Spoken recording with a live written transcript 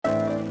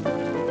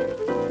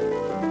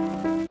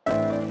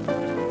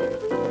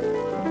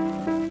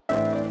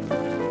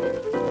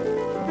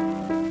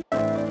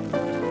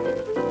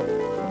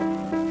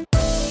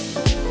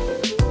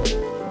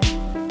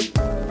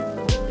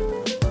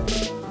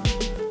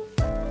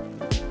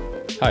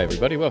Hi,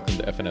 everybody. Welcome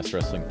to FNS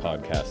Wrestling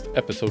Podcast,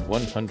 episode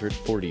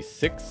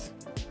 146.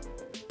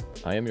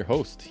 I am your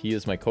host. He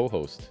is my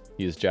co-host.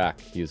 He is Jack.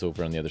 He is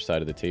over on the other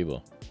side of the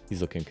table. He's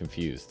looking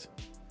confused.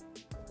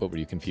 What were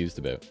you confused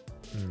about?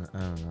 I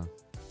don't know.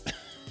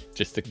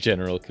 Just a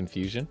general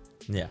confusion?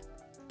 Yeah.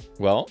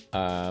 Well,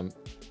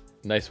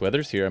 nice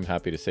weather's here. I'm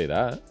happy to say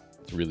that.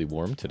 It's really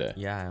warm today.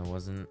 Yeah, it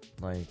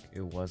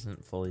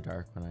wasn't fully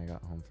dark when I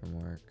got home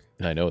from work.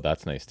 And I know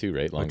that's nice too,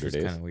 right? Longer Which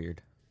days. is kind of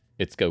weird.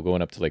 It's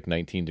going up to like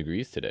 19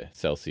 degrees today,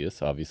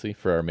 Celsius, obviously,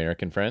 for our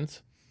American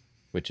friends,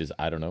 which is,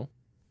 I don't know,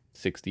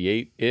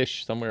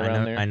 68-ish, somewhere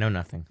around there. I know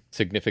nothing.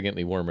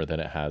 Significantly warmer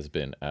than it has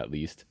been, at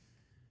least.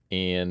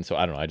 And so,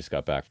 I don't know, I just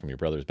got back from your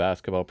brother's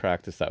basketball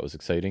practice. That was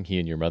exciting. He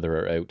and your mother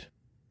are out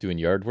doing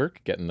yard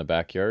work, getting in the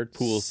backyard.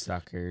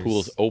 Suckers.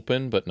 Pool's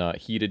open, but not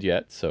heated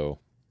yet. So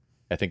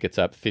I think it's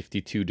up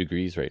 52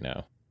 degrees right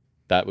now.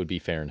 That would be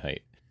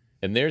Fahrenheit.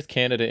 And there's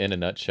Canada in a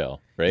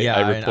nutshell, right?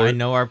 Yeah, I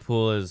know our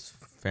pool is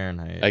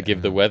Fahrenheit. I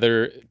give the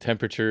weather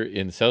temperature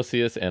in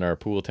Celsius and our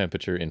pool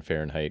temperature in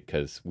Fahrenheit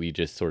because we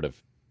just sort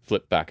of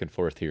flip back and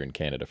forth here in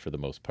Canada for the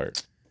most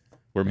part.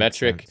 We're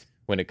metric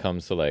when it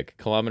comes to like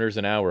kilometers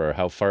an hour or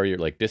how far you're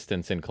like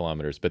distance in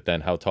kilometers, but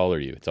then how tall are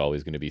you? It's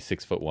always going to be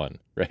 6'1",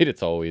 right?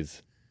 It's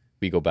always,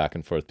 we go back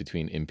and forth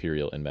between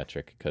imperial and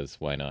metric because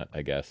why not,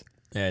 I guess.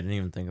 Yeah, I didn't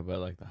even think about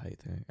like the height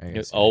thing.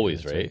 It's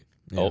always, right?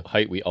 Yeah.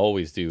 Height, we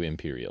always do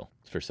imperial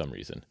for some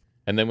reason.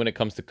 And then when it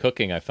comes to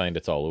cooking, I find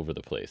it's all over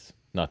the place.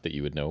 Not that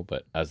you would know,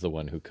 but as the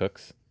one who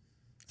cooks,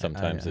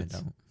 sometimes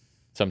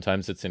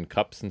sometimes it's in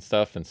cups and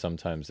stuff, and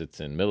sometimes it's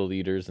in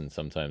milliliters, and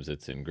sometimes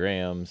it's in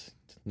grams.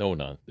 No,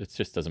 it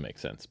just doesn't make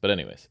sense. But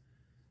anyways,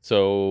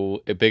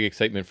 so a big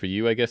excitement for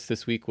you, I guess,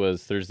 this week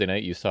was Thursday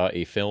night. You saw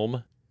a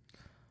film.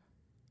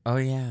 Oh,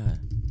 yeah.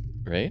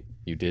 Right?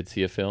 You did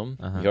see a film.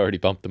 Uh-huh. You already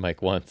bumped the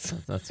mic once.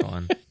 That's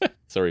one.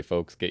 Sorry,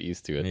 folks. Get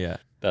used to it. Yeah.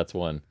 That's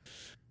one.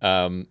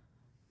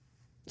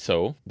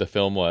 So the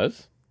film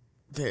was?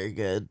 Very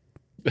good.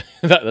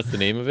 That's the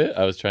name of it?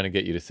 I was trying to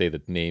get you to say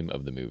the name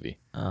of the movie.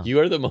 Oh. You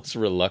are the most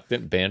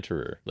reluctant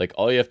banterer. Like,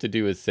 all you have to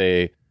do is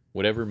say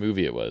whatever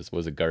movie it was.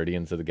 Was it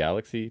Guardians of the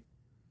Galaxy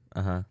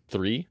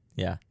 3?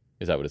 Yeah.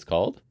 Is that what it's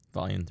called?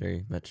 Volume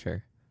 3, but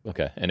sure.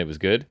 Okay. And it was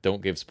good?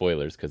 Don't give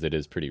spoilers because it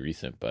is pretty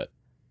recent, but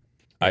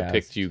Yeah, I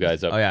picked you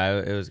guys up. Oh, yeah,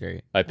 it was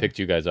great. I picked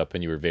you guys up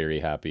and you were very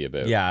happy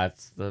about it. Yeah,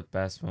 it's the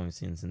best one we've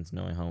seen since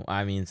No Way Home.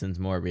 I mean, since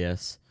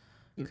Morbius,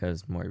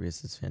 because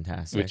Morbius is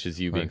fantastic. Which is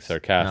you being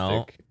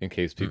sarcastic, in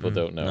case people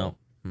don't know.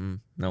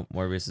 No,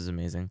 Morbius is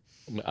amazing.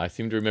 I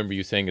seem to remember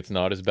you saying it's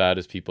not as bad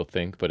as people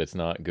think, but it's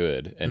not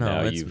good. And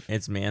now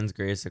it's man's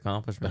greatest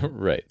accomplishment.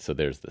 Right. So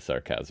there's the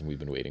sarcasm we've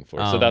been waiting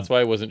for. So that's why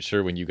I wasn't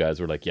sure when you guys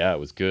were like, yeah, it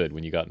was good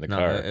when you got in the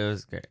car. It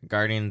was great.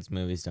 Guardians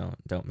movies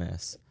don't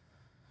miss.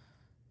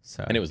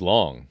 So And it was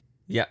long.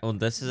 Yeah, well,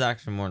 this is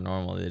actually more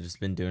normal. They've just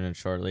been doing it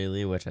short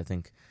lately, which I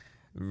think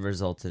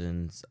resulted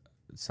in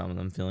some of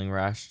them feeling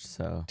rushed.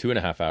 So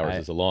 2.5 hours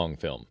is a long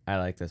film. I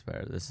like this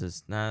better. This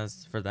is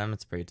for them.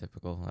 It's pretty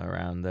typical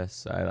around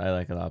this. I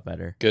like it a lot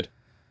better. Good.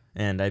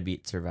 And I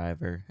beat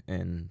Survivor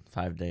in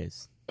 5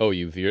 days. Oh,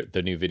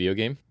 the new video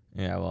game?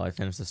 Yeah, well, I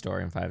finished the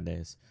story in 5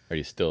 days. Are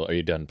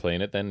you done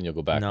playing it then? And you'll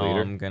go back no, later?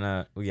 I'm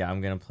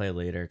gonna play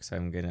later because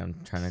I'm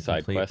trying to Side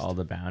complete quest? all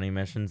the bounty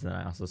missions, and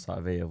I also saw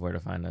a video of where to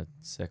find a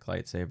sick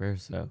lightsaber.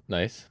 So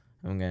Nice.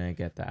 I'm gonna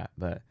get that.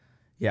 But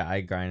yeah, I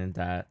grinded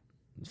that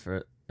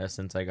for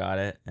since I got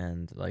it,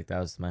 and like that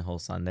was my whole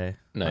Sunday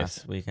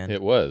last weekend.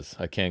 It was.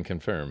 I can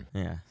confirm.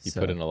 Yeah, You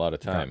put in a lot of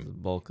got time. the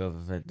bulk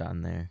of it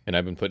done there. And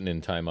I've been putting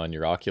in time on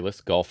your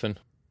Oculus, golfing.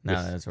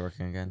 Now that it's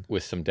working again.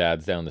 With some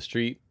dads down the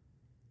street.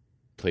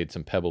 Played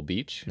some Pebble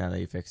Beach. Now that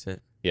you fixed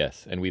it.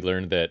 Yes, and we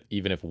learned that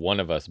even if one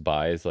of us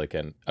buys like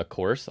a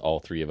course, all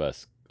three of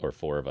us or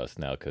four of us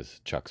now, because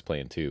Chuck's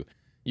playing too,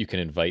 you can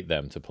invite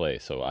them to play.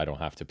 So I don't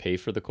have to pay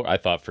for the course. I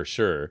thought for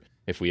sure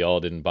if we all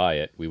didn't buy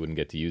it, we wouldn't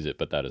get to use it,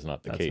 but that is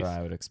not the case. That's what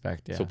I would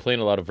expect, yeah. So playing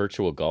a lot of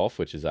virtual golf,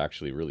 which is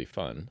actually really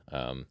fun.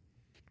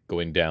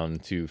 Going down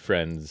to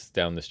friends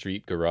down the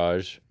street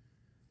garage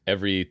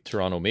every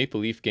Toronto Maple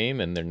Leaf game,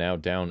 and they're now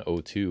down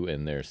 0-2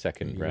 in their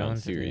second round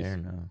series. Today or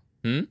no?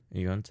 Are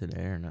you going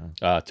today or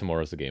no?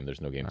 Tomorrow's the game. There's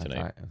no game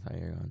tonight. I thought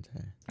you were going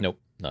today. Nope,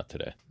 not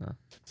today. No.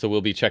 So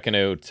we'll be checking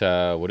out,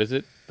 what is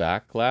it?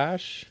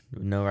 Backlash?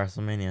 No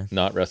WrestleMania.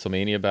 Not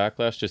WrestleMania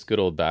Backlash, just good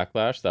old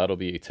Backlash. That'll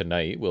be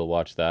tonight. We'll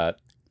watch that.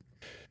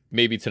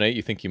 Maybe tonight.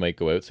 You think you might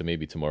go out, so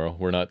maybe tomorrow.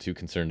 We're not too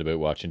concerned about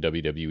watching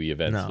WWE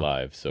events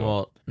live. So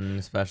well,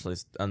 especially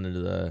under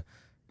the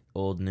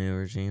old new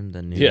regime,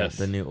 the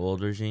new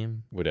old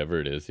regime.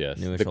 Whatever it is, yes.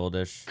 Newish,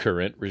 oldish.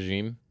 Current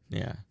regime.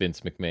 Yeah.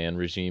 Vince McMahon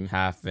regime.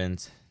 Half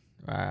Vince,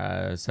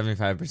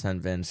 75%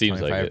 Vince, Seems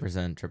 25%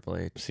 like Triple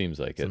H. Seems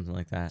like something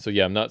like that. So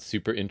yeah, I'm not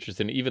super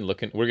interested in even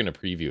looking. We're going to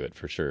preview it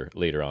for sure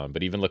later on,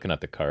 but even looking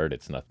at the card,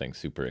 it's nothing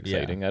super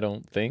exciting, I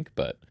don't think,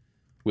 but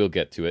we'll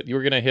get to it.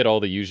 You're going to hit all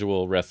the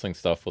usual wrestling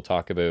stuff. We'll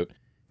talk about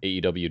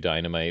AEW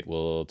Dynamite.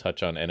 We'll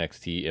touch on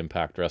NXT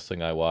Impact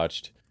Wrestling I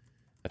watched.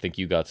 I think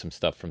you got some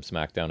stuff from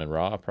SmackDown and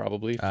Raw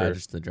probably for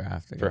just the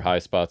draft for high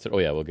spots. Oh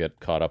yeah, we'll get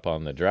caught up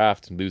on the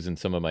draft. Losing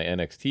some of my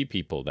NXT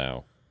people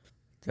now.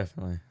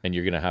 Definitely. And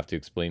you're gonna have to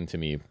explain to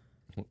me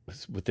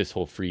with this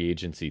whole free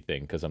agency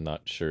thing because I'm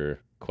not sure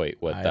quite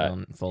what I that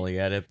don't fully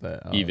get it,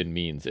 but even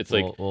means. It's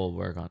we'll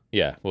work on.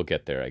 Yeah, we'll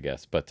get there, I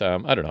guess. But I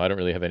don't know. I don't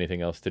really have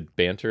anything else to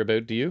banter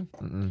about. Do you?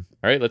 Mm-mm.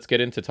 All right, let's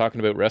get into talking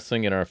about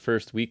wrestling in our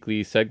first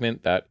weekly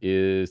segment. That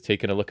is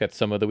taking a look at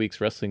some of the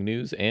week's wrestling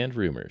news and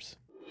rumors.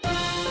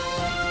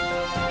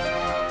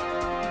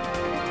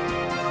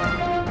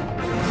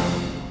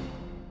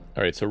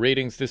 All right, so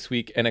ratings this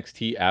week,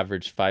 NXT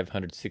averaged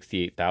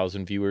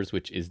 568,000 viewers,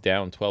 which is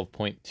down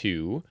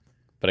 12.2.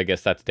 But I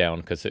guess that's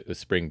down because it was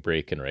spring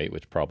breaking, right?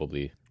 Which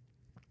probably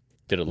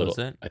did a little. Was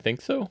it? I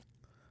think so.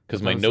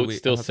 Because my notes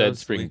still said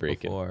spring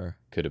breaking. Before.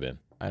 Could have been.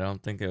 I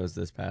don't think it was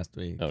this past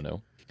week. Oh,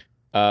 no.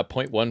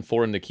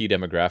 0.14 in the key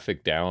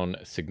demographic, down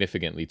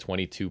significantly,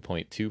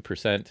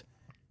 22.2%.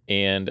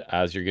 And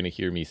as you're going to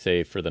hear me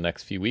say for the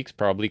next few weeks,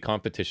 probably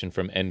competition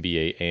from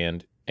NBA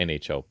and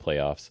NHL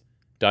playoffs.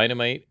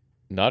 Dynamite,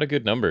 not a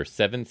good number,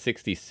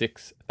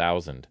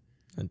 766,000.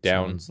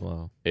 Down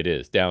low. It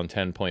is down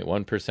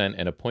 10.1%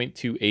 and a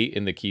 0.28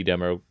 in the key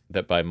demo.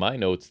 That by my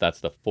notes,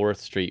 that's the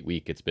fourth straight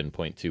week it's been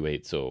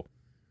 0.28. So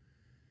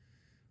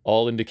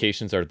all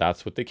indications are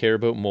that's what they care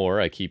about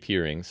more. I keep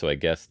hearing, so I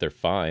guess they're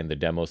fine. The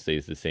demo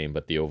stays the same,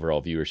 but the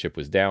overall viewership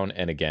was down.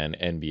 And again,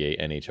 NBA,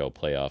 NHL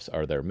playoffs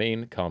are their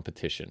main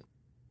competition.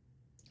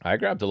 I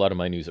grabbed a lot of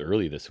my news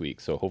early this week,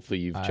 so hopefully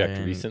you've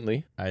checked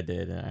recently. I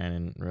did, and I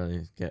didn't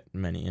really get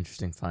many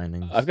interesting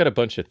findings. I've got a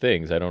bunch of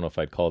things. I don't know if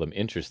I'd call them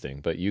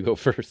interesting, but you go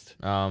first.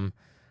 So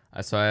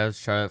I have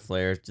Charlotte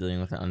Flair dealing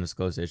with an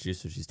undisclosed issue,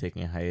 so she's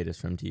taking a hiatus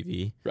from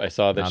TV. I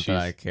saw that Not that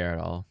I care at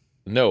all.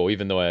 No,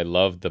 even though I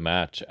loved the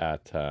match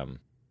at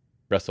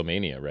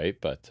WrestleMania, right?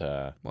 But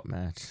what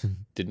match?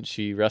 Didn't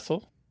she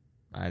wrestle?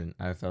 I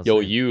fell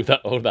asleep.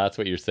 That's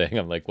what you're saying.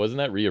 I'm like, wasn't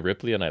that Rhea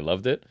Ripley and I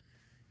loved it?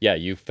 Yeah,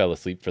 you fell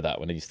asleep for that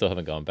one and you still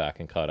haven't gone back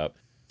and caught up.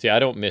 See, I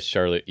don't miss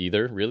Charlotte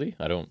either, really.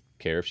 I don't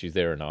care if she's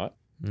there or not,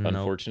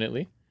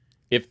 unfortunately.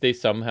 If they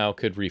somehow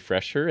could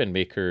refresh her and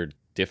make her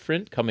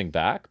different coming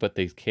back, but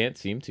they can't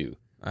seem to.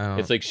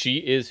 It's like she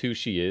is who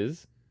she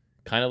is,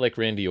 kind of like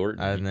Randy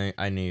Orton.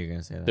 I knew you were going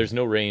to say that. There's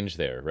no range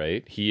there,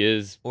 right? He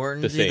is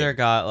Orton's the same. Either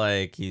got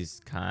like,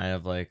 he's kind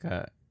of like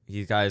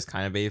he's got his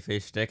kind of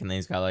babyface shtick, and then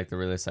he's got like the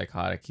really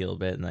psychotic heel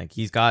bit, and like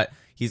he's got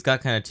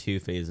kind of two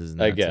phases.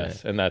 And I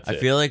guess, and that's I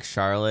feel like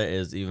Charlotte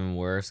is even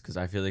worse because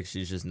I feel like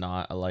she's just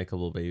not a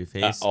likable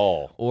babyface at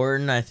all.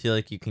 Orton, I feel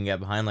like you can get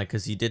behind, like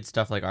because he did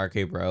stuff like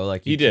RK Bro,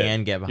 like you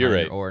can get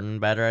behind Orton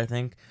better. I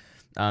think,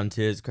 to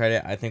his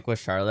credit, I think with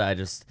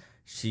Charlotte,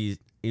 she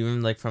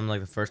even like from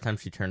like the first time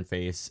she turned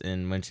face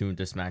and when she moved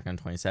to SmackDown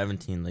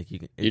 2017, like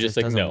it just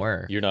like, doesn't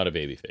work. You're not a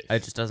babyface.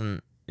 It just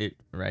doesn't. It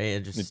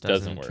just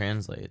doesn't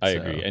translate. I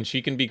agree, and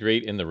she can be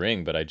great in the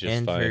ring, but I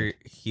just find her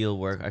heel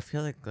work. I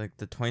feel like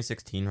the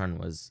 2016 run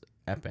was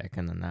epic,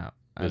 and then that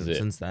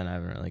since then I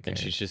haven't really cared. And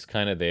she's just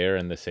kind of there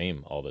and the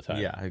same all the time.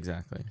 Yeah,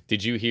 exactly.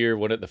 Did you hear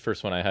the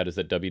first one I had is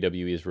that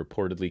WWE is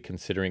reportedly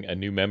considering a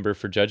new member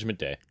for Judgment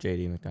Day?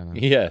 JD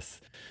McDonough.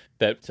 Yes,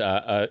 that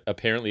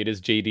apparently it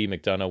is JD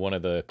McDonough, one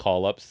of the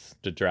call-ups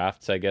to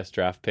drafts, I guess,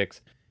 draft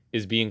picks,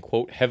 is being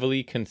quote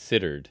heavily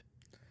considered.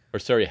 Or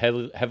sorry,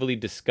 heavily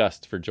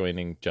discussed for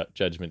joining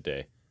Judgment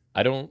Day.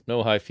 I don't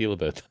know how I feel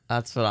about that.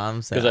 That's what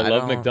I'm saying. Because I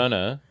love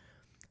McDonough,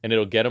 and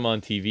it'll get him on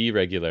TV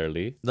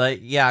regularly. Like,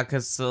 yeah,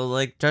 because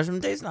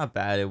Judgment Day's not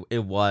bad.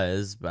 It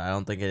was, but I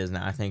don't think it is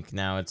now. I think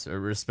now it's a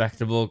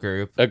respectable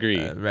group.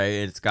 Agree. Right?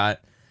 It's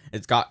got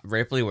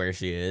Ripley where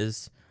she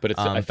is. But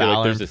I feel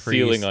like there's a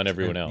ceiling on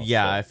everyone else.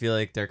 Yeah, so. I feel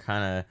like they're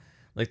kind of,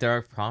 like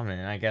they're prominent.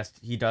 And I guess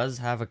he does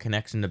have a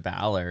connection to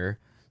Balor,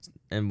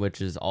 and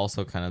which is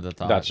also kind of the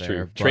thought. That's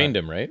true. Trained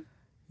him, right?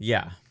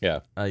 Yeah.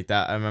 Yeah. Like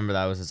that. I remember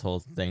that was his whole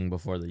thing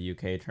before the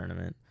UK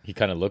tournament. He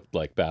kind of looked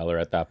like Balor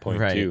at that point,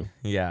 too.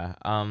 Yeah.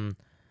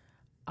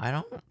 I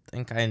don't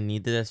think I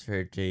need this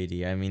for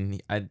JD. I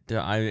mean, I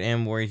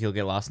am worried he'll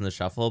get lost in the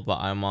shuffle, but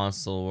I'm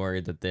also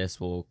worried that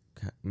this will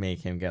make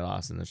him get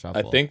lost in the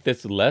shuffle. I think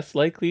that's less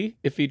likely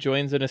if he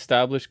joins an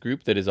established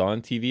group that is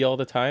on TV all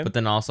the time. But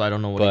then also, I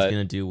don't know what he's going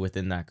to do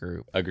within that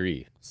group.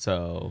 Agree.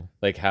 So,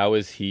 like, how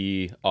is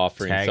he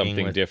offering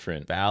something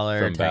different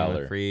from Balor?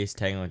 With Priest,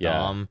 tagging with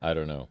Dom. I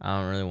don't know. I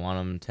don't really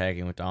want him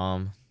tagging with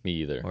Dom. Me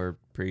either. Or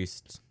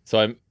Priest. So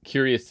I'm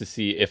curious to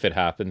see if it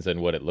happens and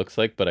what it looks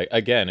like. But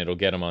again, it'll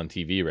get him on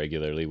TV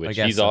regularly, which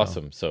he's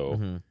awesome.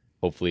 So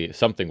hopefully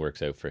something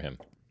works out for him.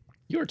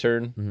 Your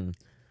turn.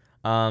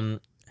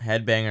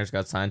 Headbangers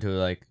got signed to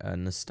like a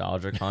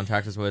nostalgia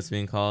contract is what it's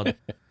being called.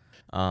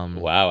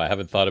 Wow, I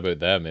haven't thought about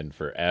them in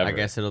forever. I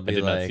guess it'll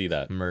be not see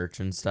that. Merch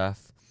and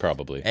stuff.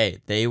 Probably. Hey,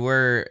 they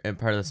were a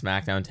part of the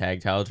SmackDown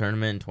Tag Title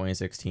Tournament in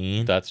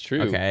 2016. That's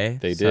true. Okay,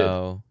 they did.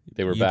 So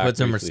they were back. Put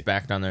some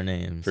respect on their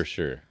names for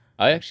sure.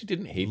 I actually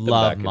didn't hate them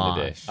back in the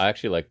day. I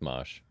actually liked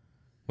Mosh.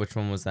 Which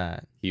one was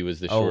that? He was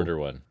the shorter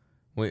one.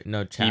 Wait,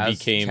 no,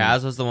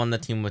 Chaz was the one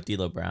that teamed with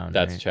D'Lo Brown.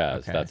 That's right? Chaz.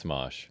 Okay. That's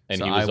Mosh, and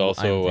So he was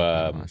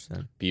also Mosh,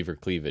 then. Beaver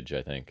Cleavage,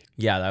 I think.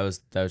 Yeah, that was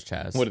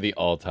Chaz. One of the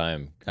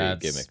all-time great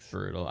gimmicks.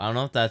 Brutal. I don't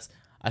know if that's.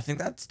 I think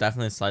that's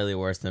definitely slightly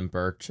worse than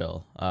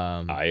Burchill.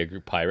 I agree.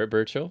 Pirate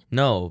Burchill?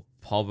 No,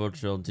 Paul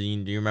Burchill. Do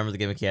you remember the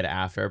gimmick he had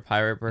after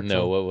Pirate Burchill?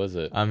 No, what was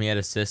it? He had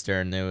a sister,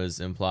 and it was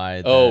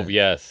implied.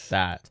 Yes,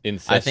 that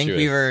incestuous. I think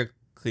Beaver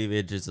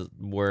Cleavage is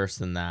worse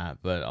than that,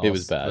 but also, it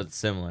was bad. But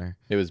similar.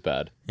 It was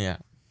bad. Yeah.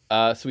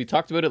 So we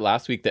talked about it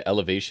last week. The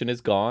Elevation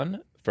is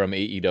gone from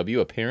AEW.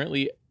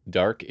 Apparently,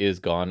 Dark is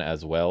gone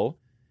as well.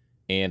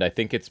 And I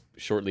think it's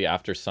shortly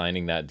after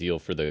signing that deal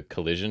for the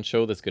Collision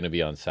show that's going to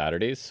be on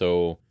Saturdays.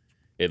 So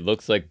it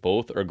looks like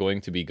both are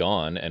going to be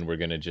gone, and we're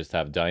going to just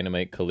have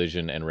Dynamite,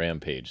 Collision, and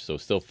Rampage. So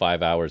still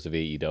 5 hours of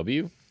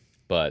AEW,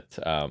 but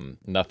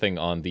nothing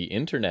on the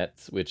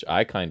internet, which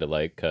I kind of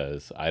like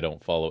because I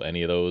don't follow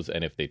any of those.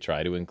 And if they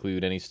try to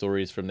include any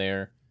stories from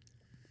there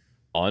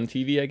on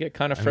TV, I get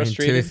kind of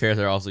frustrated. To be fair,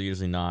 they're also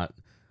usually not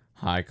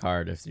high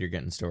card if you're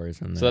getting stories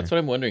from there. So that's what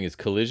I'm wondering is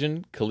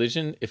Collision,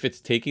 if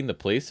it's taking the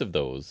place of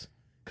those,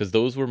 because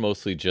those were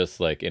mostly just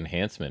like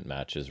enhancement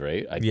matches,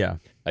 right?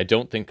 I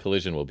don't think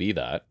Collision will be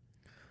that.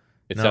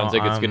 It sounds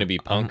like it's going to be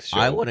Punk's show.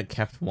 I would have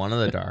kept one of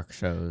the Dark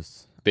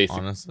shows,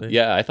 honestly.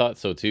 Yeah, I thought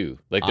so too.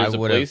 Like there's a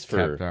place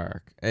for kept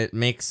Dark. It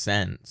makes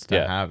sense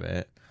to have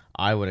it.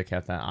 I would have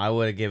kept that. I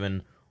would have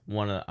given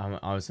one of,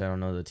 obviously I don't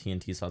know the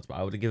TNT slots, but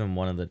I would have given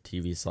one of the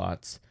TV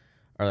slots,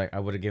 or like I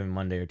would have given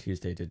Monday or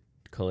Tuesday to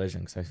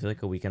Collision, because I feel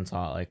like a weekend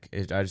slot, I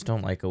just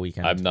don't like a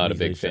weekend. I'm not a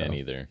big fan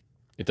either.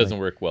 It doesn't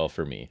work well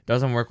for me.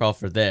 Doesn't work well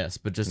for this,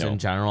 but just in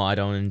general, I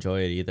don't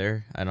enjoy it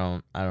either. I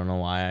don't know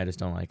why. I just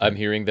don't like it. I'm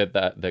hearing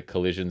that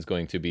Collision's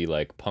going to be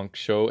like Punk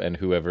show, and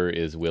whoever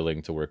is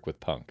willing to work with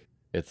Punk.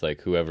 It's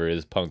like whoever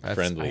is Punk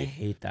friendly. I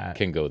hate that.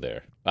 Can go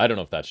there. I don't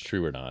know if that's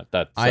true or not.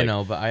 I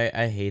know, but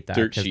I hate that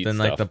dirt sheet then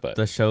like stuff,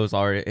 the show's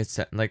already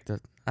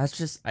that's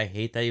just I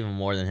hate that even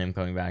more than him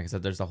coming back. Is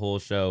that there's a whole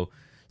show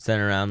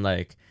centered around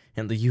like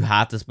him. Like, you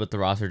have to split the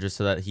roster just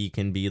so that he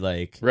can be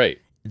like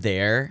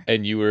there.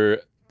 And you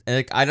were. And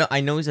like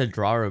I know he's a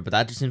drawer, but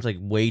that just seems like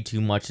way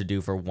too much to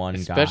do for one guy.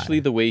 Especially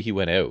the way he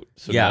went out.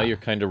 So now you're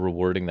kind of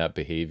rewarding that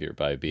behavior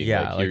by being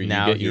like, here,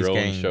 now you get your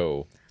own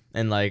show.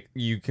 And like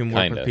you can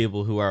work with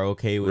people who are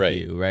okay with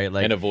you, right?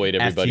 Like, and avoid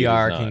everybody.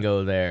 FTR can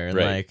go there, and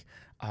like,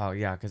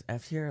 because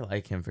FTR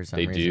like him for some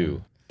reason. They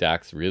do.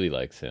 Dax really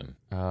likes him.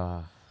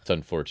 It's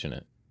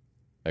unfortunate.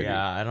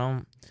 I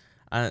don't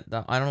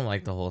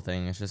like the whole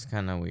thing. It's just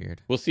kind of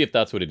weird. We'll see if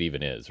that's what it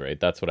even is, right?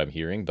 That's what I'm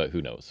hearing, but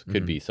who knows?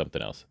 Could be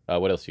something else.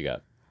 What else you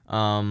got?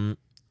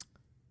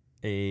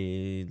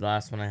 A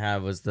last one I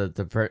have was the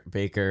Britt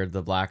Baker,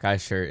 the black eye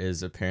shirt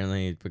is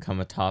apparently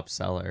become a top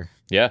seller.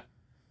 Yeah.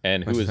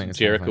 And who was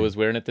Jericho was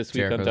wearing it this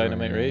week on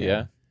Dynamite, right?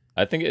 Yeah.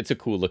 I think it's a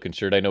cool looking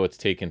shirt. I know it's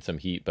taken some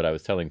heat, but I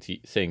was saying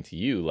to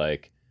you,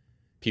 like,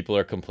 people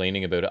are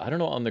complaining about it. I don't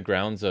know, on the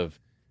grounds of,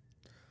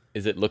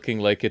 is it looking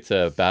like it's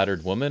a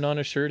battered woman on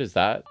a shirt? Is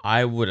that?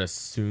 I would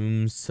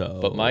assume so.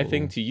 But my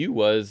thing to you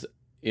was,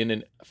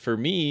 for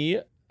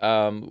me,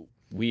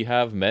 we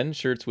have men's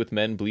shirts with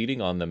men bleeding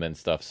on them and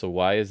stuff. So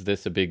why is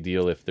this a big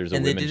deal if there's a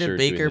women's shirt? And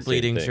they did a Baker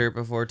bleeding shirt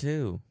before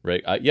too.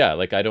 Right.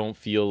 Like I don't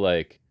feel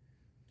like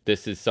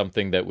this is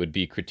something that would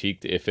be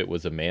critiqued if it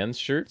was a man's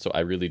shirt. So I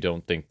really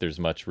don't think there's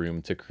much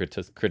room to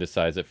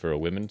criticize it for a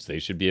women's. They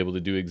should be able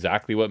to do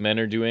exactly what men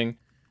are doing,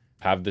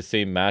 have the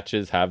same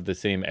matches, have the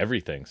same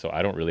everything. So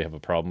I don't really have a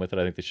problem with it.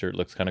 I think the shirt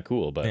looks kind of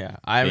cool. But yeah,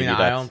 I mean,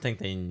 I don't think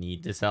they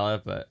need to sell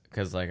it, but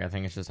because like I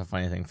think it's just a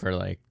funny thing for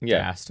like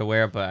gas to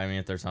wear. But I mean,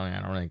 if they're selling,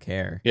 I don't really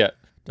care. Yeah,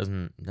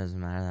 doesn't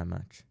matter that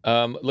much.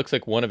 Looks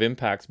like one of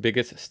Impact's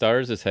biggest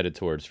stars is headed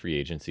towards free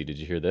agency. Did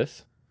you hear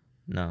this?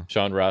 No.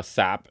 Sean Ross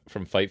Sapp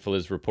from Fightful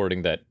is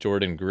reporting that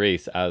Jordan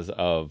Grace, as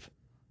of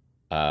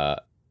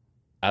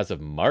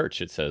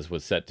March, it says,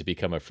 was set to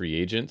become a free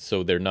agent.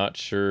 So they're not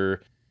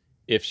sure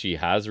if she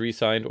has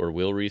re-signed or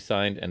will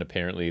re-sign. And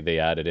apparently they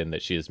added in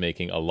that she is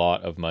making a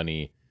lot of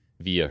money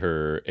via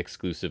her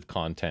exclusive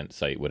content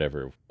site,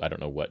 whatever. I don't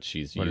know what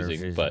she's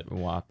using, but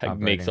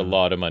makes a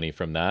lot of money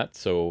from that.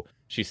 So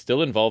she's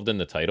still involved in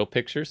the title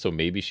picture, so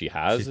maybe she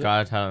has. She's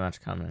got a title match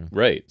coming.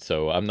 Right.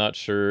 So I'm not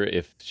sure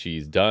if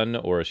she's done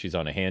or if she's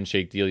on a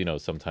handshake deal. You know,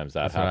 sometimes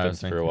that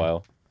happens for a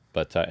while.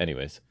 But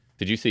anyways,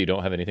 did you say you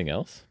don't have anything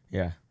else?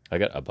 Yeah. I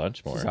got a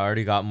bunch more. She's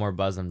already got more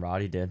buzz than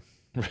Roddy did.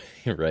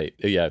 Right.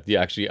 Yeah. You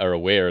actually are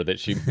aware that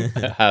she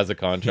has a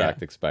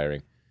contract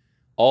expiring.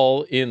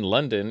 All in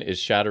London is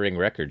shattering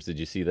records. Did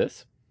you see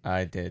this?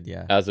 I did,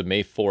 yeah. As of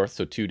May 4th,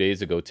 so 2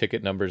 days ago,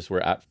 ticket numbers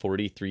were at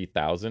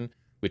 43,000.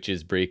 Which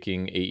is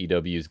breaking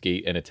AEW's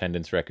gate and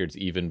attendance records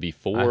even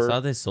before. I saw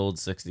they sold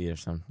 60 or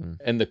something.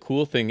 And the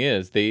cool thing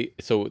is,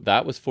 so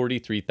that was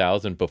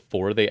 43,000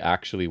 before they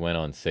actually went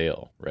on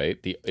sale, right?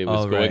 It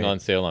was going on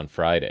sale on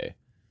Friday.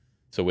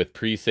 So with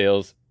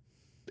pre-sales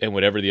and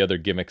whatever the other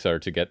gimmicks are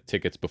to get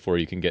tickets before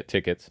you can get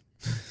tickets,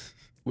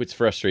 which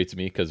frustrates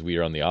me because we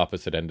are on the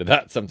opposite end of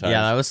that sometimes.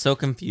 Yeah, that was so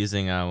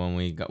confusing when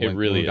we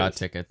got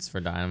tickets for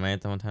Dynamite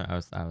at the one time.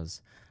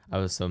 I I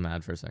was so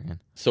mad for a second.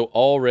 So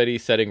already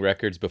setting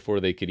records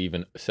before they could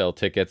even sell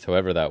tickets,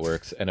 however that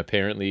works. And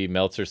apparently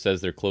Meltzer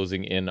says they're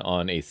closing in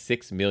on a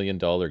 $6 million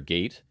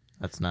gate.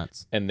 That's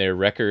nuts. And their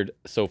record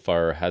so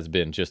far has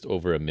been just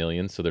over 1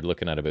 million. So they're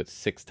looking at about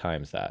 6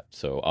 times that.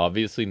 So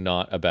obviously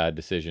not a bad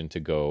decision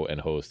to go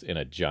and host in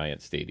a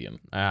giant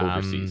stadium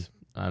overseas.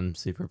 I'm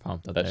super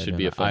pumped. That should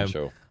be a fun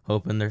show.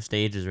 Hoping their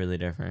stage is really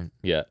different.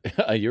 Yeah,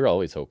 you're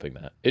always hoping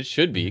that. It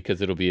should be, because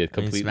it'll be a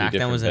completely different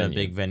venue. SmackDown was in a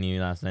big venue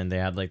last night. They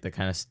had like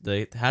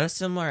they had a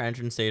similar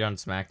entrance stage on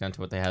SmackDown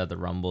to what they had at the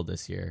Rumble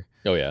this year.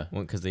 Oh yeah,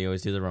 because they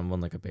always do the Rumble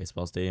in like a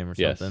baseball stadium or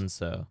something.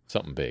 So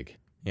something big.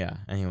 Yeah.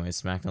 Anyway,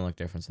 SmackDown looked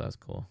different, so that's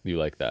cool. You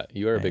like that?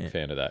 You are a big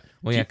fan of that.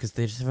 Well, yeah, because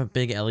they just have a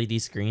big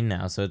LED screen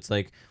now, so it's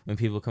like when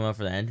people come up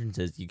for the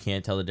entrances, you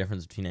can't tell the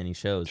difference between any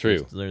shows. True.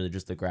 It's literally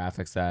just the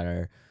graphics that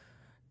are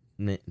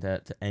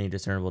any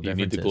discernible differences.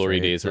 You need the glory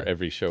days where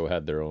every show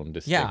had their own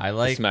distinct. Yeah, I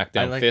like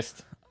SmackDown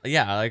fist.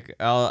 Yeah,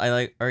 I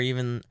like, or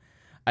even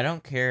I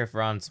don't care if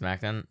we're on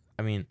SmackDown.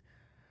 I mean,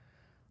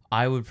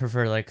 I would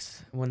prefer like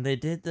when they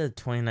did the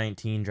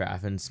 2019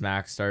 draft and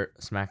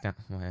SmackDown.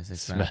 Why did I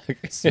say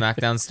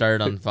SmackDown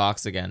started on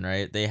Fox again,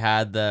 right? They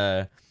had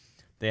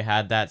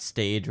that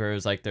stage where it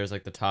was like there's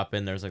like the top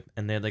end,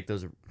 and they had like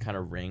those kind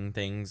of ring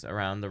things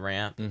around the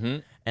ramp,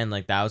 and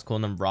like that was cool.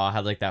 And then Raw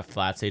had like that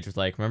flat stage with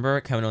like, remember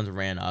Kevin Owens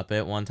ran up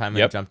it one time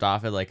and jumped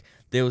off it. Like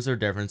those are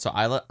different. So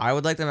I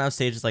would like them to have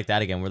stages like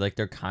that again, where like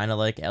they're kind of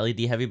like LED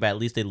heavy, but at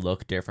least they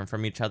look different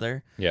from each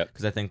other. Yeah,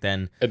 because I think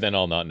then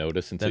I'll not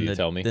notice until you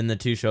tell me. Then the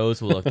two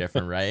shows will look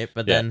different, right?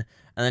 But then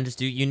just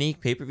do unique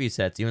pay-per-view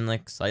sets, even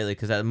like slightly,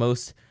 because at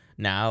most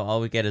now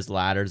all we get is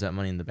ladders at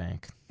Money in the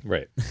Bank.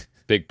 Right.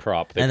 Big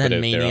prop. And then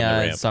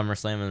Mania,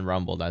 SummerSlam, and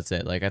Rumble. That's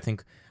it. Like I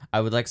think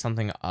I would like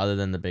something other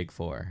than the big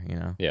four. You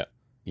know. Yeah,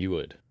 you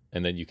would,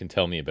 and then you can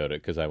tell me about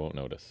it because I won't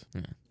notice.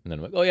 Yeah. And then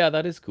I'm like, oh yeah,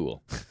 that is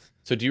cool.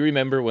 So do you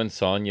remember when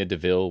Sonya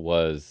Deville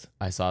was?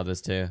 I saw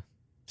this too.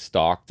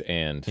 Stalked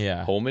and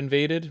home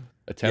invaded,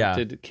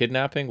 attempted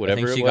kidnapping, whatever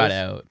it was. I think she got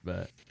out,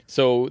 but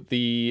so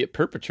the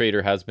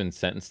perpetrator has been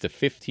sentenced to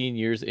 15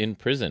 years in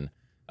prison.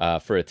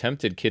 For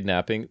attempted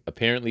kidnapping,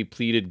 apparently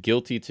pleaded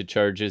guilty to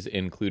charges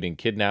including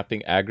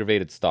kidnapping,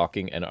 aggravated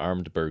stalking, and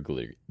armed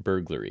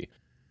burglary.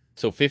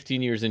 So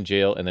 15 years in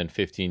jail and then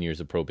 15 years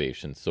of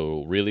probation.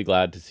 So really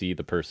glad to see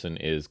the person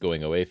is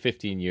going away.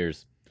 15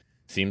 years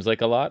seems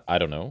like a lot. I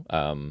don't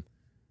know.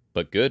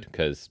 But good,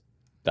 because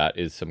that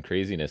is some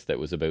craziness that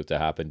was about to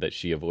happen that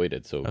she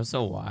avoided. So that was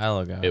a while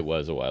ago. It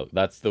was a while.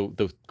 That's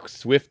the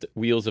swift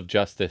wheels of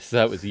justice.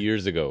 That was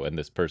years ago, and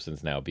this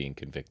person's now being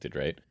convicted,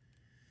 right?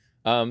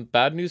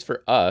 Bad news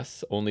for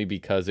us, only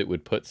because it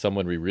would put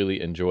someone we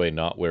really enjoy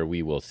not where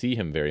we will see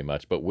him very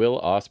much. But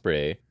Will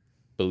Ospreay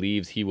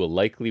believes he will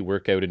likely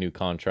work out a new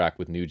contract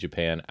with New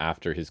Japan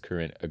after his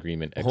current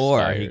agreement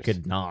expires. Or he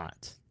could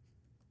not.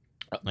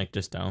 Like,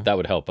 just don't. That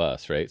would help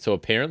us, right? So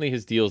apparently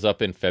his deal's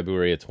up in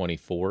February of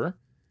 24.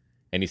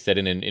 And he said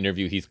in an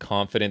interview he's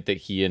confident that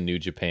he and New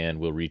Japan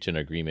will reach an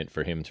agreement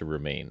for him to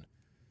remain.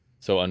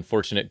 So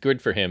unfortunate, good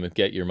for him.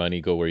 Get your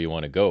money, go where you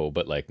want to go,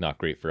 but like not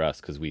great for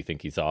us because we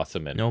think he's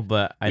awesome. And no,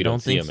 but I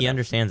don't think he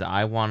understands.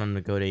 I want him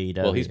to go to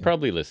AEW. Well, he's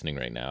probably listening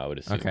right now, I would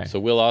assume. Okay. So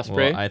Will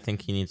Ospreay, I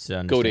think he needs to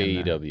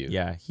understand go to AEW.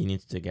 Yeah, he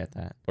needs to get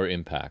that. Or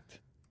Impact.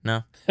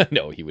 No.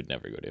 No, he would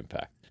never go to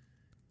Impact.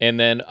 And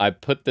then I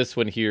put this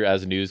one here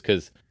as news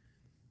because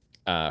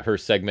her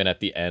segment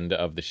at the end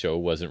of the show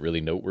wasn't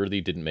really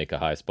noteworthy, didn't make a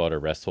high spot or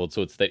rest hold.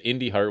 So it's that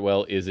Indy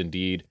Hartwell is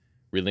indeed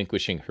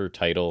relinquishing her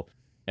title.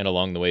 And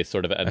along the way,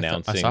 sort of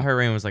announcing... I saw her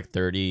reign was like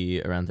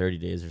around 30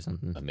 days or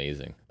something.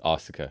 Amazing.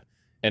 Asuka.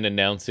 And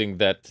announcing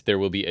that there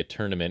will be a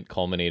tournament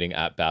culminating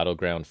at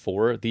Battleground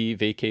for the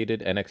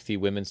vacated NXT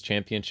Women's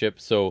Championship.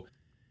 So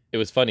it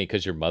was funny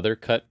because your mother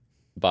cut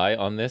by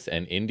on this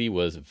and Indy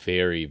was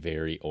very,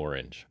 very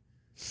orange.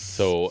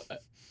 So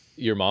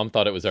your mom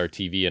thought it was our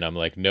TV and I'm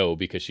like, no,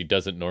 because she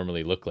doesn't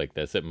normally look like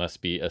this. It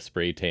must be a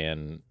spray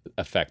tan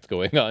effect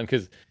going on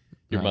because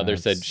your mother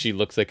said she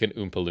looks like an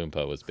Oompa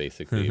Loompa was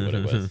basically what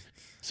it was.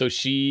 So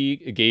she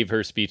gave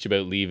her speech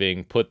about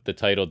leaving, put the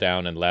title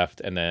down and left,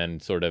 and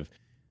then sort of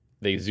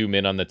they zoom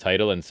in on the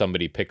title and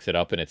somebody picks it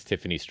up and it's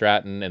Tiffany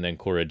Stratton, and then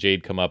Cora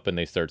Jade come up and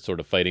they start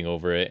sort of fighting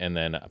over it, and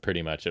then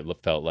pretty much it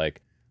felt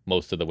like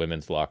most of the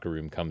women's locker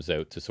room comes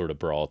out to sort of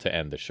brawl to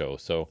end the show.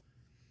 So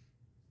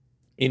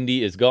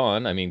Indy is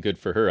gone. I mean, good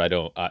for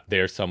her.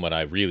 There's someone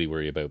I really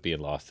worry about being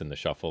lost in the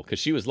shuffle because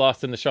she was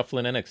lost in the shuffle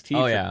in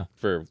NXT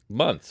for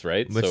months,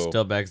 right? Which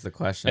still begs the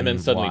question. And then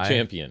suddenly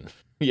champion.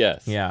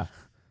 Yes. Yeah.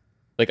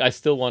 Like, I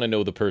still want to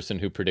know the person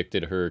who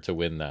predicted her to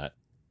win that.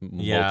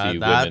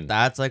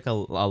 That's like a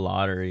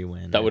lottery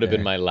win. That would have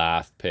been my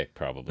last pick,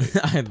 probably.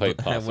 I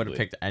would have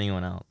picked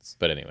anyone else.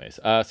 But anyways,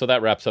 so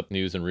that wraps up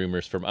news and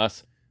rumors from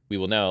us. We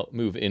will now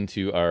move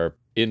into our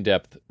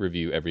in-depth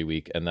review every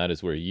week, and that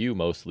is where you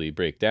mostly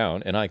break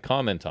down and I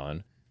comment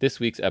on this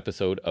week's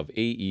episode of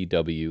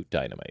AEW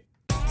Dynamite.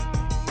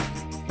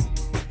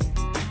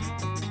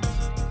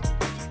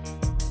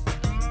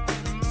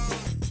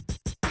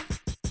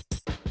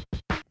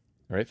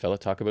 All right, fella,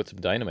 talk about some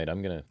Dynamite.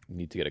 I'm going to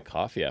need to get a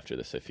coffee after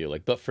this, I feel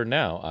like. But for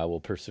now, I will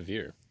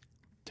persevere.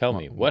 Tell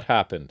me, what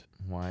happened?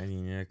 Why do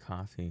you need a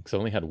coffee? Because I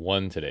only had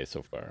one today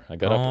so far. I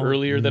got up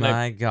earlier than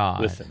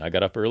Listen, I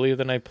got up earlier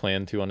than I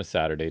planned to on a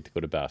Saturday to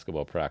go to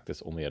basketball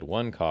practice. Only had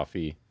one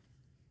coffee.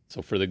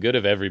 So for the good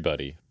of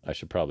everybody, I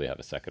should probably have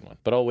a second one.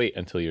 But I'll wait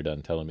until you're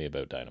done telling me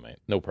about Dynamite.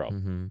 No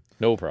problem. Mm-hmm.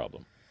 No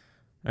problem.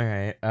 All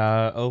right.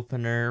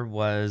 Opener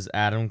was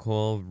Adam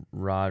Cole,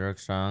 Roderick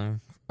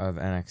Strong of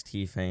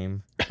NXT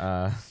fame,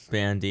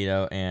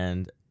 Bandito,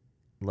 and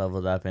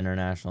leveled up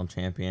international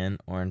champion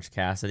Orange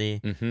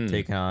Cassidy,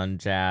 taking on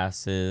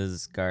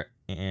Jass's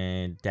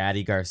and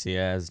Daddy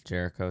Garcia, as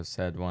Jericho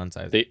said once.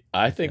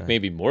 I think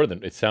maybe more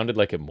than, it sounded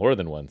like it more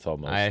than once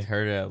almost. I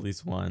heard it at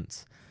least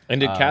once.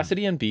 And did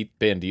Cassidy and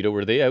Bandito,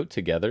 were they out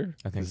together?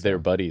 I think so. They're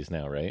buddies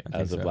now, right?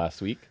 As of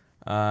last week?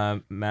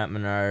 Matt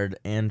Menard,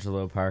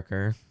 Angelo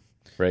Parker,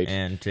 right,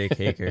 and Jake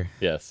Hager.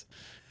 Yes.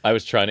 I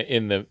was trying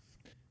to,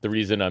 the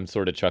reason I'm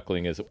sort of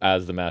chuckling is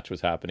as the match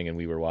was happening and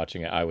we were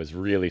watching it, I was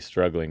really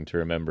struggling to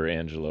remember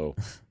Angelo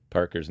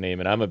Parker's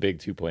name, and I'm a big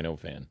 2.0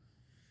 fan.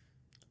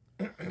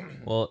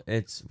 Well,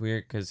 it's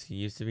weird because he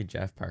used to be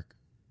Jeff Parker.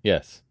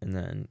 Yes. And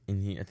then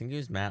I think he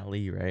was Matt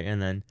Lee, right?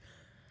 And then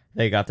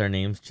they got their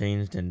names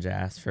changed in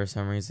Jazz for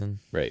some reason.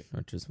 Right.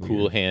 Which is weird.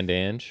 Cool Hand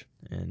Ange.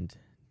 And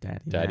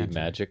Daddy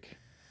Magic.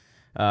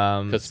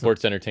 Because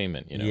sports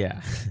entertainment,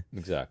 Yeah.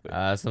 Exactly.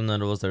 Some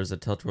notables, there was a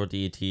tilt roll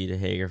DT to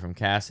Hager from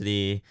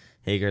Cassidy.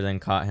 Hager then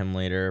caught him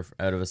later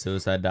out of a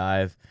suicide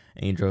dive,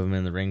 and he drove him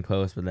in the ring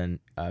post, but then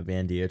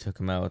Bandito took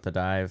him out with a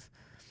dive.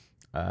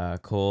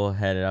 Cole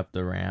headed up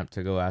the ramp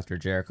to go after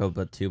Jericho,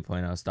 but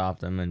 2.0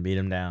 stopped him and beat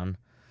him down.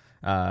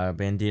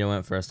 Bandito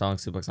went for a stalling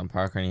suplex on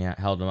Parker, and he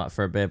held him up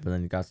for a bit, but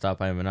then he got stopped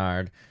by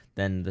Menard.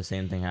 Then the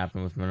same thing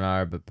happened with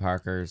Menard, but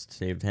Parker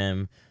saved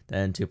him.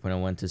 Then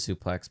 2.0 went to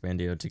suplex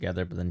Bandito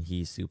together, but then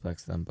he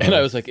suplexed them both. And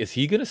I was like, is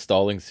he going to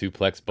stalling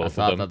suplex both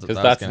of them?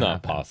 Because that's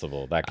not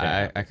possible. That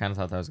can't I kind of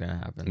thought that was going to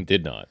happen. It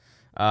did not.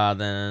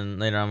 Then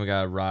later on, we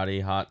got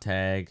Roddy hot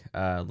tag,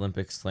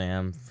 Olympic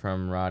slam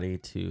from Roddy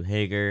to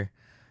Hager.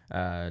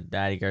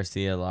 Daddy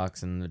Garcia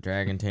locks in the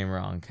Dragon Tamer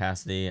on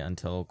Cassidy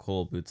until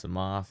Cole boots him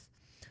off.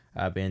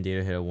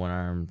 Bandito hit a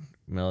one-arm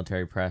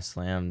military press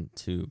slam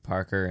to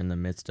Parker in the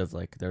midst of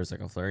there's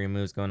a flurry of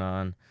moves going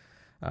on.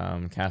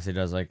 Cassidy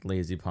does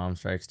lazy palm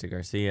strikes to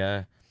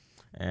Garcia,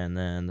 and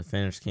then the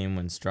finish came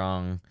when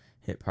Strong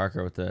hit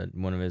Parker with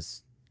one of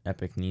his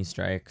epic knee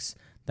strikes.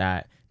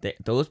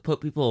 Those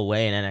put people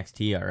away in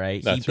NXT, all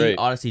right? That's he beat right.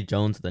 Odyssey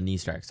Jones with a knee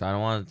strike, so I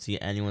don't want to see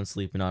anyone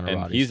sleeping on a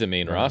And he's a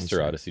main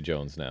roster Odyssey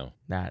Jones now.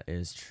 That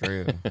is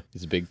true.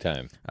 He's big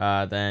time.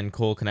 Then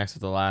Cole connects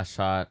with the last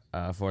shot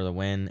for the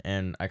win,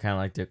 and I kind of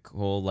liked it.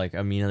 Cole,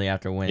 immediately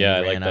after winning,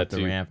 ran up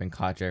the ramp and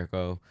caught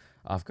Jericho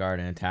off guard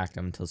and attacked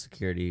him until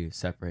security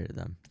separated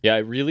them. Yeah, I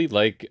really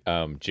like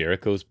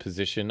Jericho's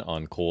position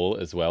on Cole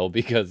as well,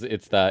 because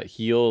it's that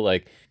heel,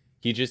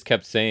 he just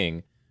kept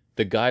saying,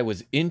 the guy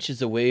was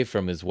inches away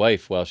from his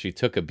wife while she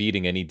took a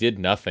beating, and he did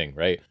nothing,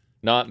 right?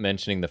 Not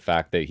mentioning the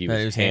fact that he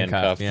was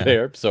handcuffed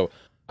there. So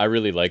I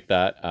really like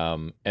that.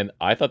 And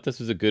I thought this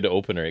was a good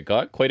opener. It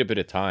got quite a bit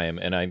of time,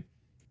 and I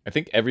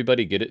think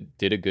everybody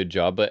did a good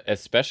job, but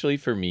especially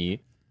for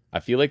me, I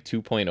feel like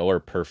 2.0 are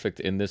perfect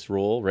in this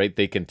role, right?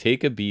 They can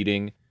take a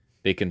beating,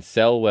 they can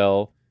sell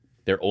well,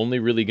 they're only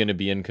really going to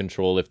be in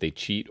control if they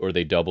cheat or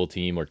they double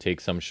team or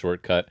take some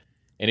shortcut.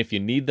 And if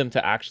you need them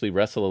to actually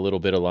wrestle a little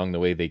bit along the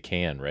way, they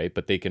can, right?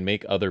 But they can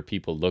make other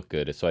people look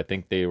good. So I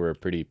think they were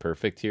pretty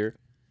perfect here.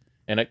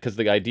 And because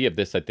the idea of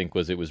this, I think,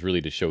 was it was really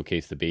to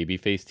showcase the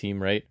babyface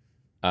team, right?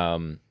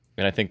 And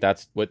I think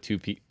that's what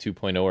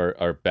 2.0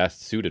 are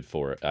best suited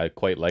for. I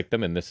quite like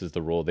them, and this is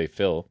the role they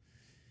fill.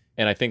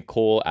 And I think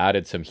Cole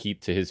added some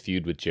heat to his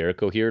feud with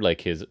Jericho here.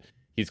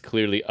 He's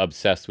clearly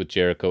obsessed with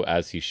Jericho,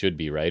 as he should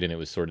be, right? And it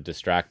was sort of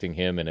distracting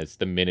him. And it's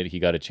the minute he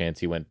got a chance,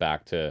 he went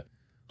back to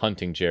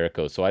hunting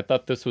Jericho. So I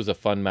thought this was a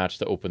fun match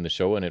to open the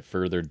show, and it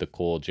furthered the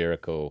Cole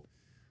Jericho.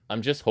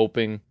 I'm just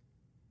hoping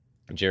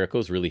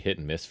Jericho's really hit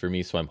and miss for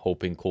me, so I'm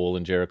hoping Cole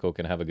and Jericho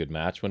can have a good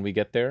match when we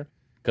get there,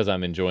 because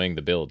I'm enjoying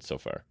the build so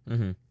far.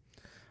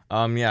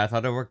 Yeah, I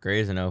thought it worked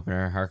great as an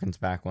opener. Harkens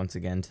back once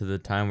again to the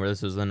time where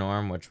this was the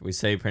norm, which we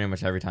say pretty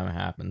much every time it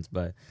happens,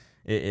 but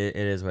it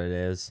is what it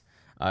is.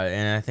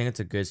 And I think it's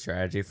a good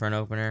strategy for an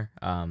opener.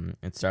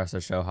 It starts the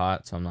show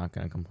hot, so I'm not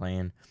going to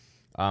complain.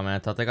 And I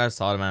thought they got a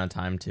solid amount of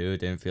time too. It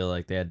didn't feel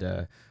like they had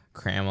to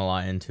cram a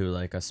lot into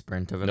a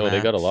sprint of a match. No,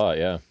 they got a lot,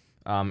 yeah.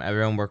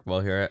 Everyone worked well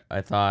here.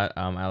 I thought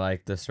I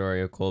liked the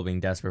story of Cole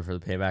being desperate for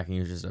the payback, and he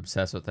was just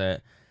obsessed with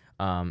it.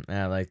 And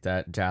I liked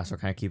that Jazz were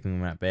kind of keeping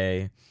him at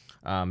bay.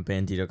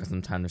 Bandito got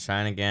some time to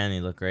shine again. He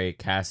looked great.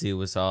 Cassie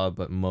was solid,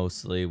 but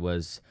mostly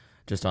was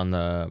just on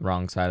the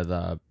wrong side of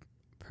the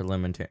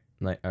preliminary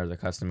or the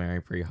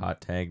customary pre-hot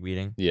tag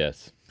beating.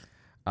 Yes.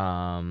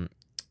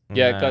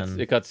 Yeah,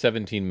 it got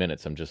 17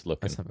 minutes. I'm just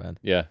looking. That's not bad.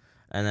 Yeah.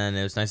 And then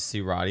it was nice to see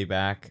Roddy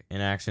back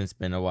in action. It's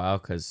been a while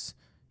because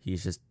he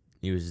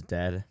was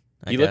dead.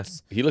 I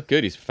guess he looked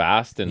good. He's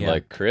fast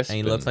and crisp. And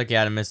he looks like he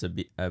had to miss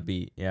a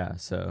beat. Yeah.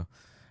 So,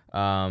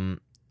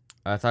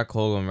 I thought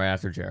Cole going right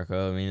after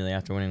Jericho immediately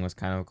after winning was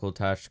kind of a cool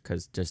touch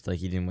because just like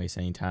he didn't waste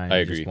any time. I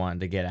he agree. Just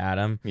wanted to get at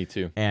him. Me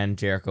too. And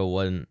Jericho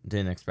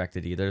didn't expect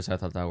it either, so I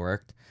thought that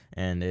worked,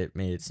 and it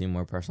made it seem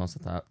more personal. So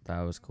I thought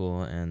that was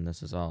cool, and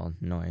this was all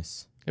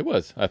nice. It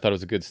was. I thought it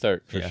was a good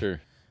start for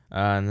sure.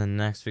 And then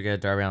next we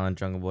got Darby Allin and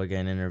Jungle Boy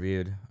getting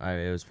interviewed.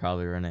 It was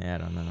probably Renee. I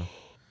don't know.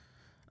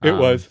 It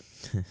was.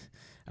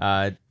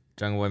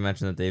 Jungle Boy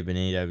mentioned that they've been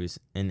in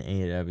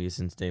AEW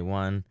since day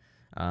one,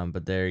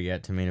 but they're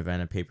yet to main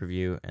event a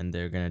pay-per-view, and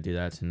they're going to do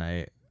that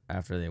tonight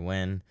after they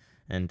win.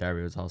 And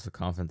Darby was also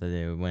confident that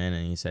they would win,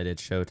 and he said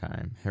it's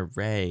showtime.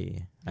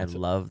 Hooray. I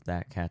love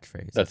that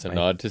catchphrase. That's a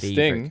nod to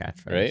Sting,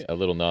 right? A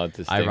little nod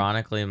to Sting.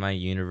 Ironically, in my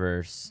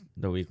universe,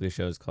 the weekly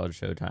show is called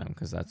Showtime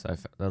because that's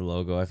the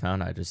logo I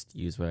found. I just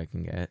use what I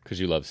can get. Because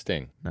you love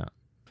Sting. No.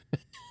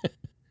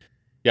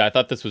 Yeah, I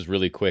thought this was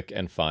really quick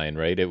and fine,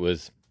 right? It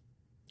was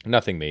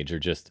nothing major,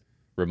 just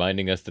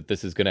reminding us that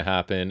this is going to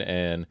happen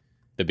and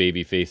the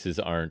baby faces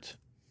aren't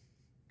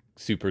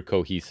super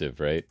cohesive,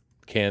 right?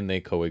 Can they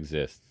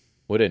coexist?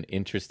 What an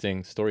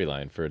interesting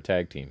storyline for a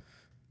tag team.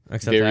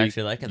 Except I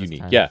actually like it this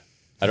time. Yeah,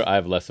 I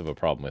have less of a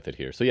problem with it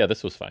here. So yeah,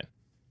 this was fine.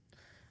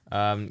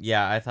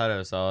 Yeah, I thought it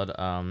was solid.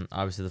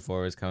 Obviously the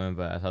 4 was coming,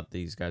 but I thought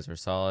these guys were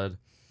solid.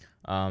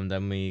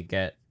 Then we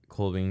get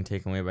Cole being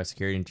taken away by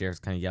security, and Jericho's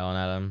kind of yelling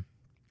at him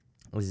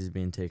as he's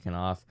being taken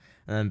off.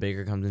 And then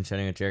Baker comes in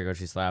shouting at Jericho.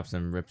 She slaps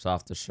him, rips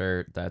off the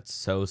shirt. That's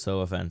so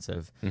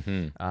offensive.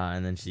 Mm-hmm.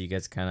 And then she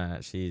gets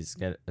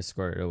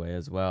escorted away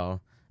as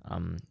well.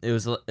 It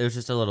was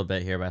just a little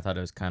bit here, but I thought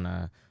it was kind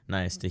of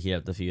nice to heat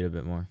up the feud a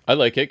bit more. I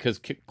like it because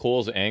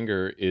Cole's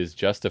anger is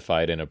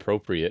justified and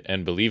appropriate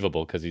and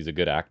believable because he's a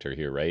good actor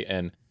here, right?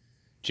 And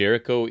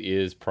Jericho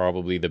is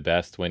probably the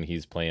best when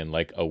he's playing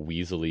like a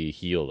weaselly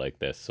heel like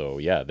this. So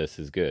yeah, this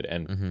is good.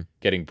 And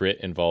getting Britt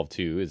involved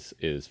too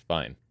is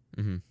fine.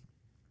 Mm-hmm.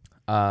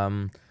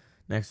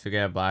 Next we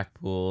got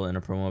Blackpool in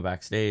a promo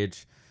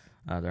backstage.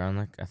 They're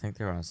on I think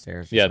they were on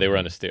stairs. Yeah, they were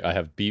on a stair. I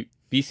have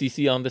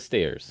BCC on the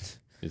stairs.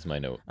 Is my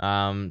note.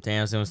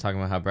 Danielson was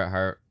talking about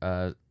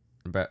how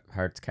Bret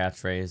Hart's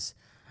catchphrase,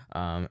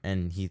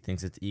 and he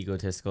thinks it's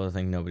egotistical to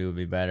think nobody would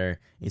be better.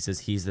 He says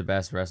he's the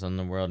best wrestler in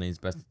the world, and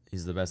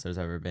he's the best there's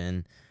ever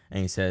been.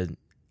 And he said,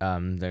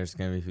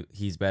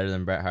 he's better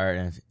than Bret Hart,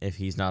 and if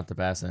he's not the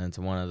best, then it's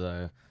one of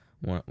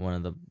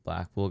the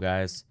Blackpool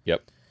guys.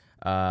 Yep.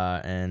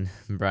 And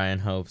Brian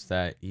hopes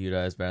that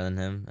Yuta is better than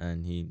him,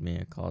 and he may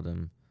have called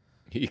him.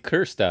 He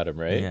cursed at him,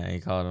 right? Yeah, he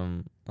called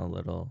him a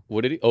little.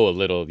 What did he? Oh, a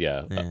little,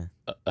 yeah.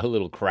 A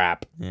little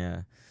crap.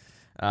 Yeah.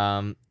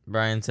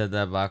 Brian said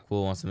that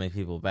Blackpool wants to make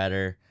people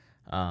better.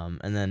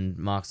 And then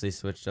Moxley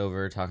switched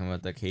over talking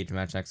about the cage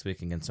match next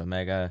week against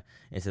Omega.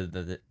 He said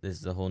that this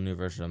is a whole new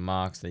version of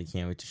Mox that he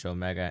can't wait to show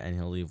Omega, and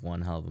he'll leave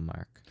one hell of a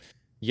mark.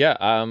 Yeah.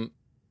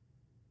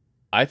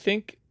 I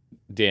think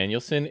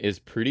Danielson is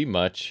pretty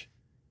much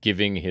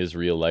giving his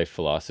real life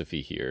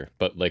philosophy here,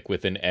 but like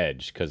with an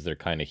edge because they're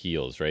kind of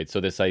heels, right?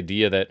 So this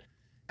idea that,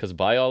 because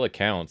by all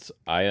accounts,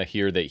 I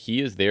hear that he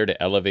is there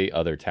to elevate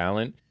other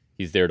talent.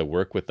 He's there to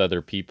work with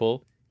other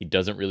people. He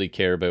doesn't really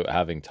care about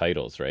having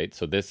titles, right?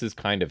 So this is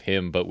kind of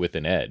him, but with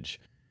an edge.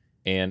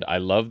 And I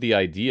love the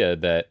idea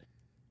that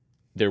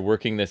they're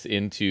working this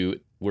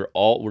into,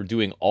 we're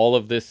doing all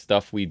of this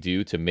stuff we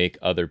do to make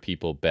other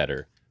people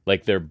better.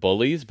 Like they're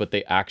bullies, but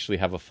they actually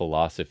have a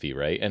philosophy,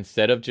 right?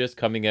 Instead of just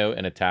coming out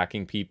and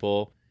attacking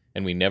people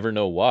and we never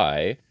know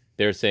why,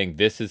 they're saying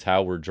this is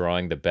how we're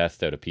drawing the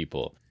best out of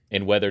people.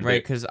 And whether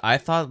right, because I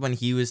thought when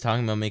he was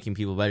talking about making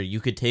people better, you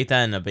could take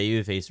that in a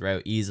babyface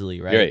route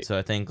easily, right? So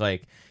I think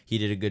like he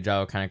did a good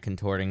job of kind of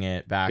contorting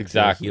it back to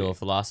the heel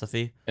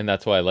philosophy. And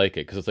that's why I like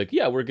it, because it's like,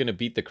 yeah, we're going to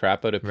beat the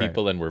crap out of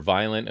people and we're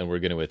violent and we're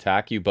going to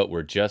attack you, but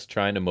we're just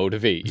trying to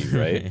motivate you,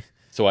 right?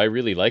 So I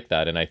really like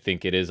that. And I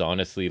think it is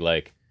honestly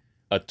like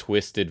a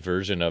twisted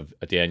version of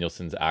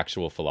Danielson's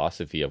actual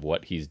philosophy of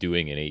what he's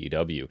doing in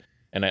AEW.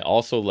 And I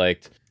also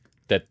liked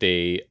that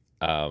they,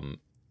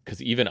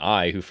 because even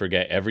I, who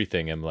forget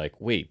everything, am like,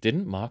 wait,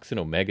 didn't Mox and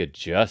Omega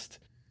just?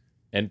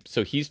 And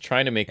so he's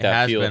trying to make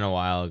that feel. It has been a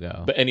while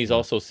ago. But and he's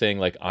also saying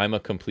like, I'm a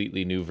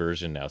completely new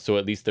version now. So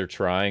at least they're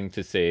trying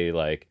to say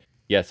like,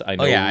 yes, I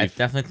know. Oh yeah, I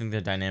definitely think the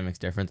dynamic's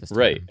different this time.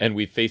 Right, and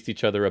we faced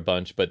each other a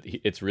bunch, but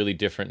it's really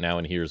different now,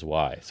 and here's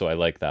why. So I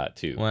like that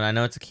too. Well, I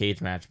know it's a cage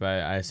match,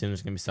 but I assume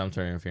there's gonna be some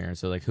sort of interference.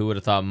 So like, who would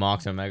have thought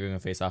Mox and Omega are gonna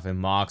face off, and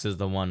Mox is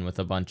the one with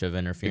a bunch of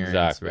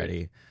interference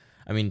ready.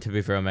 I mean, to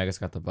be fair, Omega's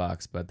got the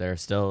Bucks, but they're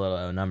still a little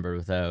outnumbered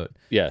without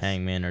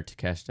Hangman or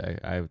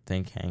Takeshita. I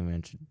think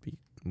Hangman should be.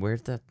 Where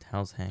the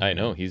hell's Hangman? I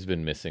know, he's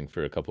been missing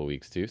for a couple of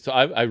weeks too. So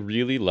I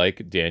really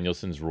like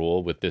Danielson's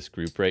role with this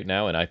group right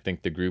now, and I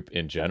think the group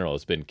in general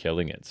has been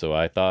killing it. So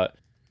I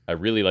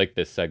really like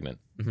this segment.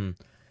 Mm-hmm.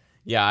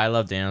 Yeah, I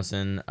love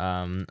Danielson.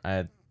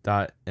 I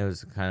thought it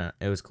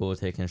was cool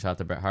taking a shot at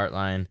the Bret Hart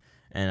line,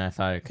 and I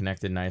thought it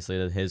connected nicely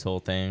to his whole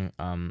thing.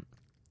 I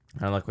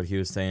like what he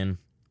was saying.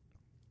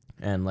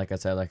 And like I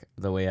said, like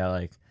the way I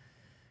like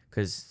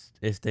because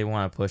if they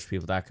want to push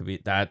people, that could be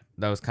that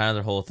was kind of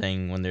their whole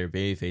thing when they were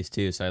babyface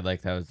too. So I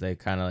like that was they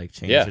kind of like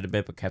changed it a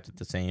bit but kept it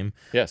the same.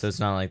 Yes. So it's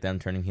not like them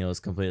turning heels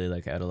completely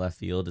like out of left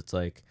field. It's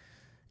like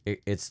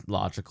it's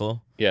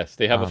logical. Yes,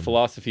 they have a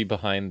philosophy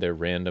behind their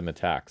random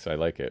attacks. I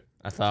like it.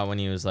 I thought when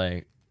he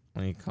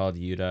called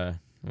Yuta,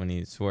 when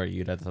he swore at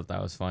Yuta, I thought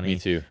that was funny. Me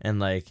too. And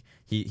like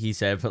he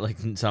said, but like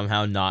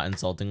somehow not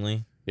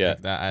insultingly. Yeah.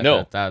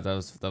 Like that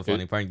was the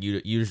funny part.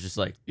 Yuta's just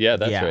like, yeah,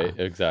 that's right.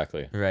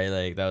 Exactly. Right,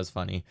 like that was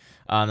funny.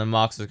 The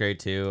Mox was great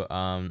too.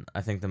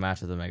 I think the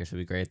match of the Mega should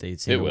be great. They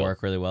seem to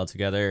work really well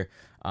together.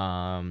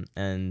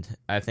 And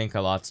I think a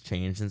lot's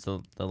changed since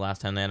the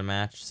last time they had a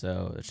match,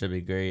 so it should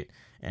be great.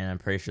 And I'm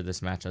pretty sure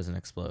this match doesn't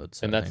explode.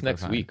 So and that's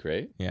next week,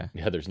 right? Yeah.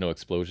 Yeah, there's no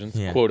explosions.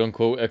 Yeah. Quote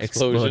unquote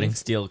explosions. Exploding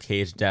steel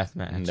cage death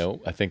match. No,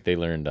 I think they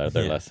learned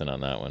their lesson on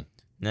that one.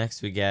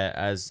 Next we get,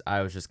 as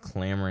I was just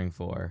clamoring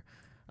for,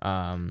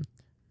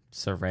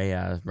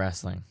 Saraya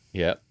wrestling.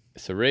 Yep.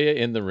 Saraya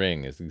in the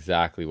ring is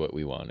exactly what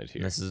we wanted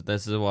here. This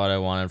is what I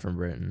wanted from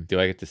Britain.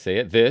 Do I get to say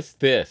it?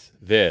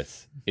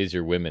 This is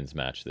your women's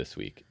match this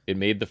week. It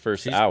made the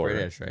first hour. She's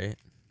British, right?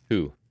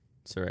 Who?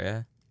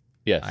 Saraya?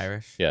 Yes.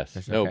 Irish? Yes.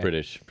 Okay. No,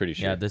 British. Pretty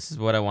sure. Yeah, this is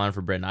what I wanted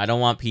for Britain. I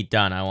don't want Pete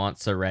Dunne. I want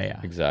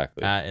Saraya.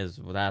 Exactly.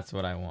 That's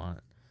what I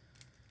want.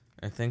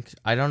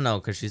 I don't know,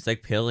 because she's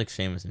like pale like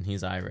Sheamus and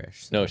he's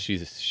Irish. So. No,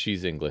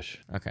 she's English.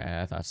 Okay,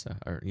 I thought so.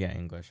 Or yeah,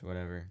 English,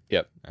 whatever.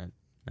 Yep.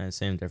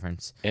 Same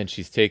difference. And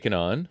she's taken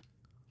on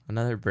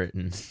another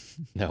Briton.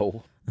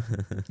 No.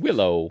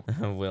 Willow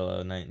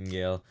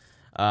Nightingale.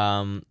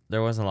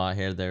 There wasn't a lot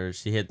here.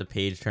 She hit the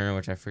page turner,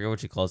 which I forget what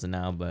she calls it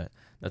now, but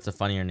that's a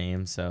funnier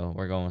name, so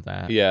we're going with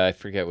that. Yeah, I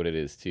forget what it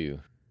is too.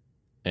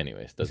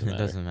 Anyways, doesn't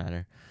matter. It doesn't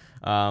matter.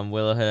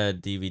 Willow had a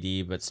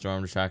DVD, but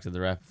Storm distracted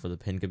the ref before the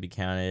pin could be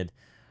counted.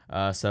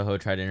 Soho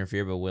tried to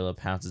interfere, but Willow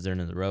pounces her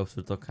into the ropes,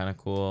 which looked kind of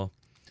cool.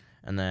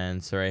 And then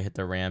Saraya hit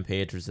the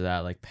Rampage, which is that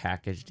like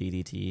package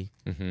DDT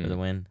for the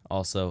win.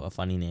 Also a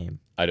funny name.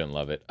 I don't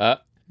love it. No,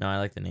 I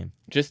like the name.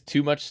 Just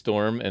too much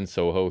Storm and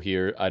Soho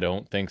here. I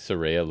don't think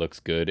Saraya looks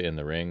good in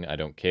the ring. I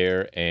don't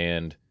care.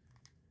 And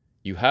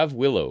you have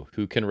Willow,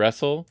 who can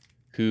wrestle,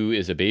 who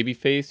is a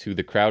babyface, who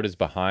the crowd is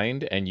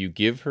behind, and you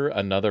give her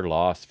another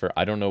loss for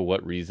I don't know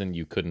what reason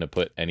you couldn't have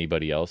put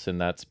anybody else in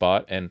that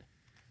spot. And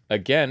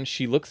again,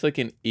 she looks like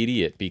an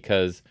idiot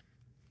because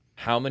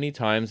how many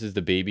times is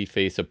the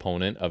babyface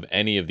opponent of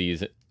any of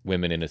these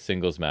women in a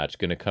singles match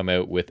going to come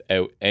out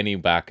without any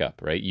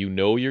backup, right? You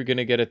know you're going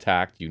to get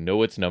attacked. You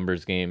know it's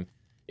numbers game.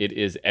 It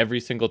is every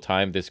single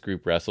time this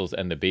group wrestles,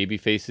 and the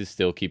babyfaces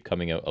still keep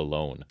coming out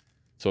alone.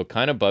 So it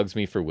kind of bugs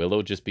me for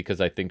Willow just because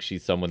I think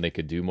she's someone they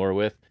could do more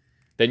with.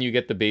 Then you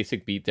get the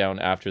basic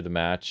beatdown after the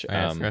match.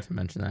 I forgot to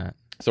mention that.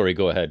 Sorry,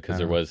 go ahead, because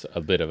there was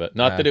a bit of a...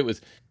 Not that it was...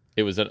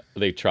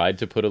 They tried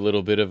to put a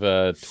little bit of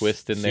a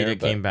twist in there.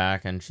 Sheeta came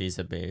back, and she's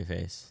a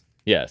babyface.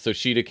 Yeah, so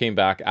Sheeta came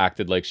back,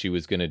 acted like she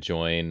was going to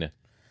join...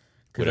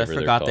 Because I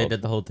forgot they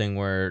did the whole thing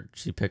where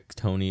she picked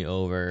Tony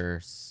over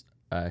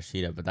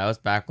Sheeta, but that was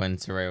back when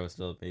Saraya was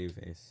still a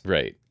babyface.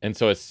 Right. And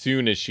so as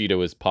soon as Sheeta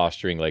was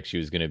posturing like she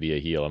was going to be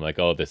a heel, I'm like,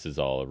 oh, this is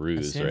all a ruse,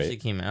 right? As soon as she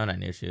came out, I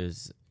knew she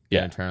was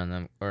going to turn on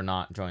them or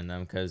not join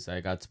them because I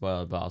got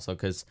spoiled, but also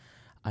because,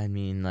 I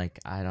mean, like,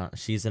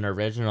 she's an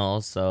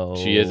original, so...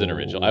 She is an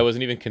original. I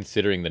wasn't even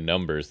considering the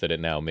numbers that it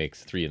now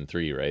makes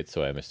 3-3, right?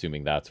 So I'm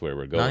assuming that's where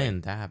we're going. Not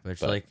even that,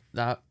 but like,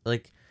 that,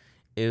 like,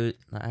 I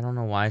don't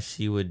know why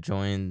she would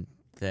join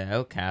the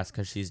Outcast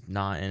because she's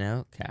not an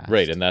Outcast.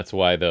 Right, and that's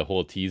why the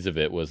whole tease of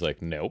it was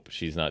like, nope,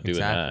 she's not doing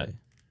that.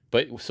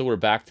 But so we're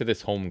back to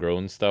this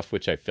homegrown stuff,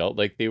 which I felt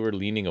like they were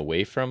leaning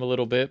away from a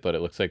little bit, but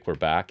it looks like we're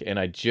back. And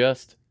I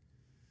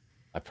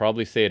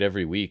probably say it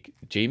every week.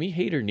 Jamie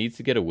Hayter needs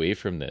to get away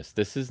from this.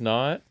 This is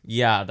not...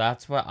 Yeah,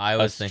 that's what I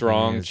was thinking. A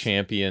strong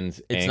champion's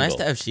It's angle. Nice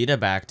to have Sheeta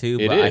back too,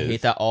 but I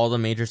hate that all the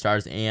major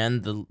stars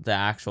and the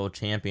actual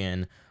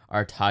champion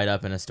are tied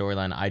up in a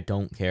storyline I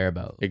don't care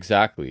about.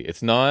 Exactly.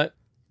 It's not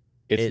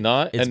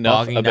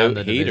enough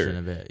about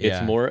Hayter.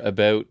 It's more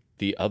about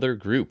the other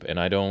group, and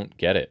I don't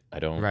get it. I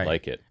don't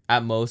like it.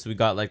 At most, we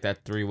got like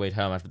that 3-way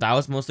title match, but that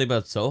was mostly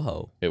about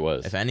Soho. It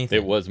was. If anything.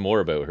 It was more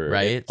about her.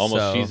 Right?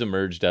 She's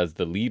emerged as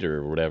the leader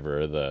or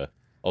whatever.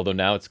 Although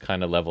now it's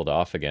kind of leveled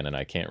off again, and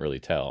I can't really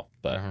tell.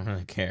 But I don't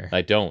really care.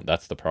 I don't.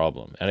 That's the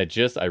problem. And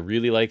I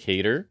really like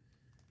Hayter.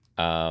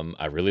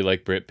 I really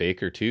like Britt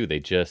Baker too.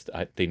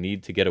 They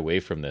need to get away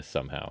from this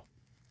somehow.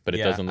 But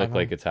it doesn't look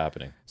like it's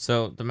happening.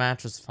 So the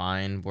match was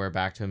fine. We're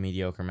back to a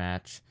mediocre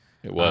match.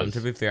 It was. To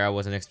be fair, I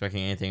wasn't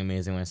expecting anything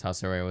amazing when I saw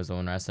Saraya was the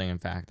one wrestling. In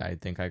fact, I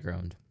think I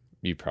groaned.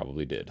 You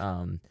probably did.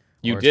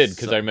 You did,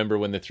 because I remember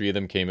when the three of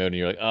them came out and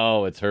you're like,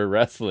 oh, it's her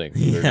wrestling.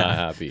 We're not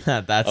happy.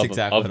 That's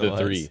exactly what it was.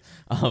 Three.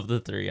 Of the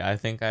three. I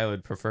think I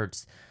would prefer...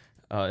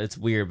 it's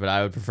weird, but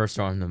I would prefer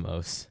Storm the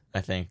most,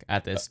 I think,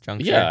 at this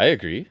juncture. Yeah, I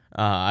agree.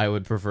 I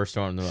would prefer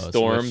Storm the most.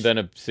 Storm, then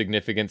a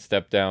significant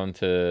step down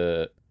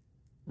to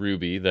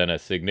Ruby, then a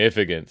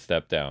significant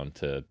step down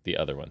to the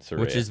other one, Saraya.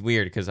 Which is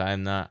weird, because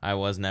I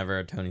was never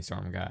a Tony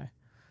Storm guy.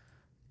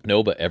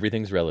 No, but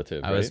everything's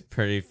relative. I was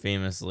pretty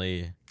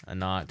famously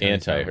not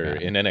anti her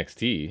in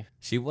NXT.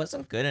 She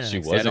wasn't good in NXT. She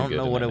wasn't I don't good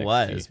know in what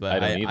NXT. it was,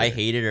 but I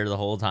hated her the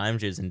whole time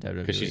she was in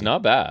WWE. Because she's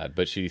not bad,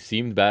 but she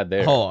seemed bad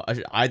there. Oh,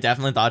 I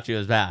definitely thought she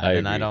was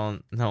bad, I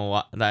don't know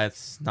what.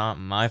 That's not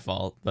my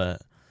fault,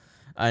 but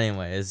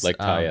anyways, like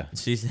Taya.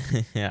 She's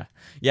yeah.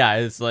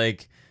 It's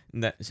like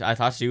I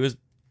thought she was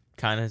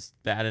kind of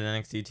bad in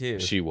NXT too.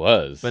 She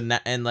was, but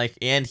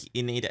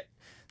you need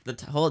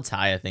the whole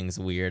Taya thing's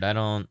weird. I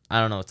don't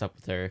know what's up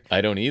with her.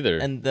 I don't either.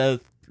 And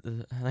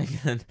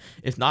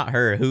if not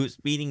her, who's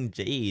beating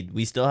Jade?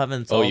 We still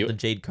haven't solved the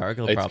Jade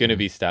Cargill problem. It's going to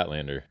be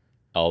Statlander.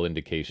 All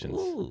indications.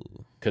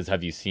 Because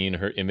have you seen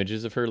her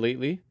images of her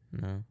lately?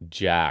 No.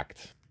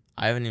 Jacked.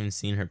 I haven't even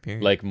seen her,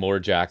 period. Like more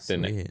jacked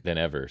than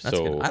ever. That's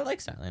so good. I like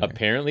Statlander.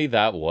 Apparently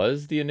that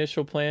was the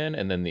initial plan,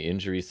 and then the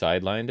injury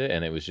sidelined it,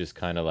 and it was just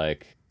kind of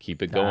like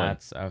keep it going.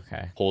 That's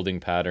okay. Holding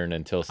pattern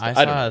until I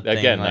don't know.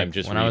 Again, I'm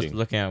just when reading. I was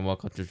looking at World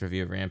Culture's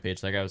review of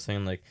Rampage, like I was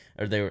saying,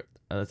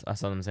 I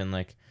saw them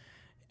saying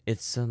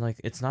it's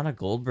not a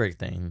Goldberg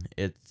thing.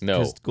 It's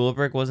because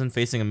Goldberg wasn't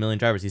facing a million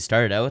drivers. He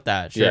started out with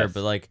that, sure, yes.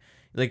 But like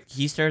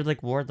he started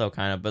like Wardlow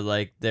kind of,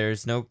 but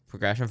there's no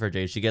progression for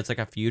Jade. She gets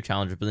a few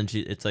challenges, but then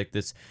it's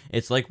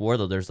like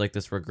Wardlow. There's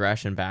this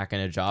regression back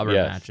into jobber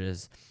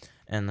matches,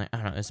 and I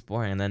don't know, it's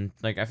boring. And then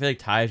I feel like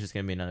Taya's just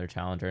gonna be another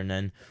challenger, and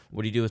then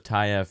what do you do with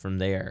Taya from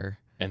there?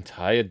 And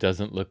Taya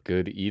doesn't look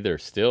good either.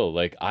 Still,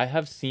 I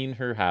have seen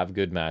her have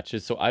good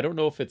matches, so I don't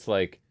know if it's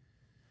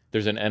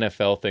there's an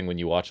NFL thing when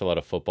you watch a lot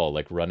of football,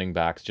 running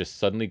backs just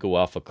suddenly go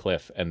off a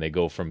cliff and they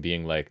go from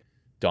being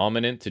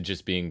dominant to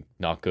just being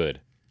not good.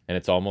 And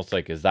it's almost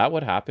is that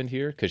what happened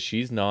here? Because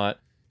she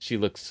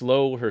looks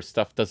slow. Her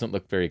stuff doesn't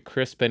look very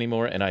crisp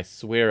anymore. And I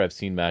swear I've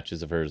seen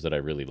matches of hers that I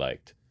really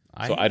liked.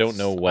 So I don't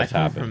know what's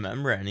happened. I don't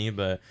remember any,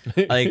 but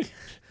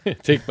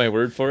take my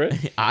word for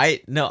it.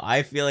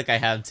 I feel like I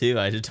have too.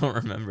 I just don't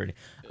remember any.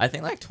 I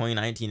think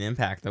 2019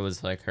 Impact, that was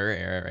her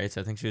era, right?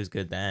 So I think she was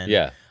good then.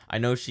 Yeah. I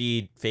know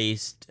she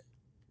faced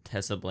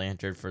Tessa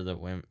Blanchard for the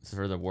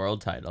world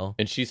title,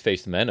 and she's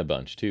faced men a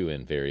bunch too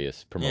in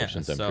various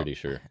promotions. I'm pretty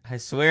sure. I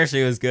swear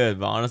she was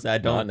good, but honestly, I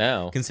don't. Not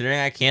now. Considering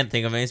I can't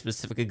think of any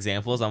specific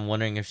examples, I'm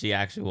wondering if she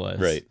actually was.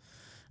 Right.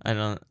 I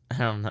don't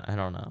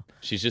know.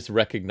 She's just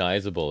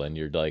recognizable, and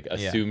you're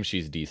assume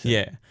she's decent.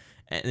 Yeah.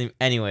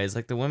 Anyways,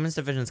 the women's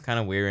division is kind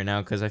of weird right now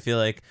because I feel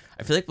like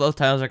both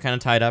titles are kind of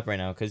tied up right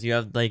now because you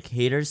have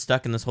haters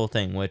stuck in this whole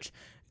thing, which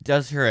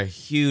does her a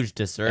huge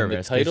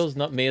disservice. And the titles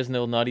may as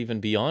well not even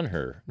be on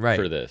her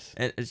for this,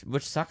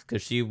 which sucks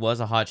because she was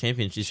a hot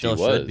champion. She still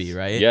should be,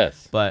 right?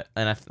 Yes. But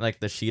I feel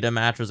the Sheeta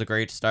match was a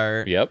great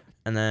start. Yep.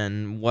 And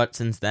then what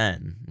since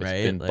then, right?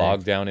 It's been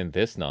bogged down in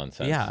this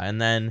nonsense. Yeah,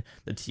 and then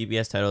the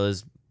TBS title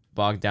is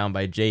bogged down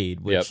by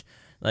Jade, which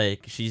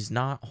she's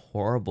not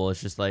horrible.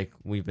 It's just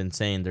we've been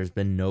saying, there's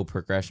been no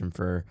progression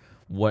for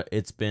what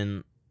it's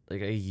been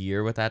a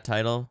year with that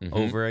title,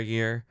 over a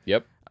year.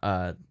 Yep.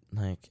 I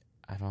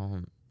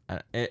don't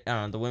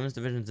know. The women's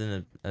division's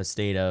in a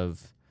state of,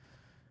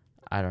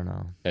 I don't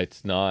know.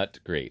 It's not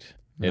great.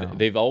 No.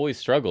 They've always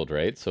struggled,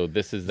 right? So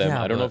this is them.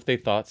 Yeah, I don't know if they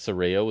thought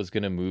Saraya was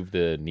going to move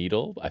the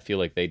needle. I feel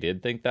like they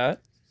did think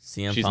that.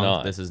 CM She's Punk,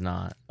 not. This is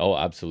not. Oh,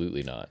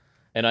 absolutely not.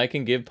 And I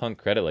can give Punk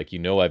credit.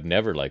 I've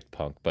never liked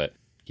Punk, but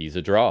he's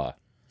a draw.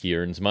 He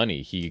earns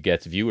money. He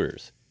gets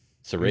viewers.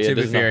 Saraya to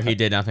be fair, he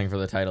did nothing for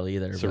the title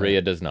either.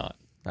 Saraya does not.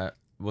 That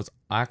was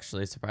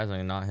actually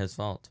surprisingly not his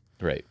fault.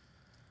 Right.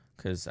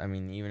 Because,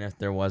 even if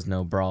there was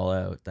no brawl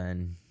out,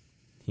 then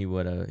he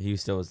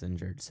still was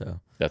injured, so.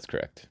 That's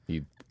correct.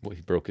 He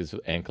broke his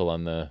ankle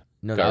on the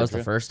No, that was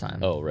the first time.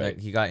 Oh, right.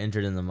 He got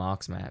injured in the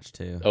Mox match,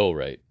 too. Oh,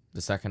 right.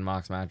 The second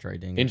Mox match,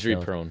 right? Injury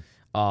prone.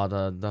 Oh,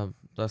 the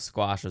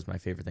squash was my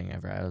favorite thing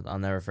ever. I'll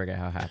never forget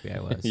how happy I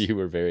was. You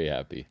were very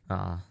happy.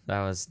 That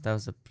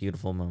was a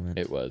beautiful moment.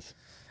 It was.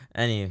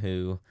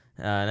 Anywho,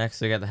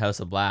 next we got the House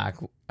of Black.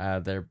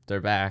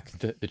 They're back.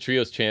 The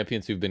trios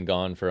champions who've been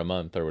gone for a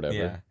month or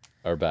whatever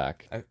are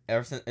back.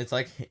 Ever since it's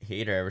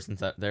Hater. Ever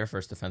since their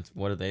first defense,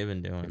 what have they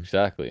been doing?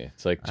 Exactly.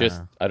 It's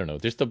I don't know,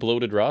 just a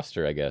bloated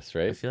roster, I guess,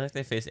 right? I feel like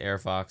they face Air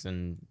Fox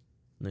and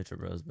Lucha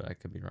Bros, but I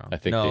could be wrong. I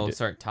think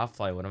sorry, Top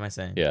Flight. What am I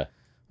saying? Yeah.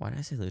 Why did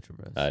I say Lucha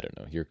Bros? I don't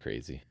know. You're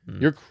crazy.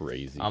 You're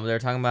crazy. They're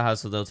talking about how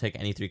they'll take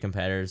any 3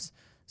 competitors.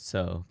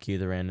 So cue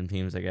the random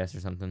teams, I guess, or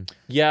something.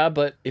 Yeah,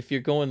 but if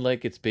you're going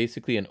it's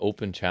basically an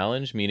open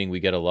challenge, meaning we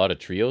get a lot of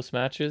trios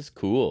matches,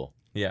 cool.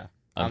 Yeah.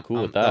 I'm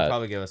cool with that. They'll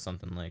probably give us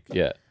something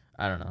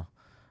I don't know.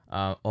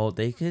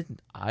 They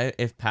could.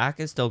 If Pac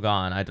is still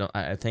gone,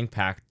 I think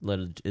Pac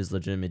is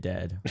legitimately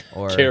dead.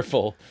 Or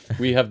careful,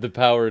 we have the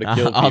power to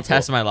kill people. I'll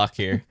test my luck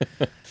here.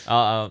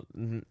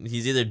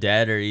 He's either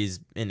dead or he's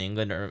in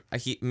England, or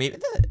maybe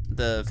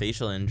the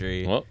facial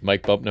injury. Well,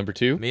 Mike Bump number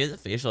 2. Maybe the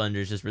facial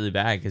injury is just really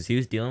bad because he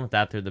was dealing with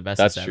that through the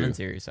Best of 7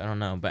 series. I don't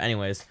know, but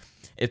anyways,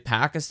 if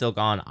Pac is still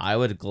gone, I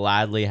would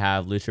gladly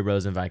have Lucha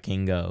Bros and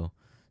Vikingo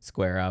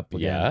square up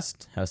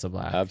against House of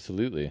Black.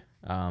 Absolutely.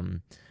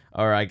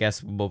 Or I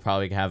guess we'll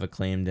probably have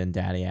Acclaimed and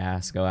Daddy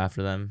Ass go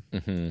after them.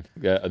 Mm-hmm.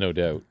 Yeah, no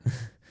doubt.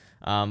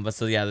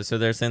 So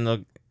they're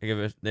saying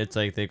it's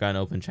like they've got an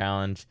open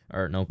challenge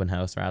or an open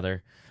house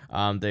rather.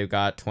 They've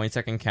got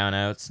 20-second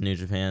countouts, New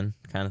Japan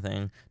kind of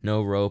thing.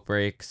 No rope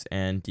breaks,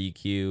 and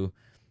DQ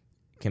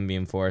can be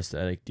enforced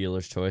at like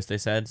dealer's choice, they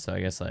said. So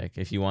I guess like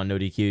if you want no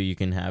DQ, you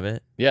can have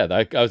it. Yeah,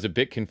 I was a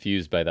bit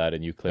confused by that,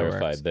 and you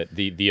clarified that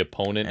the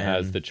opponent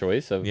has the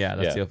choice of. Yeah,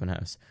 that's the open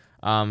house.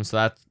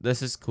 So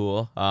this is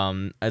cool.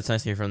 It's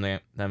nice to hear from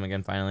them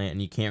again finally.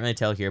 And you can't really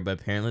tell here, but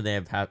apparently they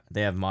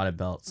have modded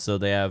belts. So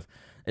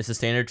it's a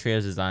standard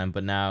trios design,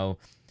 but now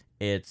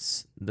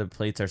the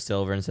plates are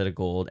silver instead of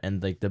gold,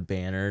 and like the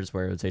banners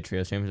where it would say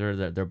trios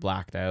champions they're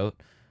blacked out.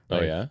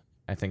 Like, oh yeah.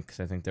 I think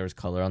there was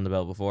color on the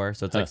belt before,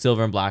 so it's like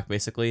silver and black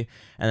basically.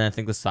 And then I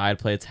think the side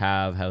plates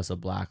have House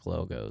of Black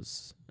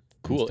logos.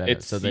 Cool.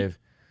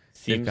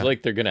 Seems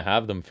like they're gonna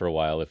have them for a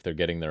while if they're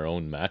getting their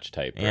own match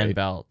type, right? And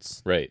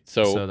belts. Right.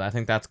 So I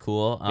think that's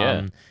cool.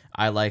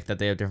 I like that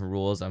they have different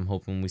rules. I'm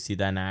hoping we see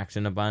that in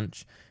action a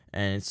bunch.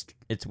 And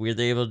it's weird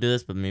they're able to do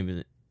this, but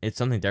maybe it's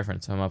something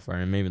different. So I'm up for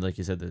it. And maybe like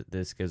you said,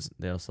 this gives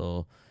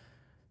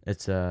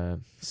it's a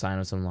sign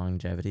of some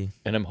longevity.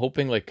 And I'm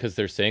hoping because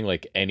they're saying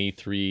like any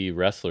 3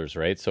 wrestlers,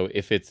 right? So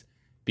if it's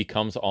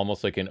becomes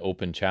almost like an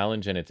open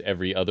challenge and it's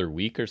every other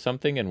week or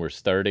something, and we're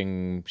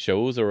starting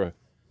shows or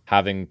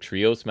having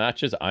trios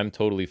matches, I'm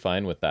totally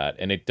fine with that.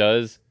 And it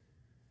does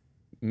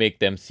make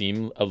them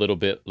seem a little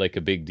bit like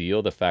a big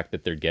deal, the fact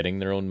that they're getting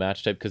their own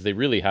match type, because they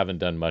really haven't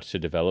done much to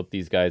develop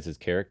these guys as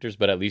characters.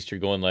 But at least you're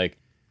going like,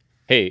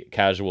 hey,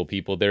 casual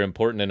people, they're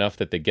important enough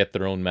that they get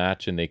their own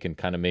match and they can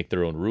kind of make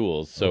their own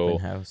rules. So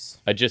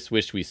I just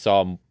wish we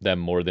saw them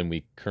more than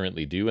we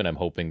currently do, and I'm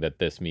hoping that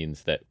this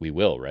means that we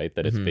will, right?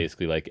 That it's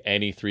basically like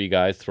any 3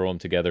 guys, throw them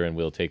together and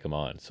we'll take them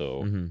on.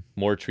 So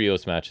more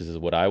trios matches is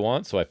what I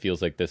want, so I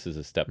feels like this is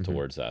a step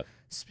towards that.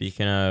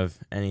 Speaking of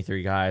any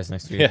 3 guys,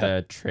 next week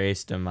the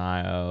Trace de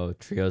Mayo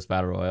Trios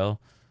Battle Royal.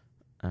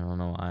 I don't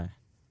know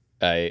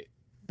why.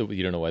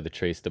 You don't know why the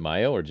Trace de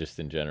Mayo, or just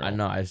in general?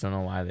 I just don't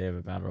know why they have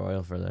a battle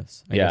royal for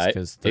this. I guess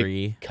because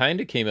 3 kind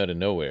of came out of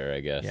nowhere,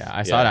 I guess. Yeah,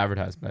 I saw it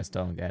advertised, but I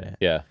still don't get it.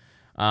 Yeah.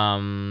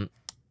 Ari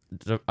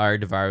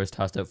Daivari was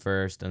tossed out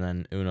first, and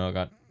then Uno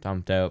got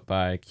dumped out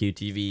by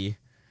QTV.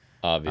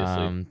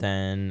 Obviously.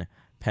 Then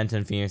Penta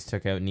and Phoenix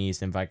took out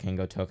Nice, and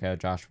Vikingo took out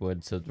Josh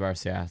Wood, so the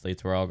varsity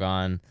athletes were all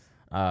gone.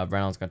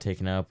 Reynolds got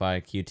taken out by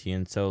QT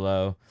and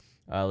Solo.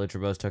 Lucha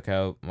Bros took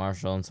out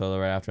Marshall and Solo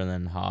right after, and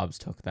then Hobbs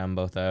took them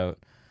both out.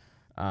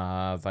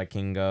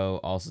 Vikingo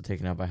also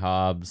taken out by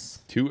Hobbs.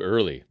 Too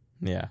early.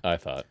 Yeah. I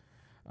thought.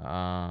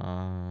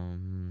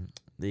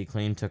 The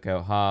Acclaim took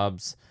out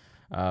Hobbs.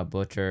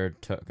 Butcher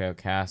took out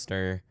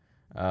Caster.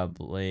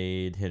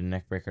 Blade hit a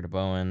neckbreaker to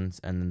Bowens,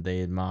 and then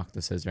they mocked the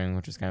scissoring,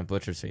 which is kind of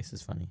Butcher's face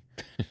is funny.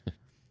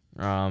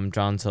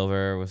 John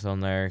Silver was on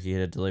there. He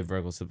hit a delayed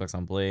vertical suplex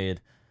on Blade,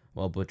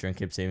 while Butcher and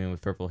Kip Sabian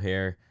with purple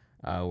hair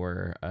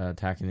were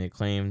attacking the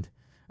Acclaimed.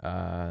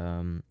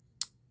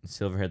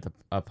 Silver hit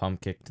a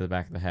pump kick to the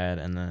back of the head,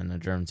 and then a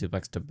German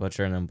suplex to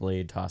Butcher, and then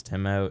Blade tossed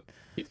him out.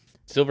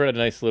 Silver had a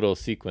nice little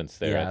sequence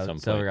there at some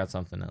point. Silver got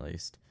something at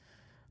least.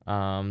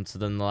 So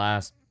then the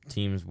last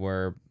teams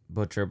were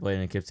Butcher, Blade,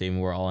 and Kip Sabian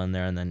were all in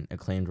there, and then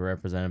Acclaimed were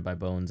represented by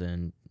Bones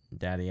and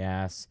Daddy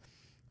Ass.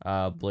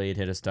 Blade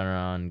hit a stunner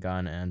on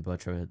Gunn, and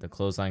Butcher hit the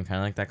clothesline,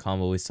 kind of like that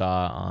combo we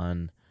saw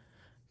on,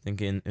 I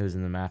think it was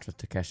in the match with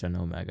Takesha and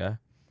Omega.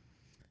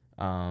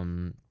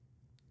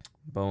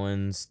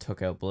 Bowens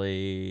took out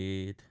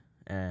Blade,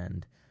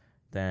 and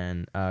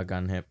then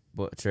Gunn hit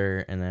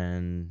Butcher, and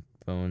then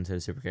Bowens hit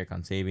a super kick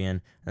on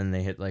Sabian, and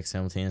they hit like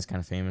simultaneous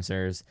kind of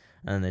famousers,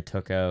 and then they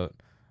took out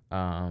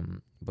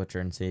Butcher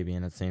and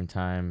Sabian at the same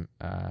time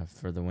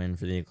for the win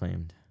for the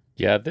Acclaimed.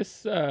 Yeah,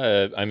 this,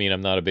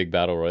 I'm not a big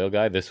Battle Royal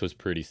guy. This was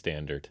pretty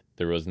standard.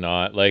 There was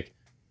not,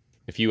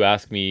 if you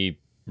ask me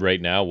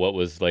right now what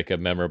was like a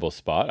memorable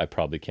spot, I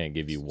probably can't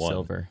give you one.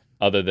 Silver.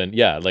 Other than,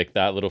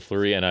 that little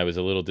flurry, and I was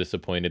a little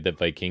disappointed that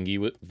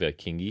Vikingo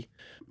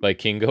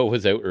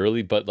was out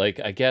early, but,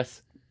 I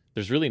guess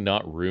there's really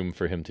not room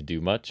for him to do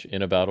much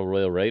in a Battle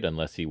Royal, right?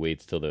 Unless he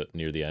waits till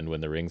near the end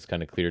when the ring's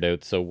kind of cleared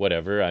out, so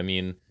whatever. I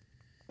mean,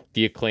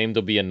 the Acclaimed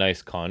will be a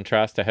nice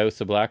contrast to House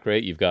of Black,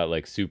 right? You've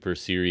got, super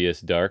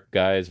serious, dark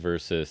guys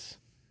versus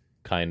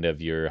kind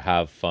of your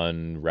have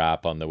fun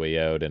rap on the way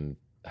out and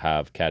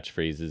have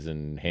catchphrases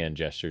and hand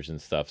gestures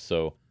and stuff,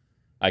 so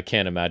I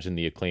can't imagine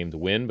the Acclaimed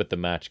win, but the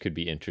match could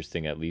be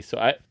interesting at least. So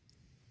I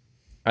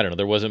don't know.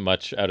 There wasn't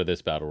much out of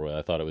this Battle Royal.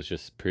 I thought it was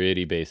just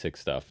pretty basic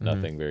stuff.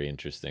 Nothing very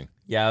interesting.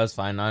 Yeah, it was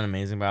fine. Not an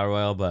amazing Battle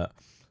Royal, but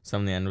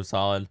some of the end was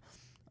solid.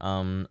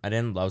 I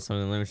didn't love some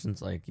of the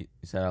eliminations. Like you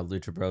said,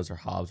 Lucha Bros or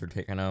Hobbs were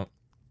taken out.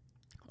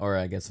 Or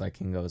I guess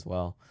Vikingo as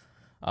well.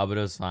 But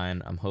it was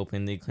fine. I'm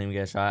hoping the Acclaimed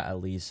get a shot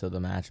at least so the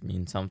match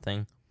means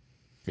something.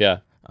 Yeah.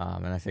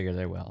 And I figure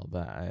they will.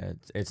 But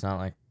it's not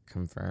like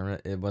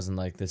confirmed. It wasn't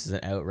like this is an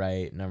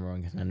outright number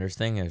one contenders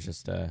thing. It was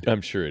just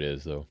I'm sure it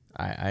is though.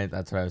 I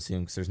that's what I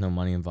assume because there's no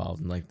money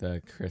involved in like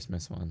the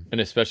Christmas one, and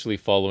especially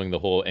following the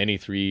whole any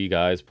 3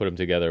 guys put them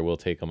together, we'll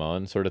take them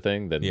on sort of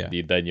thing. Then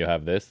then you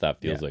have this. That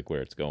feels like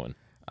where it's going.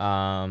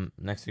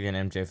 Next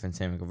weekend, MJF and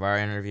Sammy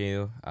Guevara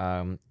interview.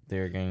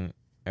 They're getting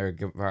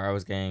Guevara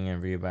was getting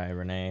interviewed by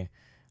Renee,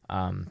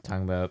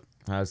 talking about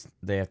how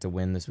they have to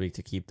win this week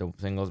to keep the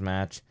singles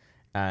match.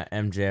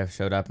 MJF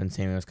showed up and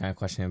Sammy was kind of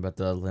questioning about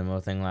the limo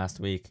thing last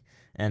week,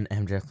 and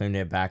MJF claimed he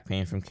had back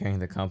pain from carrying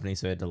the company,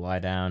 so he had to lie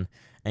down.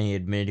 And he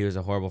admitted he was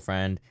a horrible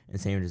friend, and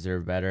Sammy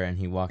deserved better, and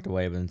he walked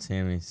away. But then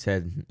Sammy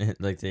said,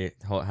 like, they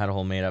had a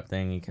whole made-up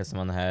thing. He kissed him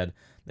on the head.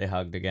 They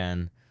hugged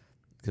again,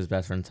 because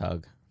best friends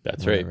hug.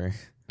 That's whatever.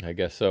 Right. I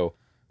guess so.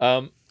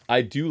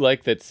 I do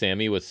like that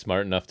Sammy was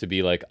smart enough to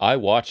be like, I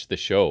watched the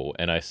show,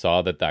 and I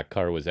saw that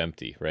car was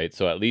empty, right?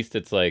 So at least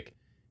it's like,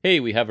 hey,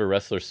 we have a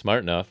wrestler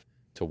smart enough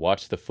to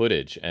watch the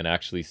footage and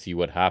actually see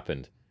what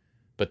happened.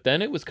 But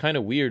then it was kind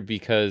of weird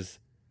because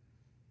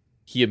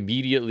he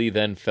immediately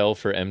then fell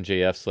for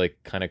MJF's like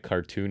kind of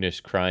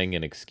cartoonish crying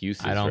and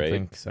excuses. I don't right?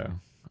 think so.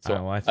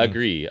 So I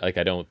agree. Like,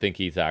 I don't think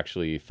he's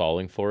actually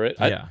falling for it.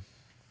 Yeah.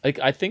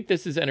 I think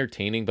this is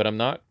entertaining, but I'm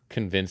not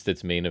convinced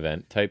it's main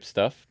event type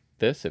stuff.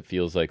 It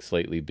feels like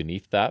slightly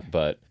beneath that,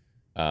 but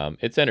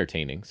it's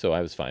entertaining, so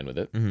I was fine with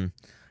it. Mm-hmm.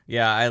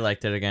 Yeah, I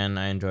liked it again.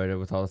 I enjoyed it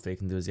with all the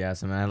fake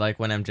enthusiasm, and I like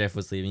when MJF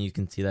was leaving. You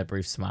can see that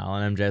brief smile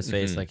on MJF's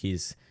face, like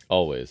he's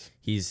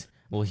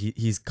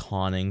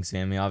conning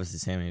Sammy. Obviously,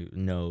 Sammy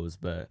knows,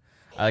 but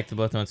I like the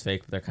both know it's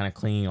fake, but they're kind of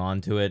clinging on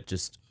to it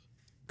just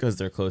because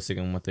they're close to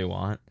getting what they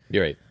want.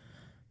 You're right.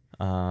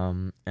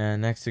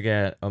 And next we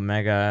get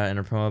Omega in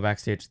a promo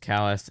backstage with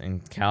Callis,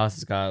 and Callis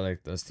has got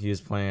like this. He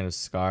was pointing at a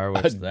scar,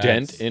 which a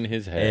dent in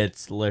his head.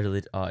 It's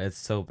literally, it's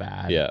so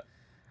bad. Yeah,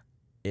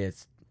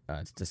 it's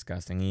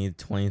disgusting. He had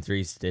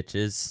 23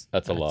 stitches.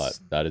 That's a lot.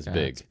 That is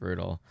big. It's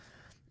brutal.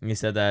 And he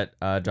said that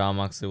Jon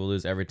Moxley will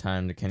lose every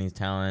time to Kenny's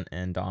talent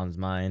and Don's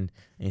mind.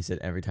 And he said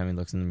every time he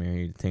looks in the mirror,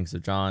 he thinks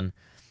of Jon.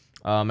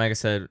 Omega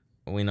said,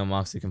 "We know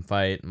Moxley can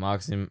fight.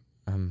 Moxley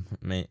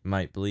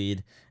might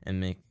bleed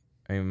and he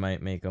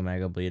might make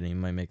Omega bleed, and he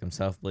might make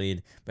himself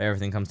bleed, but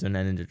everything comes to an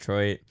end in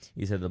Detroit."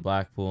 He said the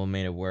Blackpool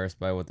made it worse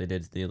by what they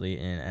did to the Elite,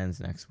 and it ends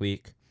next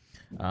week.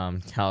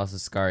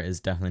 Callis' scar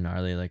is definitely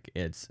gnarly. Like,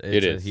 it's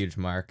a huge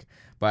mark.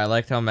 But I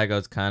liked how Omega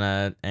was kind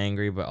of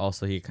angry, but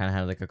also he kind of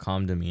had like a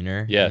calm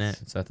demeanor in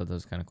it. So I thought that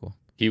was kind of cool.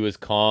 He was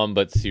calm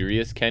but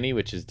serious, Kenny,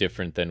 which is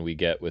different than we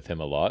get with him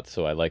a lot.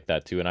 So I like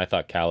that too. And I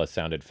thought Callis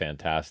sounded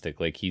fantastic.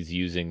 Like, he's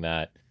using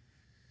that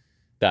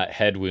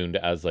head wound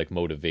as like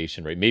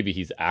motivation, right? Maybe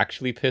he's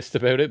actually pissed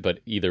about it,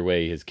 but either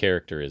way, his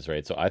character is,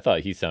 right? So I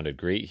thought he sounded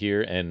great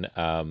here, and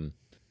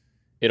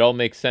it all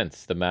makes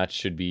sense. The match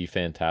should be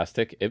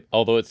fantastic.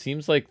 Although it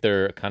seems like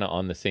they're kind of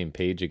on the same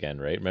page again,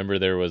 right? Remember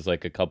there was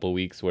like a couple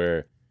weeks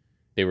where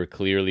they were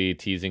clearly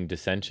teasing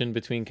dissension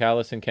between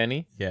Callis and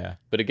Kenny? Yeah.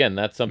 But again,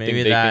 that's something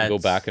maybe they can go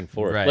back and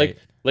forth. Right.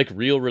 Like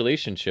real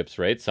relationships,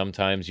 right?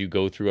 Sometimes you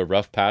go through a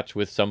rough patch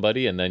with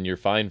somebody and then you're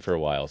fine for a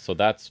while. So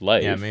that's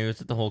life. Yeah, maybe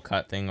it's the whole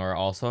cut thing, or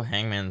also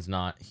Hangman's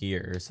not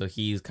here, so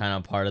he's kind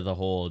of part of the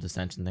whole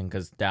dissension thing,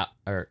 because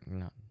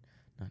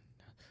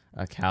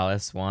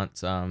Callis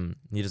wants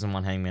he doesn't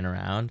want Hangman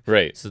around,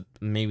 right? So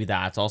maybe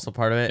that's also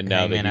part of it. And now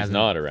Hangman that he's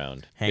not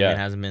around, Hangman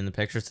hasn't been in the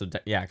picture, so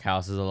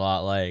Callis is a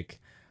lot like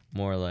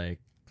more like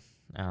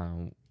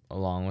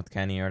along with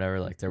Kenny or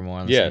whatever, like they're more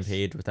on the same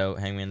page without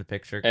Hangman in the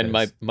picture. And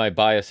my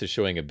bias is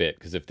showing a bit,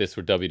 because if this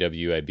were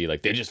WWE, I'd be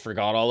like, they just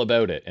forgot all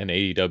about it. And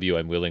AEW,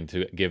 I'm willing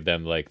to give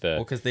them like the,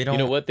 because they don't,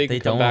 you know what, they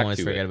don't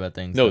always forget about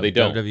things. No, they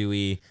don't.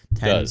 WWE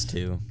tends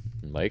to.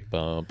 Mic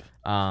bump.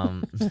 But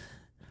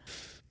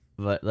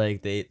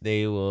like they're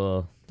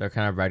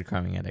kind of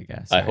breadcrumbing it, I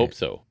guess. I hope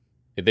so.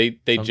 They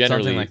generally,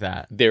 something like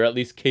that. They're at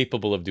least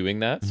capable of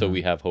doing that. So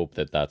we have hope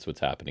that that's what's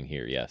happening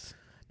here. Yes.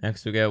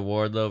 Next, we get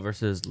Wardlow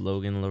versus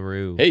Logan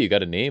LaRue. Hey, you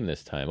got a name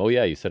this time. Oh,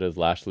 yeah, you said it was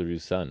Lash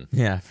LaRue's son.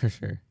 Yeah, for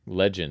sure.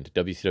 Legend.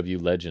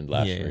 WCW legend,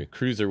 Lash LaRue.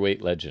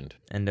 Cruiserweight legend.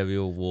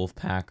 NWO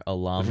Wolfpack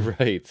alum.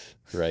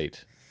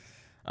 Right.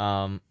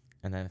 And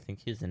then I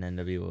think he was in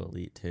NWO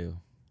Elite, too.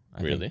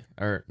 Really?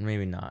 Or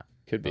maybe not.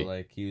 Could be. But,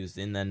 like, he was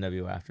in the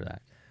NWO after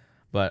that.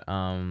 But,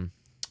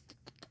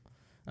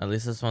 at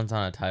least this one's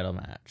on a title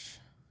match.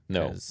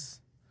 No. Because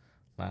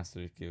last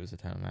week it was a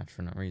title match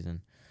for no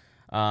reason.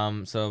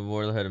 So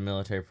Wardlow hit a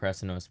military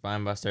press into a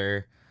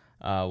spinebuster,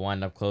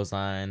 wind up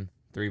clothesline,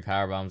 3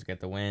 power bombs,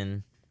 get the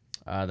win.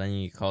 Then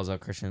he calls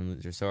out Christian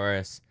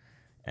Luchasaurus,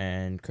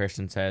 and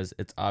Christian says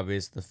it's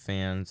obvious the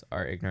fans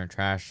are ignorant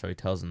trash, so he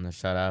tells them to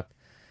shut up.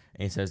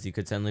 And he says you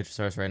could send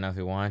Luchasaurus right now if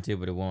you wanted to,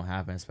 but it won't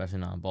happen, especially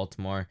not in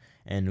Baltimore.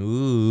 And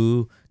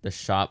the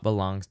shot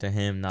belongs to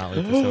him, not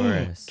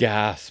Luchasaurus.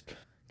 Gasp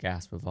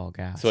of all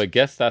gasp. So I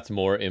guess that's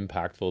more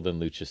impactful than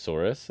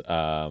Luchasaurus.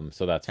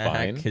 So that's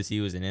fine. Because he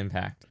was an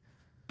Impact.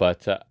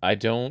 But I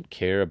don't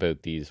care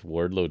about these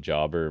Wardlow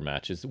jobber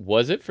matches.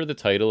 Was it for the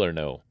title or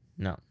no?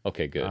 No.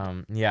 Okay,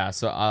 good.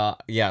 So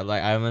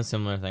like I have a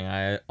similar thing.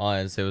 All I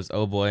had to say was,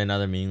 oh boy,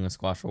 another meaningless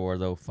squash for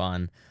Wardlow,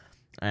 fun.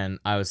 And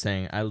I was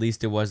saying, at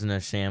least it wasn't a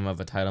sham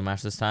of a title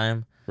match this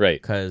time. Right.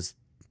 Because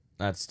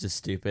that's just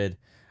stupid.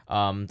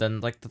 Then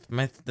like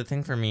the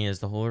thing for me is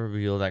the whole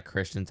reveal that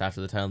Christian's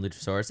after the title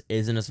Luchasaurus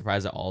isn't a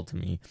surprise at all to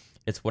me.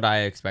 It's what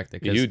I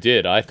expected. You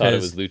did. I thought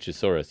it was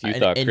Luchasaurus. You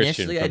thought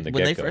Christian from the get-go.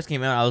 When they first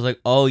came out, I was like,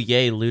 oh,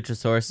 yay,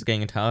 Luchasaurus is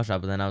getting a title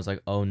shot. But then I was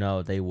like, oh,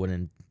 no, they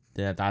wouldn't.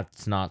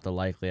 That's not the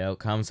likely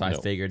outcome. So I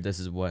figured this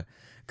is what...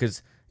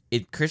 Because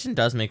Christian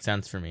does make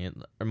sense for me.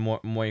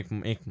 Or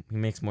he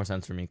makes more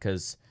sense for me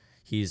because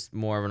he's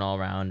more of an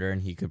all-rounder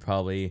and he could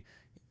probably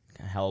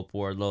help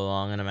Wardlow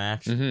along in a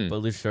match. Mm-hmm.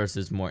 But Luchasaurus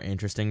is more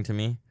interesting to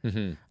me.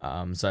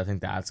 Mm-hmm. So I think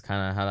that's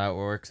kind of how that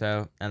works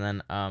out. And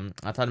then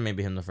I thought it may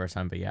be him the first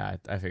time, but yeah,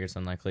 I figured it's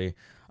unlikely.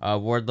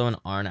 Wardlow and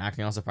Arn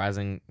acting all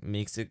surprising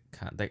makes it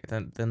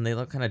then they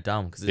look kind of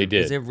dumb because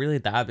is it really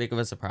that big of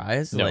a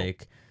surprise? No.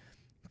 Like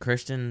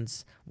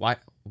Christian's why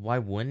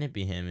wouldn't it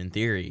be him in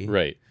theory?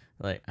 Right.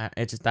 Like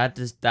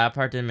that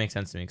part didn't make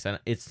sense to me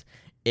because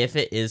if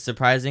it is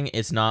surprising,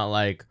 it's not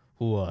like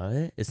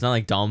what? It's not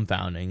like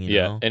dumbfounding,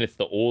 you know? And it's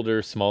the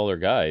older, smaller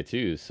guy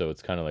too, so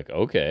it's kind of like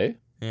okay.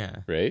 Yeah.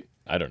 Right?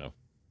 I don't know.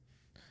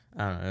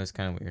 It was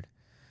kind of weird.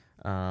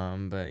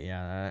 But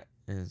yeah,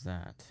 that is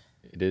that.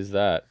 It is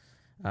that.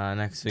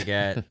 Next we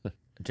get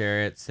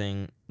Jarrett,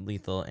 Singh,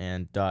 Lethal,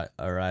 and Dot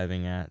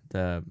arriving at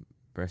the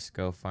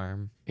Briscoe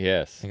farm.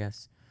 Yes. I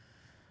guess.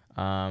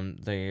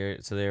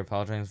 They're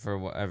apologizing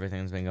for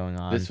everything's been going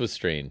on. This was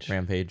strange.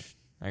 Rampage,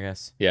 I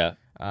guess. Yeah.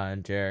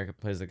 Jarrett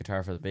plays the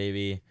guitar for the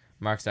baby.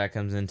 Mark's dad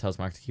comes in, tells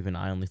Mark to keep an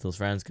eye on Lethal's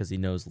friends because he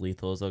knows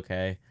Lethal is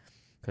okay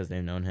because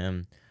they've known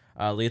him.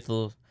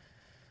 Lethal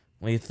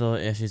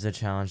issues a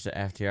challenge to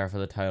FTR for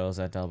the titles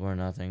at Double or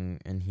Nothing,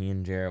 and he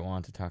and Jarrett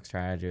want to talk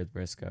strategy with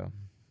Briscoe.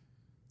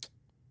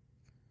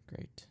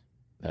 Great.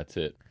 That's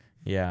it.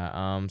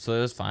 Yeah, so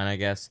it was fine, I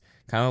guess.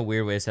 Kind of a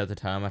weird way to set the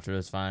time after it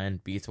was fine.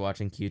 Beats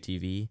watching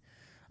QTV.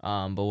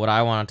 But what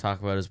I want to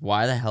talk about is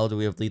why the hell do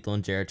we have Lethal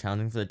and Jarrett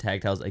challenging for the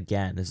tag titles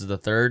again? This is the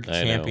third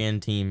champion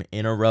team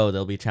in a row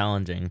they'll be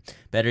challenging.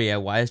 Better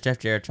yet, why is Jeff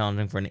Jarrett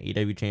challenging for an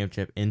AEW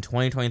championship in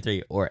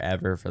 2023, or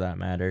ever for that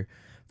matter,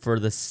 for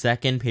the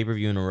second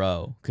pay-per-view in a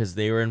row? Because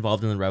they were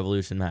involved in the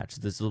Revolution match.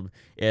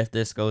 If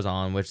this goes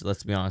on, which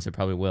let's be honest, it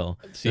probably will.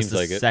 Seems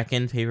like it.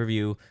 Second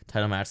pay-per-view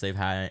title match they've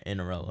had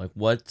in a row. Like,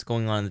 what's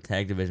going on in the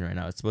tag division right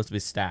now? It's supposed to be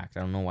stacked. I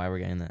don't know why we're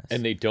getting this.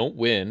 And they don't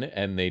win,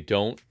 and they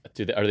don't.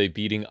 Are they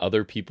beating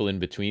other people in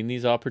between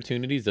these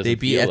opportunities? They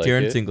beat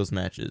FTR in singles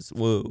matches.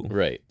 Whoa.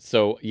 Right.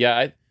 So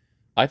yeah,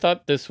 I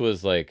thought this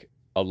was like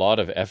a lot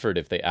of effort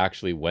if they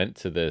actually went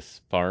to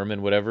this farm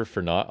and whatever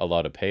for not a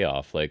lot of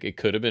payoff. Like it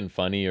could have been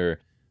funny or.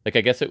 Like,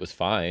 I guess it was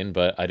fine,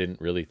 but I didn't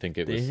really think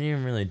it was... They didn't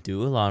even really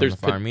do a lot on the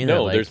farm either.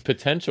 No, there's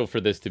potential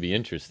for this to be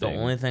interesting. The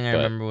only thing I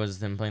remember was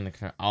them playing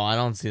the... Oh, I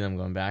don't see them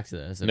going back to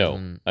this.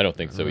 No, I don't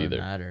think so either.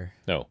 Matter.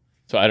 No.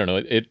 So, I don't know.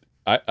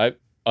 I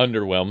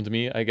underwhelmed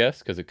me, I guess,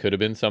 because it could have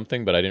been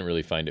something, but I didn't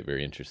really find it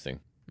very interesting.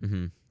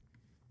 Mm-hmm.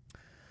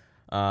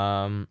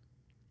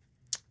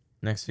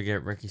 Next, we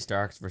get Ricky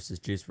Starks versus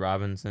Juice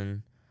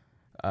Robinson.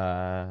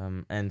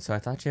 And so I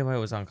thought Jay White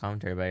was on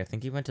commentary, but I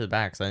think he went to the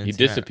back. So he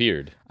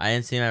disappeared. I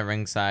didn't see him at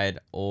ringside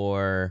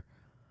or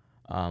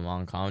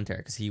on commentary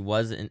because he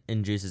was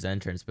in Juice's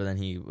entrance, but then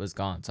he was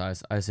gone. So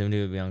I assumed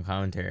he would be on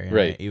commentary. And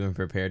right. I even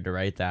prepared to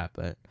write that,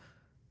 but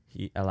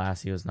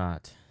alas, he was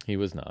not. He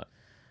was not.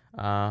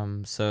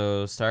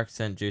 So Starks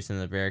sent Juice in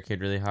the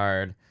barricade really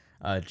hard.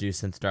 Juice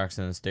sent Starks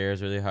in the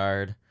stairs really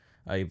hard.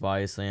 He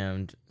body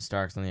slammed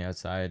Starks on the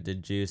outside.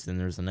 Did Juice, and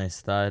there was a nice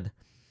thud.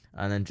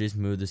 And then Juice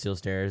moved the steel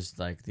stairs,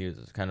 like he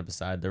was kind of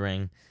beside the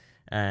ring,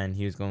 and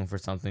he was going for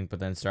something, but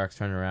then Starks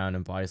turned around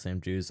and body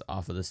slammed Juice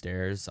off of the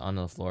stairs onto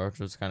the floor, which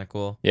was kind of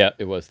cool. Yeah,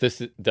 it was.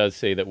 This does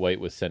say that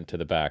White was sent to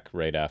the back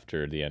right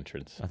after the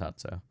entrance. I thought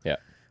so. Yeah.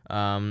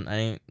 I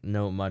didn't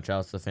know much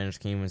else. The finish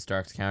came when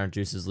Starks countered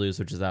Juice's loose,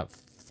 which is that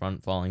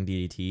front falling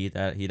DDT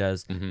that he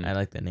does. Mm-hmm. I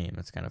like the name.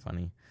 It's kind of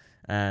funny.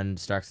 And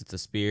Starks hits a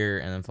spear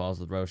and then falls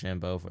with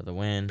Rochambeau for the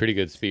win. Pretty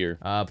good spear.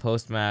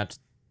 Post-match,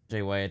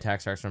 Jay White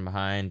attacks Starks from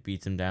behind,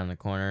 beats him down in the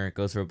corner,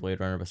 goes for a Blade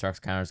Runner, but Starks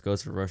counters,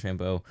 goes for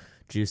Rochambeau.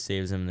 Juice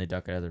saves him, and they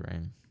duck out of the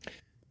ring.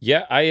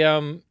 Yeah,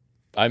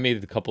 I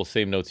made a couple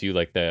same notes you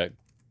like that.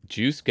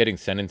 Juice getting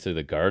sent into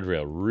the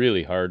guardrail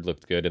really hard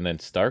looked good, and then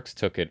Starks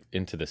took it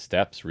into the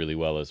steps really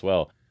well as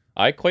well.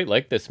 I quite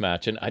like this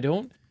match, and I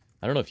don't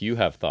know if you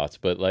have thoughts,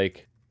 but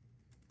like,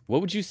 what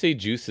would you say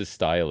Juice's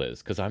style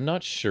is? Because I'm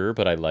not sure,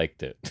 but I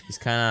liked it. He's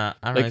kind of,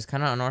 I don't know, he's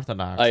kind of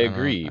unorthodox. I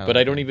agree, but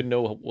I don't even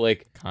know,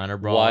 like, kind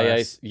of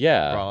brawl-esque.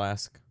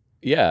 Brawl-esque.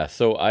 Yeah,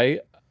 so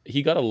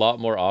he got a lot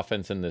more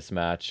offense in this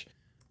match.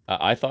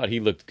 I thought he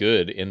looked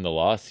good in the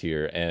loss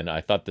here, and I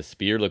thought the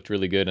spear looked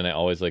really good, and I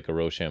always like a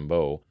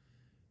Rochambeau.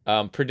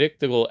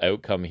 Predictable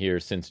outcome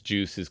here, since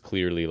Juice is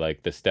clearly,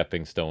 like, the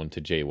stepping stone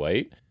to Jay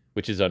White,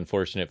 which is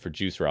unfortunate for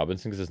Juice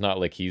Robinson, because it's not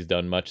like he's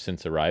done much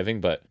since arriving,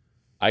 but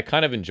I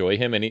kind of enjoy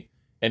him,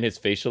 and his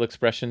facial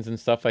expressions and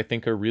stuff I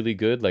think are really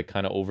good, like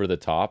kind of over the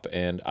top,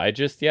 and I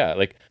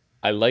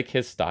like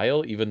his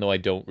style, even though I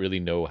don't really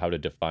know how to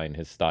define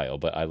his style,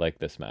 but I like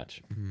this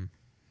match. Mm-hmm.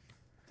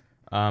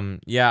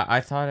 Yeah, I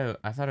thought it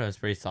was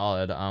pretty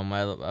solid. I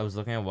was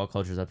looking at What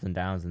Culture's ups and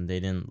downs, and they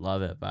didn't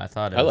love it, but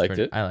I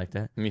liked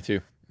it. Me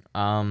too.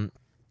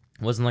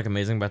 Wasn't like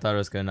amazing, but I thought it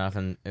was good enough,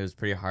 and it was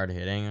pretty hard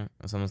hitting.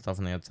 Some of the stuff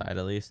on the outside,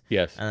 at least.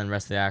 Yes. And then the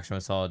rest of the action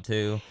was solid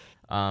too.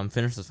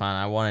 Finish was fine.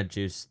 I wanted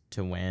Juice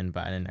to win,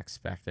 but I didn't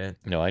expect it.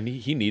 No,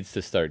 he needs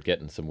to start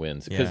getting some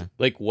wins because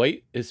like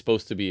White is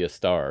supposed to be a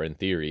star in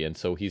theory, and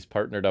so he's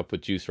partnered up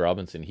with Juice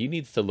Robinson. He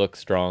needs to look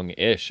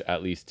strong-ish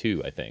at least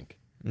too, I think.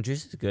 And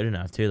Juice is good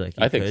enough too. Like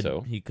I think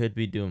so. He could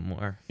be doing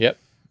more. Yep.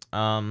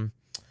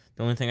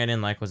 The only thing I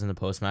didn't like was in the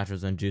post match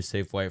was when Juice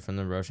saved White from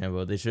the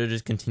Rochambeau. They should have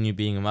just continued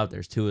beating him up.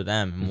 There's two of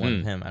them and one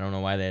of him. I don't know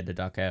why they had to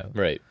duck out.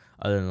 Right.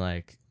 Other than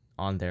like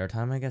on their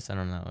time, I guess. I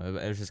don't know.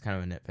 It was just kind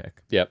of a nitpick.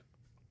 Yep.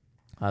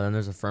 Then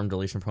there's a firm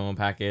deletion promo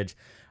package.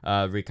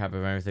 Recap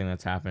of everything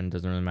that's happened.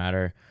 Doesn't really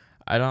matter.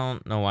 I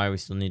don't know why we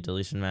still need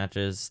deletion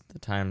matches. The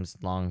time's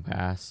long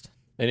past.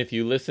 And if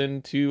you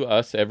listen to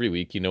us every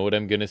week, you know what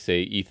I'm going to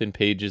say. Ethan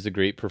Page is a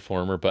great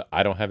performer, but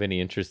I don't have any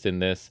interest in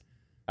this.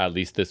 At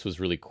least this was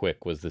really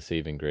quick, was the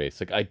saving grace.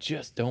 Like, I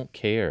just don't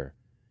care.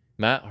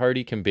 Matt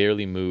Hardy can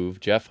barely move.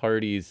 Jeff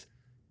Hardy's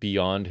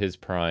beyond his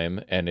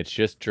prime, and it's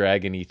just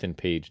dragging Ethan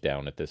Page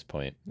down at this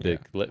point. Yeah.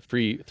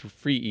 Free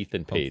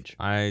Ethan Page.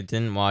 I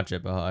didn't watch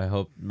it, but I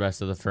hope the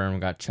rest of the firm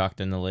got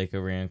chucked in the lake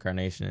of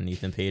reincarnation and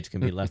Ethan Page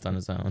can be left on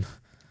his own.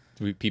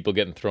 People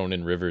getting thrown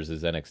in rivers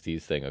is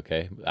NXT's thing,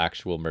 okay?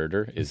 Actual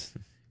murder is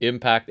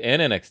Impact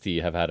and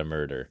NXT have had a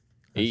murder.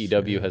 That's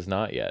AEW true. Has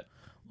not yet.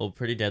 Well,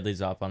 Pretty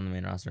Deadly's up on the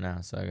main roster now,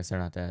 so I guess they're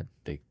not dead.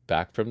 They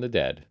back from the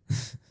dead.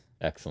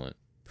 Excellent.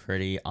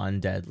 Pretty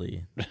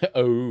undeadly.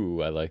 Oh,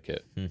 I like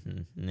it.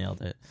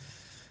 Nailed it.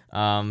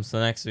 So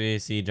next we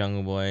see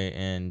Jungle Boy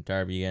and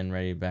Darby getting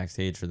ready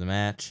backstage for the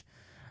match.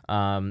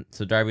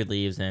 So Darby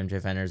leaves and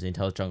MJF enters and he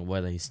tells Jungle Boy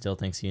that he still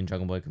thinks he and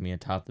Jungle Boy can be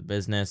atop the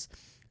business.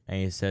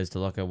 And he says to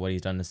look at what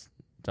he's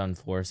done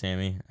for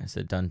Sammy. I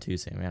said done to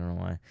Sammy. I don't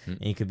know why.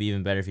 And he could be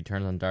even better if he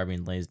turns on Darby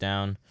and lays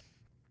down.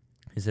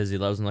 He says he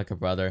loves him like a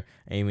brother,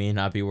 and he may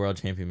not be world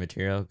champion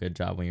material. Good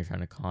job when you're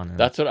trying to con him.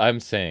 That's what I'm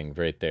saying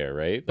right there,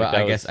 right? But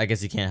I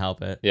guess he can't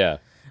help it. Yeah.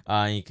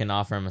 You can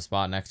offer him a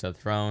spot next to the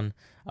throne.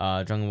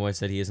 Jungle Boy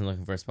said he isn't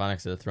looking for a spot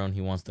next to the throne. He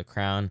wants the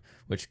crown,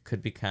 which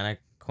could be kind of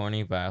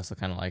corny, but I also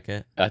kind of like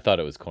it. I thought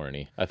it was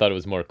corny. I thought it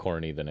was more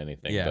corny than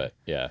anything. Yeah. But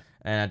yeah.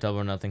 And at Double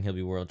or Nothing, he'll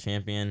be world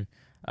champion.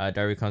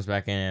 Darby comes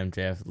back in, and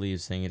MJF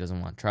leaves saying he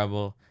doesn't want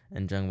trouble.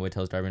 And Jungle Boy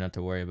tells Darby not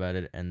to worry about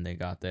it, and they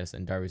got this.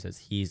 And Darby says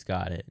he's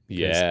got it.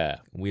 Yeah.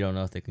 We don't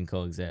know if they can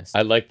coexist.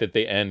 I like that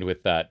they end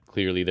with that.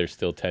 Clearly, there's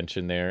still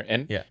tension there.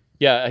 And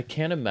yeah, I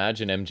can't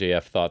imagine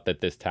MJF thought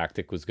that this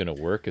tactic was going to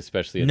work,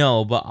 especially.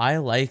 No, but I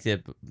liked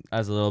it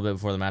as a little bit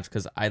before the match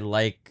because I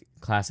like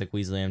classic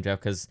Weasley MJF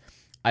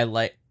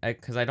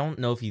because I don't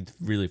know if he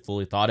really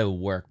fully thought it would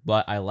work,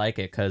 but I like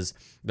it because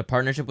the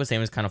partnership with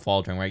Sam is kind of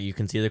faltering, right? You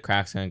can see the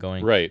cracks kind of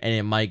going, right? And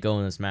it might go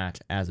in this match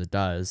as it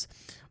does.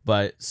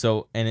 But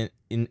so, and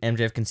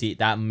MJF can see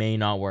that may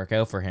not work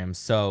out for him.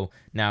 So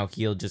now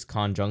he'll just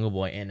con Jungle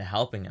Boy into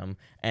helping him.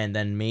 And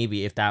then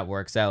maybe if that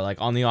works out,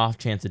 like on the off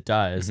chance it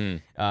does,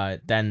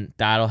 then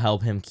that'll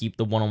help him keep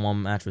the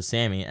one-on-one match with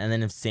Sammy. And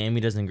then if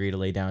Sammy doesn't agree to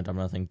lay down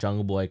Double Nothing,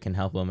 Jungle Boy can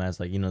help him as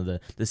like,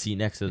 the seat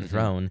next to the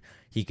throne.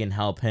 He can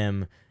help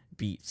him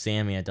beat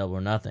Sammy at Double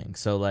or Nothing.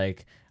 So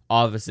like,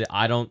 obviously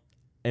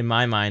in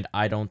my mind,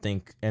 I don't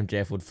think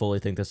MJF would fully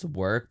think this would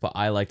work, but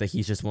I like that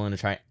he's just willing to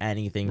try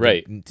anything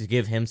to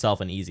give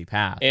himself an easy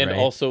path. And right?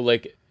 also,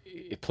 like,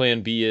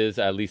 plan B is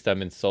at least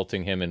I'm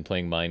insulting him and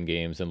playing mind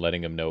games and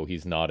letting him know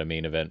he's not a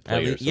main event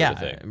player. Sort of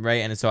thing.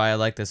 Right. And so I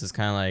like this as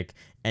kind of like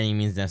any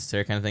means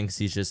necessary kind of thing because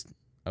he's just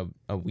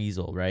a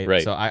weasel, right?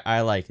 Right. So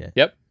I like it.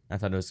 Yep. I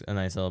thought it was a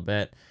nice little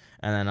bit.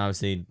 And then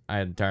obviously I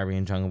had Darby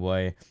and Jungle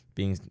Boy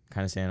being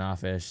kind of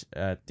standoffish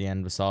at the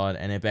end was solid.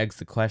 And it begs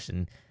the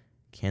question,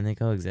 can they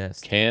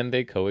coexist? Can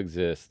they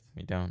coexist?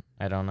 I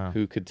don't know.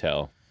 Who could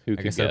tell? Who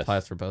could guess? It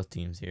applies for both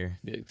teams here.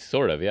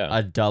 Sort of, yeah.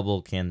 A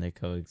double, can they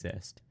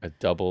coexist? A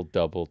double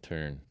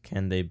turn.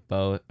 Can they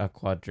both a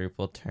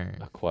quadruple turn?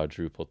 A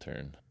quadruple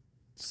turn.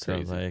 It's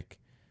crazy. Like,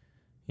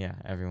 yeah,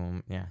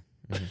 everyone, yeah.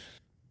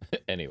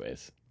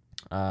 Anyways.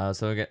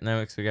 So we get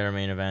our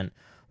main event,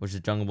 which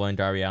is Jungle Boy and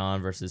Darby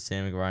Allin versus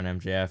Sammy Guevara and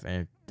MJF,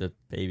 and if the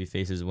baby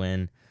faces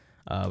win,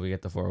 we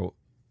get the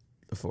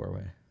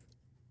four-way.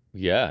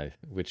 Yeah,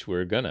 which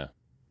we're gonna.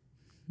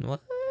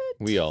 What?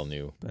 We all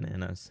knew.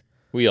 Bananas.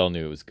 We all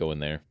knew it was going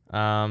there.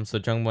 So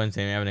Jungle Boy and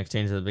Sammy have an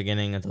exchange at the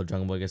beginning until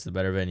Jungle Boy gets the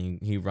better of it,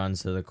 and he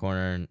runs to the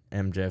corner, and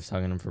MJF's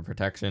hugging him for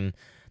protection.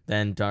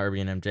 Then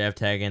Darby and MJF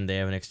tag in, they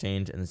have an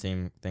exchange, and the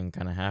same thing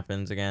kind of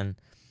happens again.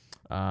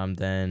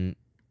 Then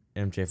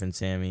MJF and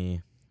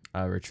Sammy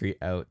retreat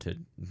out to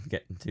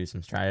get into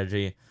some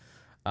strategy.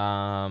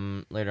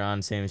 Later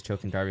on, Sammy's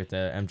choking Darby with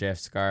the MJF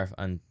scarf,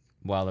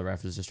 while the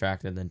ref is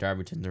distracted. Then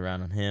Darby turns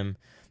around on him,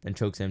 then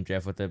chokes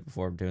MJF with it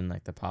before doing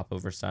like the pop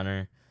over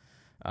stunner.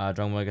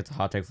 Jungle Boy gets a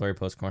hot take flurry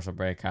post commercial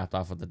break, capped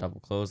off with the double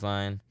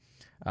clothesline.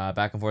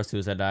 Back and forth,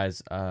 Suicide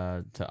dives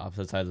to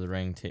opposite sides of the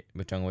ring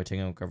with Jungle Boy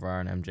taking out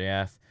Guevara and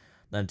MJF.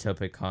 Then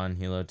Tope Con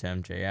Hilo to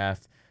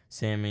MJF.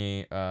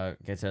 Sammy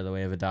gets out of the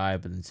way of a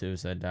dive, but then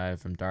Suicide dive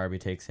from Darby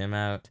takes him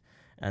out.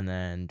 And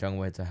then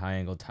Jungle Boy hits a high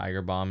angle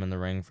tiger bomb in the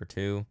ring for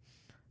 2.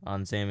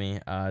 on Sammy.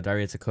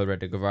 Darby hits a code red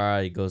to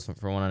Guevara. He goes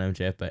for one on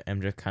MJF, but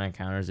MJF kind of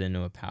counters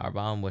into a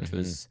powerbomb,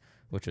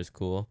 which was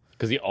cool.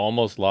 Because he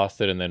almost lost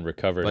it and then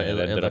recovered, but it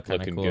ended up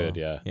looking cool. good.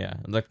 Yeah,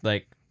 it looked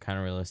like kind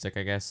of realistic,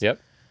 I guess. Yep.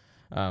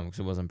 Because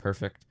it wasn't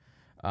perfect.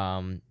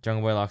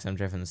 Jungle Boy locks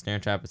MJF in the snare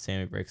trap, but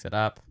Sammy breaks it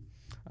up.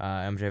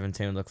 MJF and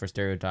Sammy look for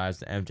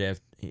stereotypes.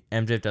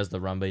 MJF does the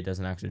run, but he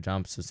doesn't actually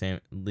jump, so Sam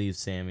leaves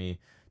Sammy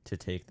to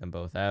take them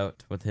both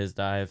out with his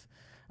dive.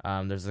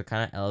 There's a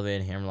kind of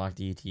elevated hammerlock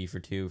DT for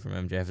 2 from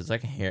MJF. It's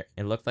like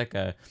it looked like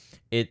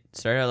it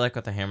started out like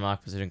with the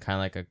hammerlock position, kind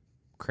of like a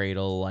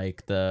cradle,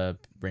 like the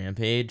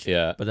Rampage.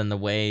 Yeah. But then the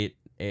way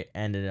it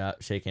ended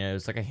up shaking it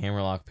was like a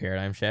hammerlock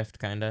paradigm shift,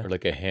 kind of. Or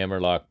like a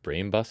hammerlock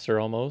brainbuster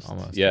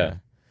almost. Yeah.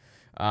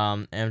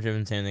 MJF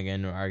and Sammy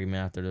again were arguing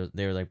after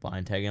they were like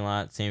blind tagging a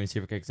lot. Sammy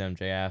super kicks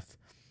MJF.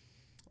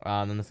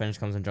 Then the finish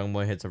comes when Jungle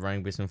Boy hits a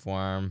running basement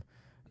forearm.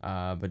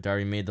 But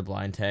Darby made the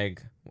blind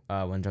tag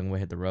when Jungle Boy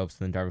hit the ropes.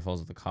 And then Darby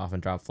falls with the coffin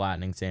drop,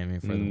 flattening Sammy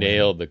for the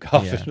nailed win. The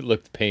coffin. Yeah. It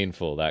looked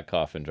painful, that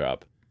coffin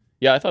drop.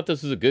 Yeah, I thought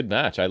this was a good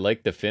match. I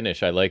liked the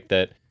finish. I liked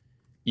that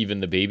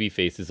even the baby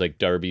faces, like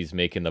Darby's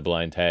making the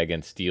blind tag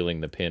and stealing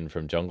the pin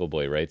from Jungle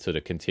Boy, right? So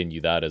to continue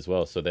that as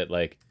well, so that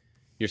like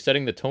you're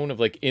setting the tone of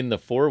like in the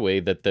 4-way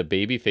that the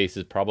baby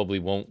faces probably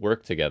won't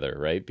work together,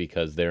 right?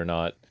 Because they're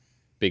not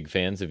big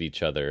fans of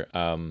each other.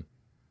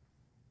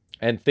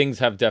 And things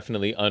have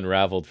definitely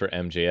unraveled for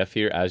MJF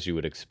here, as you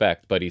would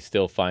expect, but he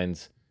still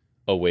finds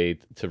a way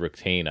to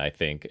retain, I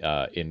think,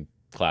 in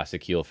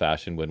classic heel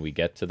fashion when we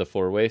get to the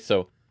 4-way.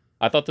 So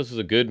I thought this was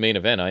a good main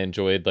event. I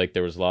enjoyed, like,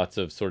 there was lots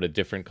of sort of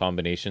different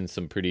combinations,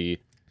 some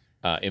pretty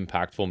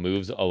impactful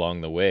moves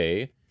along the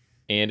way.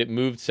 And it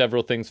moved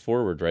several things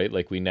forward, right?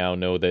 Like, we now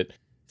know that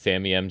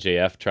Sammy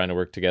MJF trying to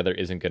work together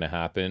isn't going to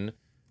happen.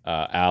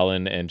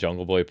 Allen and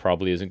Jungle Boy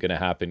probably isn't going to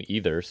happen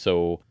either.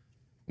 So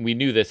we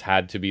knew this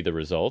had to be the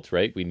result,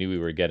 right? We knew we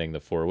were getting the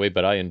 4-way,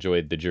 but I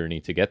enjoyed the journey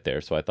to get there.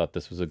 So I thought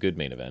this was a good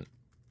main event.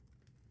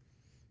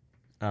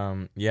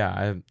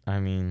 Yeah, I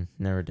mean,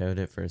 never doubted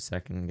it for a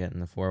second getting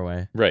the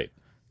 4-way. Right.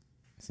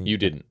 You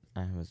didn't.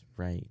 I was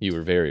right. You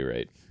were very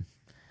right.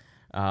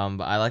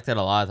 But I liked it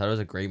a lot. I thought it was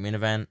a great main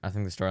event. I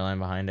think the storyline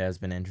behind it has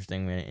been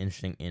interesting. We had an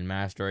interesting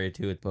in-match story,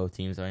 too, with both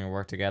teams having to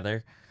work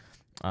together.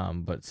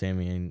 But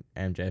Sammy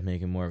and MJF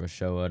making more of a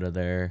show out of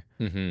their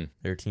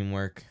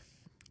teamwork.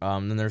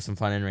 Then there's some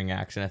fun in-ring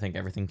action. I think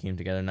everything came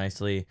together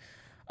nicely.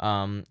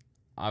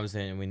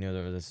 Obviously, we knew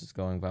where this was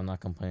going, but I'm not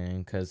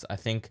complaining because I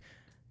think,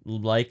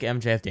 like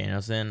MJF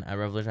Danielson at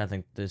Revolution, I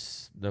think the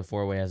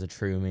 4-way has a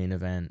true main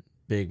event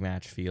big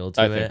match feel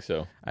to it. I think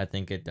so. I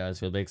think it does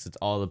feel big because it's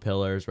all the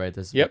pillars, right?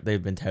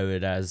 They've been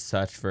touted as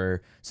such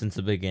since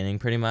the beginning,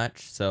 pretty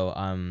much.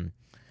 So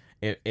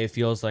it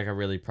feels like a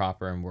really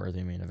proper and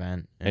worthy main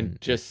event, and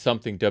just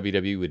something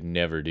WWE would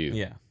never do.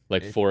 Yeah,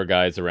 like 4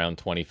 guys around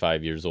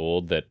 25 years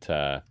old that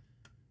a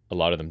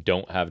lot of them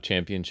don't have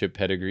championship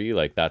pedigree.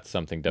 Like that's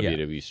something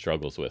WWE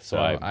struggles with. So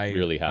I'm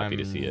really happy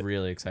to see it. I'm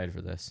really excited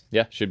for this.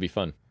 Yeah, should be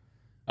fun.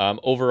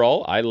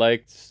 Overall, I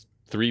liked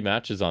 3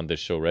 matches on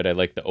this show, right? I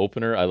like the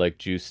opener, I like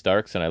Juice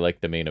Starks, and I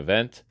like the main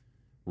event.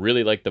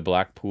 Really like the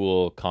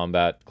Blackpool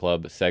Combat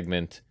Club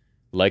segment.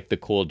 Like the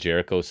Cole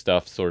Jericho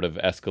stuff sort of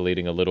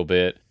escalating a little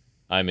bit.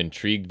 I'm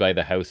intrigued by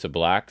the House of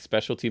Black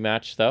specialty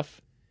match stuff.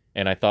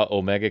 And I thought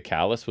Omega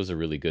Callis was a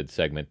really good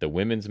segment. The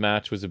women's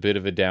match was a bit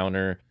of a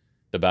downer.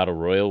 The Battle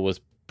Royal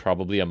was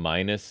probably a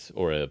minus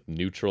or a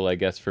neutral, I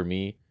guess, for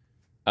me.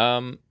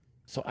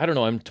 So I don't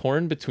know. I'm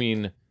torn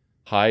between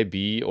high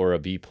B or a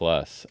B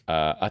plus.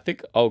 I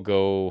think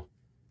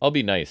I'll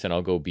be nice and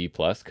I'll go B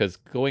plus because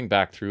going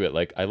back through it,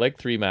 like I like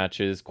 3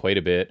 matches quite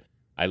a bit.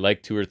 I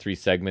like 2 or 3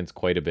 segments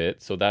quite a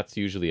bit. So that's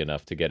usually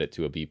enough to get it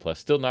to a B plus.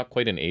 Still not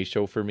quite an A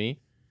show for me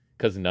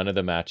because none of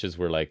the matches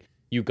were like,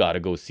 you got to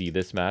go see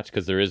this match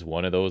because there is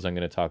one of those I'm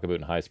going to talk about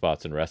in High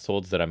Spots and Rest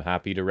Holds that I'm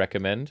happy to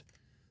recommend.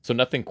 So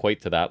nothing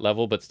quite to that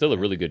level, but still a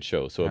really good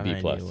show. So a B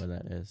plus. I know what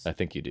that is. I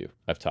think you do.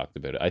 I've talked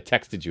about it. I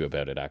texted you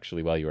about it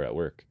actually while you were at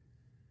work.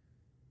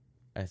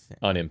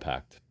 On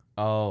Impact.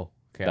 Oh,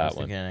 okay. I was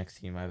thinking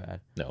NXT. My bad.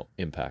 No,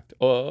 Impact.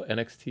 Oh,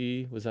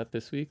 NXT, was that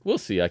this week? We'll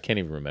see. I can't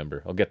even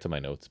remember. I'll get to my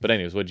notes. But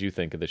anyways, what did you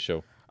think of the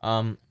show?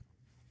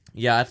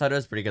 Yeah, I thought it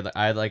was pretty good.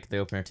 I like the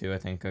opener too. I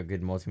think a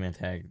good multi-man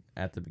tag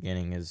at the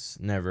beginning is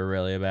never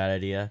really a bad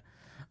idea.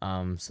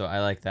 So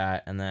I like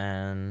that. And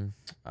then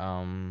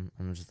I'm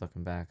just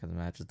looking back at the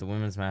matches. The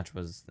women's match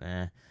was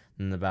and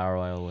the Battle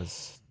Royal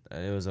was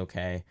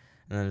okay.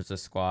 And then there's a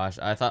squash.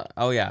 I thought,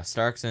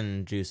 Starks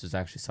and Juice was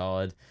actually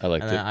solid. I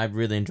liked it. I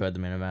really enjoyed the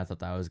main event. I thought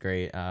that was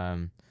great.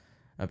 A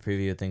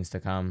preview of things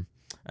to come.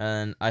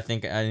 And I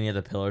think any of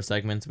the pillar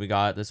segments we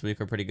got this week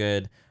are pretty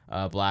good.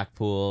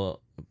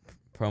 Blackpool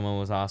promo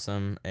was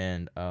awesome,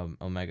 and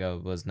Omega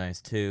was nice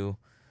too.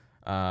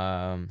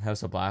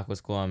 House of Black was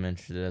cool. I'm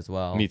interested as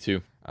well. Me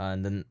too.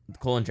 And then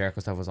Cole and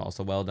Jericho stuff was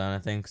also well done, I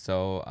think.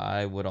 So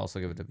I would also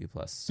give it a B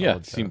plus. Yeah,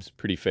 seems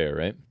pretty fair,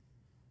 right?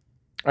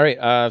 All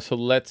right, so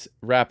let's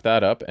wrap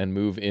that up and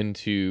move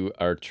into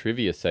our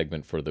trivia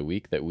segment for the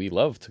week that we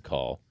love to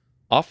call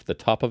Off the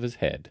Top of His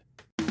Head.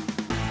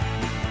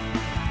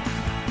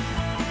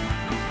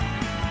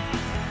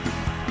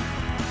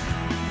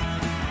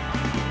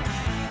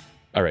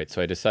 All right,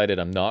 so I decided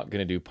I'm not going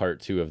to do part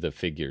 2 of the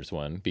figures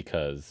one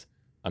because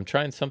I'm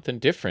trying something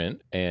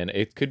different and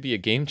it could be a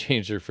game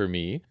changer for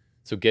me.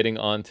 So getting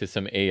on to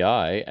some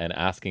AI and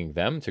asking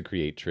them to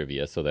create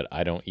trivia so that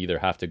I don't either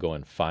have to go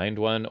and find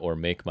one or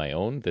make my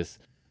own.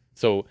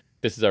 So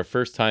this is our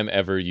first time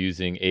ever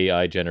using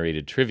AI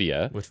generated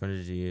trivia. Which one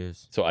did you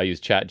use? So I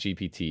used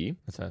ChatGPT.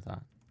 That's what I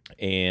thought.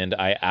 And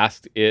I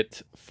asked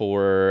it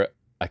for,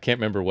 I can't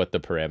remember what the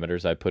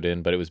parameters I put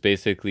in, but it was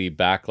basically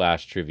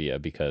Backlash trivia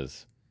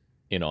because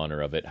in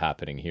honor of it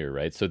happening here,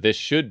 right? So this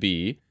should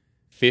be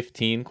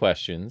 15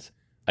 questions.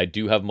 I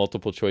do have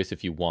multiple choice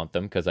if you want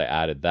them because I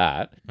added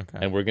that. Okay.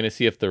 And we're going to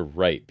see if they're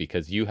right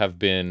because you have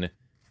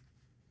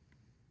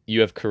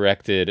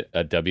corrected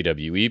a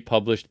WWE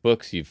published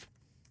books. You've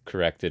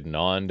corrected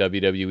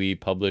non-WWE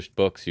published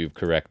books. You've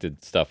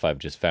corrected stuff I've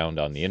just found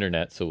on the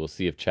internet. So we'll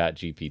see if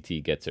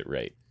ChatGPT gets it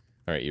right.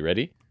 All right, you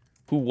ready?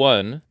 Who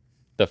won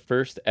the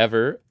first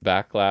ever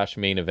Backlash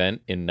main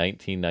event in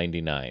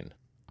 1999?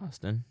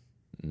 Austin.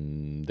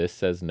 This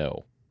says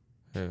no.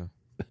 Who?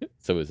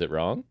 So is it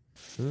wrong?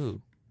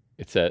 Who?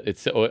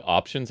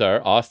 Options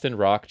are Austin,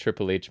 Rock,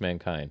 Triple H,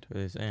 Mankind. Who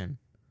are they saying?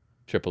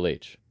 Triple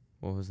H.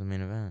 What was the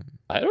main event?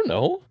 I don't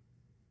know.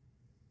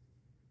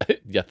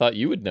 I thought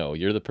you would know.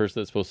 You're the person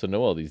that's supposed to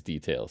know all these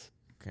details.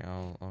 Okay,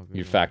 I'll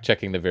You're fact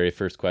checking the very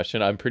first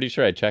question. I'm pretty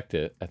sure I checked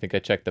it. I think I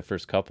checked the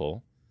first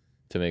couple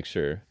to make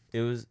sure.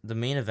 The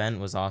main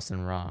event was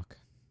Austin Rock.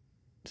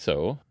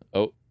 So,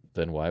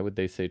 then why would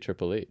they say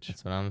Triple H?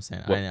 That's what I'm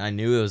saying. I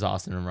knew it was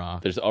Austin and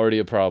Rock. There's already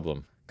a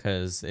problem.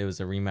 Because it was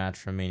a rematch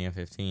from Mania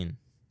 15.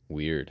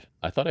 Weird.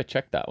 I thought I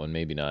checked that one.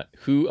 Maybe not.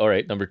 All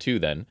right, number 2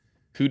 then.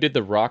 Who did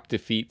The Rock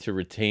defeat to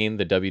retain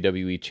the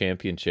WWE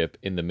Championship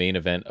in the main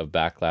event of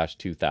Backlash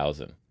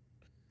 2000?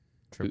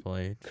 Triple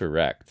H.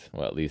 Correct.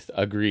 Well, at least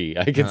agree.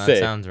 I can say.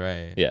 That sounds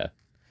right. Yeah.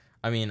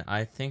 I mean,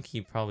 I think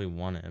he probably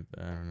won it,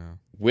 but I don't know.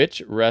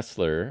 Which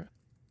wrestler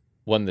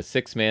won the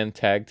 6-man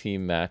tag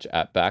team match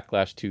at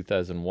Backlash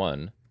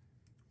 2001,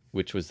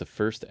 which was the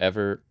first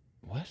ever...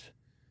 What?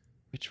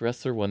 Which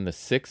wrestler won the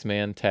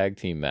 6-man tag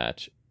team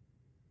match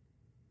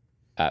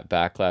at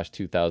Backlash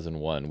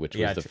 2001, which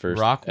was the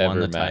first Rock ever won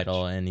the match.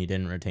 title and he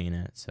didn't retain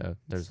it, so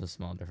there's a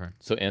small difference.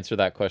 So answer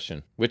that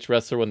question. Which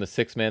wrestler won the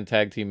 6-man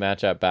tag team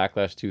match at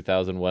Backlash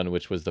 2001,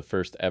 which was the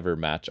first ever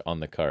match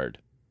on the card?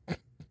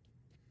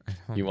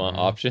 You want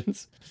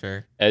options?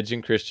 Sure. Edge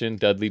and Christian,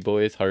 Dudley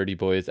Boys, Hardy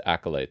Boys,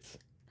 Acolytes.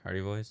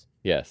 Hardy Boys?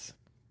 Yes.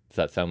 Does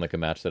that sound like a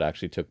match that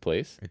actually took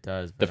place? It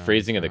does. The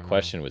phrasing of the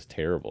question was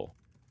terrible.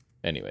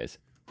 Anyways,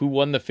 who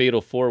won the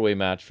Fatal 4-Way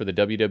match for the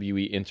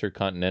WWE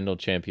Intercontinental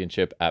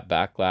Championship at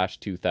Backlash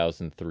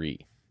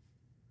 2003?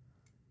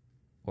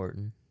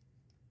 Orton.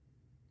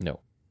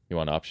 No. You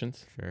want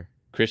options? Sure.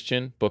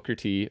 Christian, Booker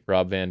T,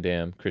 Rob Van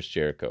Dam, Chris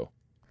Jericho.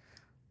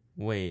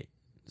 Wait.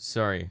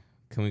 Sorry.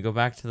 Can we go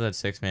back to the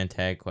 6-man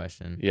tag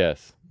question?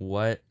 Yes.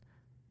 What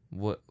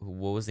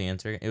was the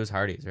answer? It was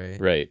Hardy's, right?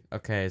 Right.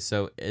 Okay,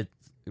 so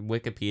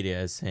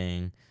Wikipedia is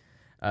saying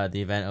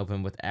the event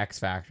opened with X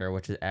Factor,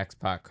 which is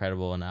X-Pac,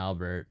 Credible, and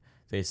Albert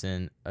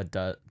facing a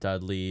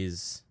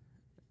Dudleys,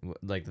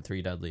 like the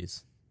 3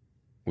 Dudleys.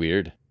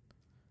 Weird.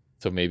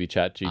 So maybe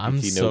ChatGPT I'm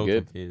no so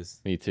good.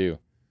 Confused. Me too.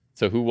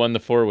 So who won the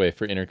 4-Way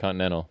for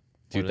Intercontinental?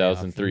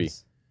 2003.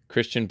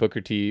 Christian,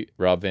 Booker T,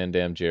 Rob Van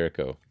Dam,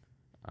 Jericho.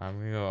 I'm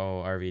gonna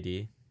go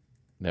RVD.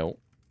 No.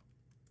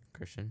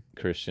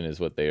 Christian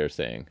is what they are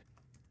saying.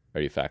 Are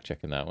you fact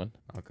checking that one?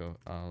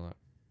 I'll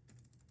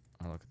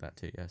look at that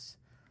too. Yes.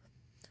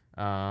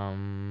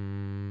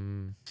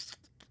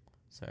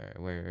 Sorry.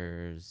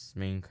 Where's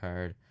main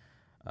card?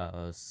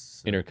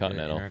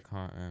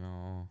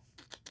 Intercontinental.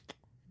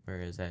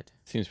 Where is it?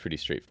 Seems pretty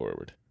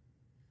straightforward.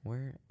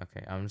 Where?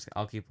 Okay.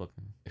 I'll keep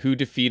looking. Who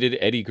defeated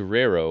Eddie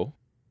Guerrero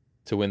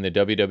to win the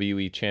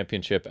WWE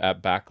Championship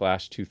at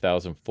Backlash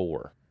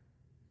 2004?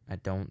 I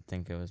don't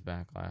think it was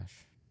Backlash.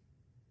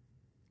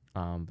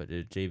 But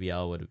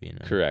JBL would have been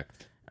it.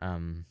 Correct.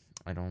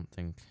 I don't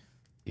think.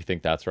 You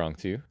think that's wrong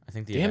too? I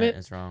think the event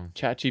is wrong.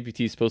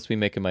 ChatGPT is supposed to be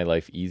making my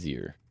life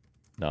easier,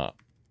 not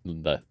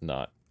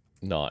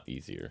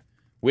easier.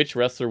 Which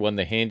wrestler won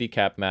the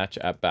handicap match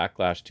at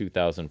Backlash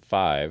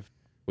 2005,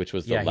 which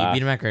was the last? Yeah, he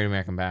beat him at Great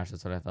American Bash.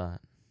 That's what I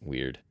thought.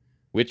 Weird.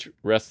 Which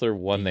wrestler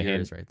won the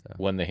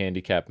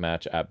handicap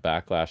match at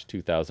Backlash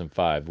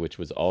 2005, which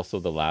was also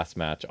the last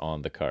match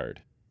on the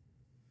card?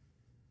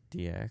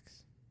 DX?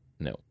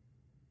 No.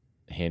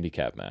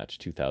 Handicap match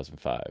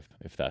 2005,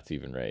 if that's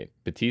even right.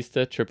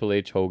 Batista, Triple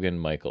H, Hogan,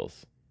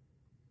 Michaels.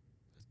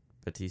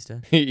 Batista?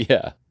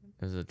 Yeah.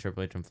 Is it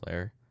Triple H and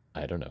Flair?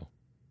 I don't know.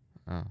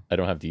 Oh. I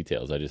don't have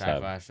details. I just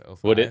Backlash have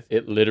 05? what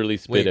it literally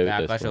spit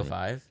out. Backlash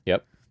 05?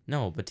 Yep.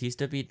 No,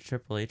 Batista beat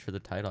Triple H for the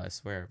title, I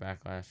swear.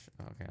 Backlash.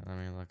 Okay, let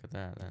me look at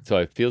that then. So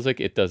it feels like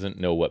it doesn't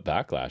know what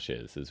Backlash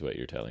is what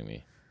you're telling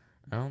me.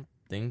 I don't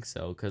think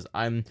so, because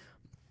I'm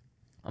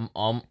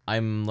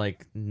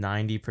like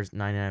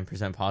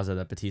 99% positive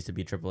that Batista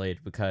beat Triple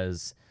H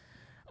because,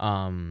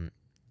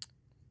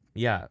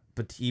 yeah,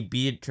 but he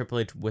beat Triple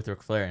H with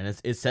Ric Flair, and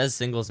it says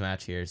singles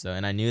match here, so,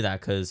 and I knew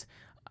that because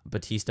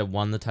Batista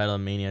won the title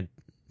in Mania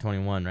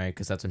 21, right?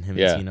 Because that's when him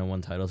and Cena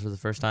won titles for the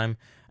first time.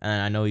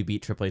 And I know he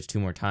beat Triple H 2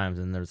 more times,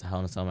 and there was a Hell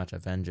in a Cell match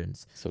at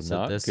Vengeance. So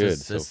not good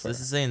so far. This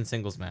is saying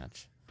singles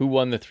match. Who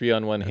won the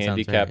 3-on-1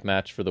 handicap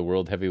match for the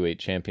World Heavyweight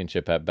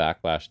Championship at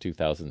Backlash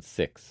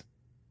 2006?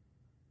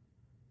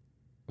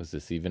 Was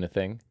this even a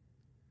thing?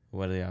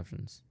 What are the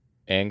options?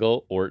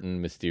 Angle,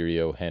 Orton,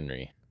 Mysterio,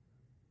 Henry.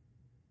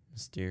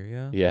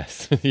 Mysterio?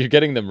 Yes. You're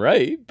getting them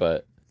right,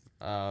 but...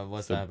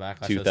 what's that,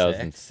 Backlash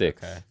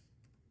 2006. Okay.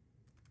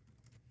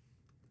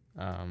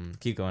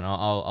 Keep going.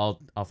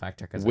 I'll fact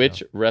check.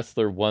 Which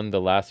wrestler won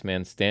the Last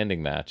Man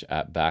Standing match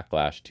at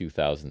Backlash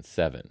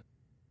 2007?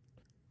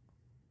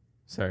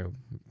 Sorry.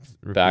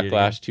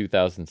 Backlash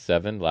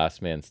 2007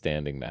 Last Man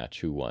Standing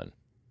match. Who won?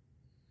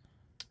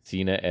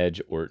 Cena,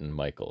 Edge, Orton,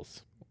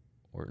 Michaels.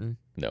 Orton?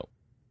 No.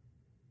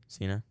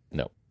 Cena?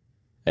 No.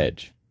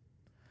 Edge.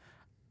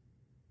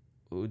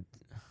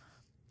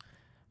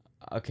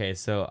 Okay,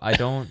 so I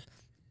don't.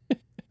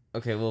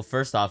 Okay, well,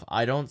 first off,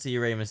 I don't see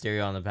Rey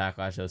Mysterio on the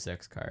Backlash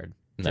 06 card.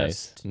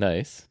 Nice.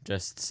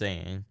 Just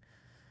saying.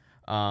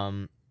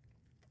 And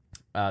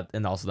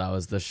also that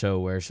was the show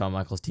where Shawn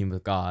Michaels teamed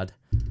with God.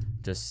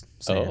 Just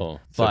saying.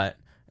 But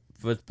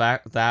with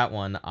that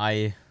one,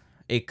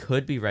 it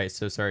could be right.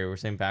 So sorry, we're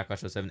saying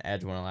Backlash 07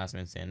 Edge won a Last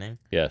Man Standing.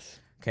 Yes.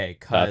 Okay,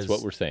 that's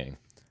what we're saying.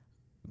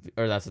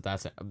 Or that's what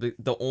that's saying.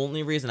 The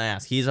only reason I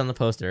ask, he's on the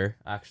poster,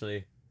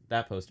 actually,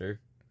 that poster.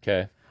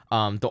 Okay.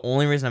 The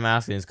only reason I'm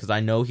asking is because I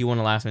know he won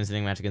a Last Man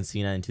Standing match against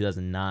Cena in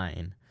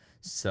 2009.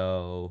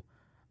 So,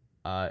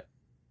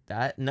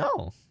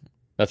 no.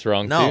 That's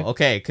wrong, No, too?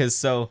 okay,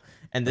 because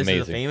and this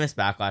Amazing. is a famous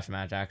Backlash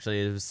match,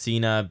 actually. It was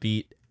Cena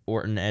beat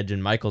Orton, Edge,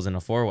 and Michaels in a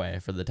 4-way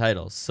for the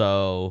titles.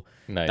 So,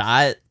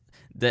 nice.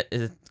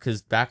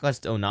 Because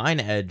Backlash 09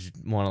 Edge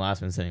won a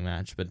Last Man Standing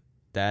match, but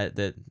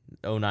that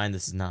 09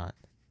 this is not.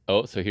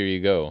 Oh, so here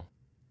you go.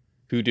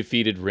 Who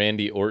defeated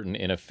Randy Orton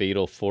in a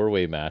fatal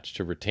 4-way match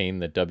to retain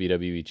the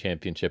WWE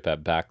Championship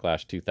at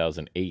Backlash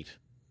 2008?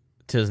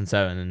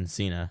 2007 and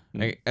Cena.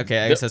 Okay, I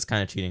guess that's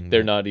kind of cheating.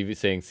 They're not even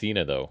saying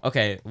Cena, though.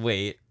 Okay,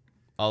 wait.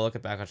 I'll look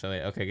at Backlash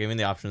later. Okay, give me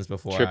the options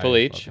before Triple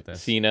H,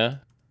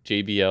 Cena,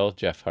 JBL,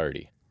 Jeff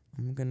Hardy.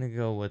 I'm going to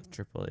go with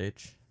Triple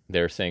H.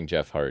 They're saying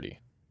Jeff Hardy.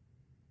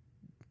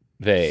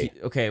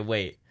 Okay,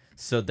 wait.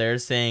 So they're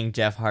saying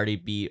Jeff Hardy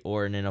beat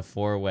Orton in a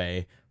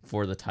 4-way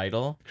for the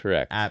title?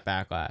 Correct. At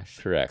Backlash.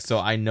 Correct. So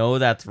I know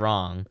that's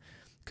wrong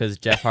because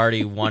Jeff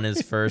Hardy won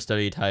his first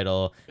WWE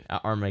title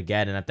at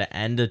Armageddon at the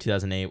end of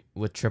 2008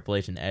 with Triple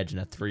H and Edge in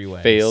a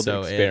 3-way. Failed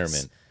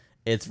experiment.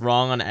 It's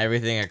wrong on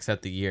everything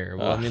except the year.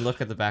 Well, let me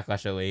look at the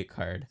Backlash 08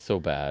 card. So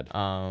bad.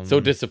 So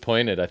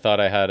disappointed. I thought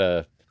I had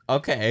a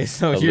Okay,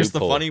 so here's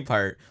loophole. The funny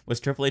part. Was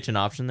Triple H an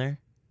option there?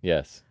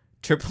 Yes.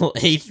 Triple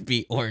H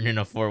beat Orton in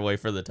a 4-way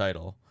for the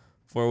title.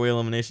 4-way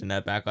elimination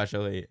at Backlash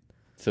 08.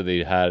 So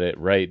they had it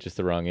right, just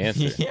the wrong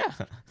answer. Yeah.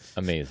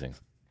 Amazing.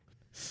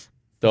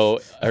 So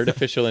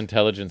artificial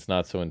intelligence,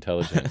 not so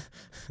intelligent.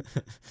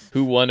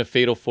 Who won a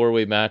fatal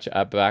 4-way match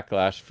at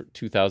Backlash for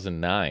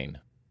 2009?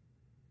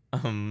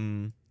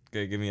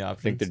 Okay, give me options.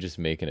 I think they're just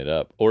making it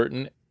up.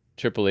 Orton,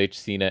 Triple H,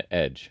 Cena,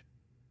 Edge.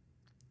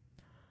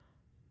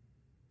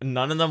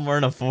 None of them were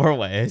in a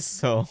 4-way,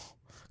 so...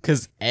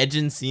 Because Edge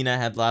and Cena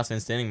had Last Man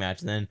Standing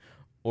match, and then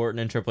Orton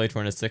and Triple H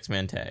were in a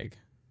 6-man tag.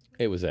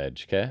 It was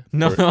Edge, okay?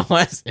 No, it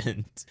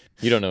wasn't.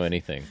 You don't know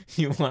anything.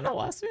 He won a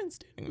Last Man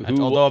Standing match,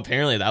 although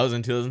apparently that was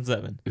in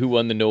 2007. Who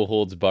won the No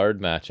Holds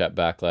Barred match at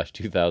Backlash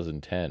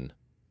 2010?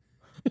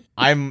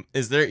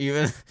 Is there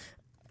even...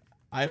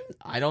 I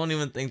don't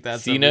even think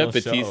that's Cena, a real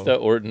Batista, show.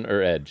 Orton,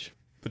 or Edge?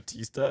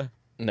 Batista?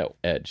 No,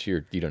 Edge.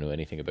 You don't know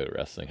anything about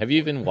wrestling. Have you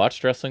even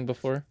watched wrestling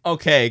before?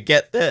 Okay,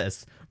 get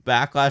this.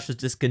 Backlash was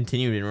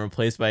discontinued and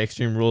replaced by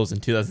Extreme Rules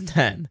in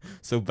 2010.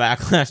 So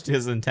Backlash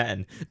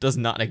 2010 does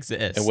not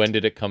exist. And when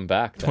did it come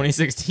back? Then?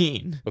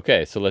 2016.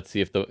 Okay, so let's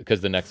see if because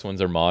the next ones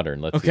are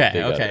modern. Let's see if they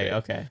got it right.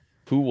 Okay.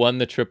 Who won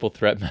the triple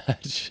threat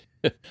match?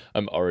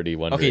 I'm already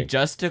wondering. Okay,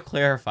 just to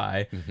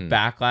clarify,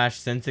 Backlash,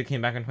 since it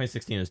came back in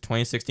 2016, it was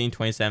 2016,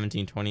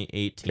 2017,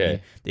 2018.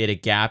 Okay. They had a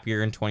gap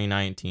year in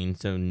 2019,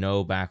 so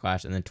no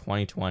Backlash, and then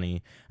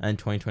 2020, and then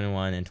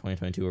 2021 and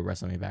 2022 were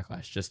WrestleMania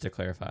Backlash, just to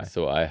clarify.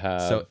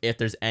 So if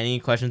there's any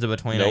questions about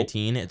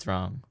 2019, It's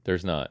wrong.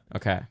 There's not.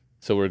 Okay.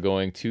 So we're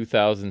going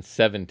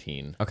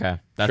 2017. Okay,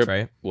 that's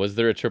right. Was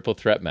there a triple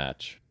threat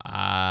match?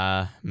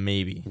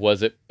 Maybe.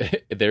 Was it?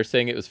 They're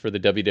saying it was for the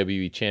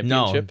WWE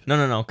Championship?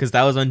 No, because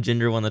that was when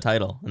Jinder won the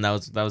title, and that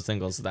was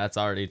singles, so that's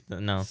already,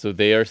 no. So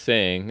they are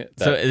saying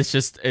that...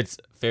 So it's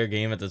fair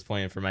game at this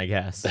point for my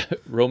guess.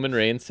 Roman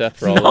Reigns,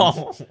 Seth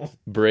Rollins,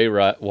 Bray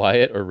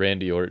Wyatt, or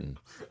Randy Orton?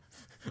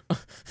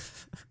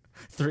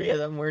 3 of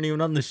them weren't even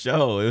on the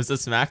show. It was a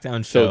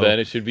SmackDown show. So then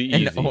it should be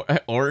easy.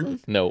 And Orton?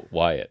 No,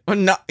 Wyatt.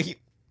 No,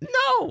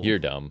 You're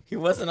dumb. He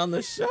wasn't on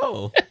the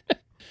show.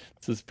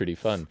 This is pretty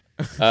fun.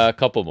 A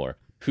couple more.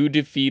 Who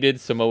defeated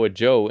Samoa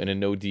Joe in a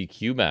no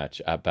DQ match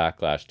at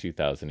Backlash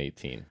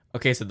 2018?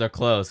 Okay, so they're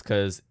close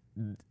because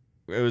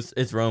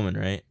it's Roman,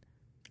 right?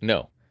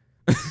 No.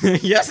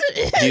 Yes,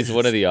 it is. He's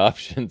one of the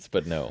options,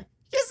 but no.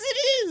 Yes,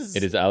 it is.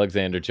 It is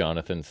Alexander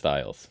Jonathan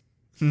Styles.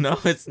 No,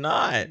 it's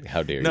not.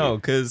 How dare you? No,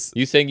 because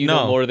you saying you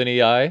know more than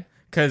AI?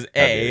 Because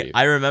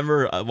I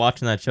remember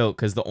watching that show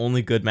because the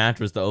only good match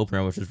was the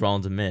opener, which was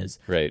Rollins and Miz.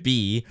 Right.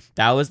 B,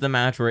 that was the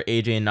match where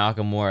AJ and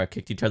Nakamura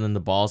kicked each other in the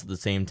balls at the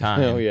same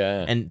time. Oh,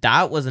 yeah. And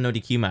that was an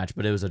ODQ match,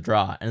 but it was a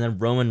draw. And then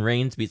Roman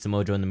Reigns beat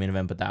Samoa Joe in the main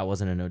event, but that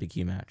wasn't an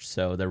ODQ match.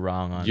 So they're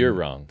wrong on You're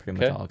wrong. Pretty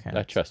much all counts.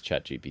 I trust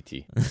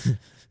ChatGPT.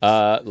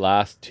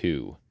 Last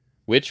two.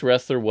 Which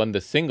wrestler won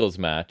the singles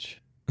match?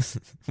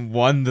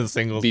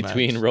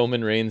 Between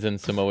Roman Reigns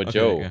and Samoa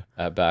Joe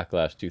at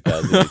Backlash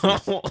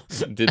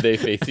 2018. Did they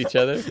face each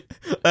other?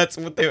 That's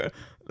what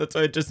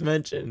I just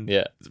mentioned.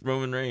 Yeah. It's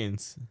Roman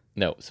Reigns.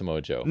 No,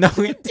 Samoa Joe. No,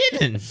 he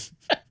didn't.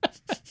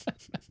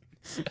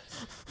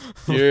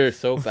 You're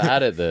so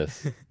bad at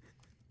this.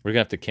 We're going to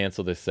have to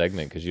cancel this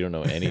segment because you don't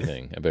know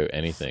anything about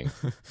anything.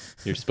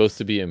 You're supposed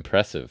to be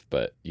impressive,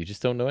 but you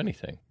just don't know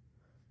anything.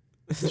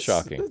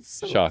 Shocking.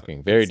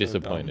 Shocking. Very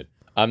disappointed. Dumb.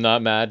 I'm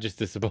not mad, just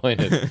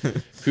disappointed.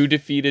 Who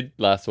defeated,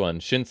 last one,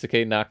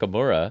 Shinsuke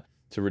Nakamura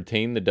to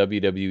retain the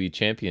WWE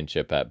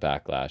Championship at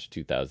Backlash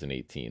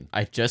 2018?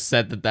 I just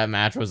said that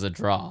match was a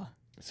draw.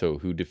 So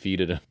who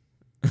defeated him?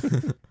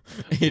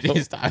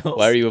 AJ Styles.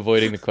 Why are you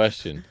avoiding the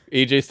question?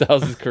 AJ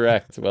Styles is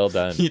correct. Well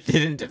done. You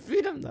didn't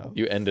defeat him, though.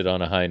 You ended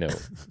on a high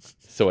note.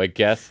 So I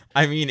guess.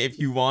 I mean, if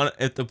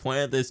the point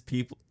of this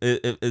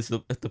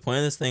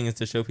thing is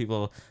to show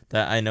people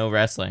that I know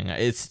wrestling,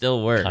 it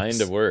still works.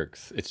 Kind of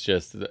works. It's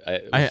just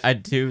I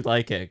do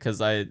like it because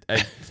I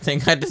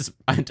think I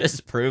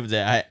just proved it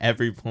at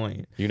every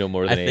point. You know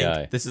more than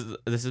AI. This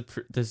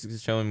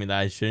is showing me that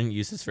I shouldn't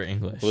use this for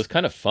English. Well, it's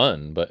kind of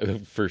fun,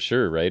 but for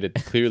sure, right? It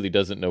clearly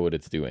doesn't know what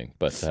it's doing.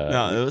 But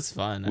no, it was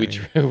fun.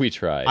 We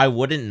tried. I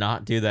wouldn't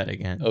not do that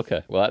again.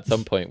 Okay, well, at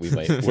some point we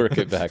might work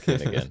it back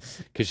in again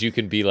because you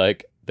can be like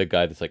the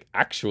guy that's like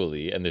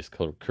actually, and there's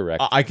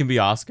correct. I can be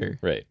Oscar.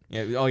 Right.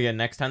 Yeah. Oh yeah.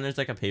 Next time there's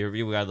like a pay per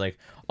view, we got like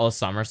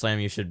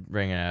SummerSlam. You should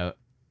bring it out.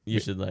 You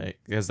should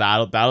because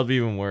that'll be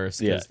even worse.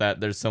 Because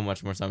there's so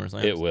much more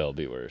SummerSlams. It will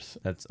be worse.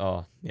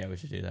 We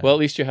should do that. Well, at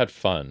least you had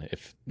fun.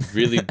 If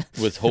really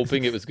was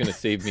hoping it was going to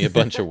save me a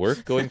bunch of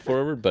work going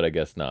forward, but I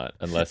guess not.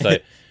 Unless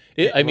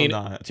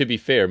to be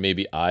fair,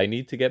 maybe I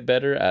need to get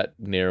better at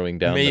narrowing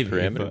down the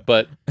parameter.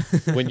 But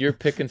when you're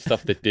picking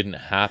stuff that didn't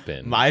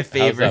happen, how's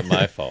that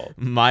my fault?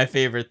 My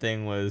favorite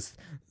thing was,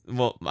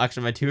 well,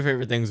 actually, my two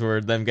favorite things were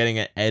them getting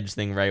an Edge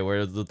thing right, where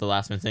it was the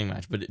last man sing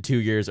match, but 2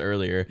 years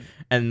earlier.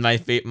 And I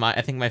think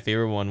my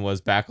favorite one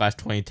was Backlash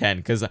 2010,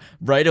 because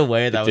right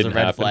away that was a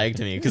red flag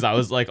to me, because I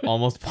was like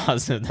almost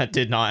positive that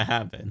did not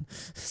happen.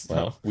 So,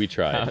 well, we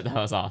tried. That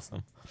was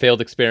awesome.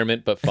 Failed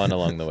experiment, but fun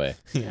along the way.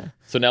 Yeah.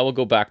 So now we'll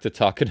go back to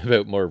talking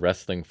about more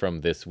wrestling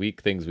from this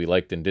week, things we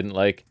liked and didn't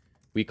like.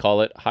 We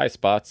call it high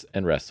spots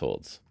and rest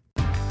holds.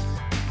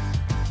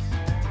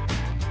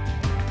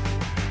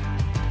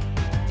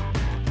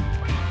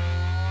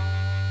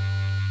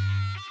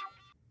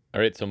 All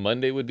right, so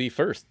Monday would be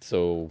first.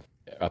 So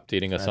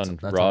updating us on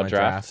Raw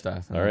draft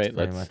stuff. All right, that's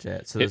pretty much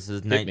it. So this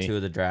is night 2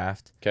 of the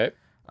draft. Okay.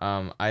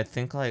 I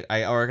think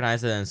I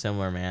organized it in a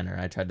similar manner.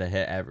 I tried to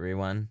hit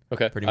everyone.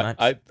 Okay. Pretty much.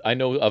 I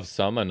know of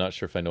some. I'm not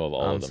sure if I know of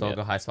all of them. So I'll yet.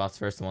 go high spots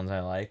first, the ones I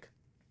like.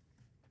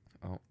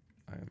 Oh,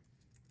 I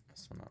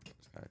messed one up.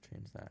 Just gotta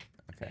change that.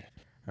 Okay.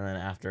 And then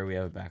after we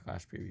have a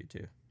Backlash preview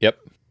too. Yep.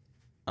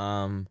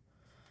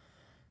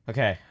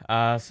 Okay.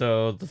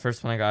 So the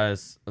first one I got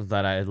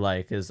that I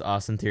like is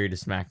Austin Theory to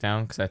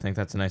SmackDown, because I think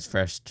that's a nice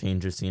fresh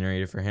change of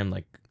scenery for him,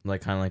 like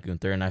kind of like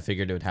Gunther, and I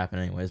figured it would happen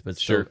anyways. But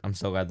sure, I'm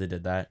so glad they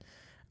did that.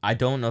 I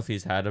don't know if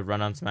he's had a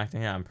run on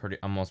SmackDown yet. I'm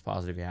almost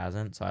positive he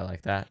hasn't, so I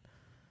like that.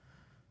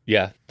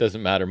 Yeah,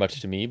 doesn't matter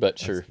much to me, but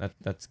sure.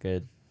 That's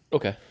good.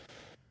 Okay.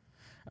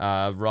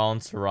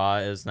 Rollins to Raw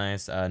is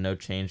nice. No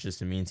change, just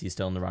it means he's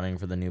still in the running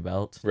for the new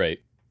belt. Right.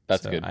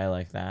 That's good. I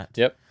like that.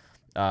 Yep.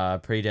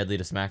 Pretty Deadly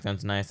to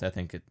SmackDown's nice. I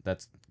think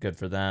that's good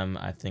for them.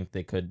 I think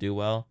they could do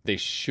well. They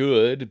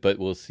should, but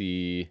we'll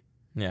see.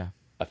 Yeah.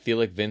 I feel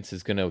like Vince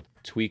is going to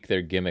tweak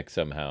their gimmick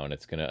somehow, and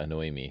it's going to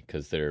annoy me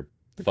because they're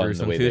fun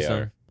the way they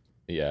are.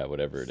 Yeah,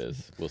 whatever it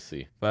is. We'll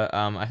see. But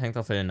I think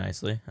they'll fit in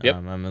nicely. Yep.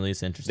 I'm at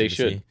least interested to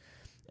see.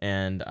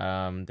 And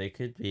they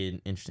could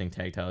be interesting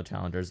tag title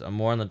challengers.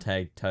 More on the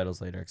tag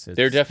titles later.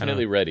 They're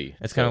definitely ready.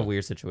 It's kind of a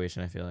weird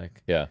situation, I feel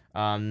like. Yeah.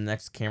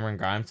 Next, Cameron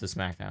Grimes to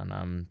SmackDown.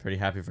 I'm pretty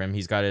happy for him.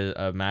 He's got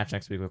a match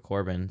next week with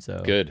Corbin.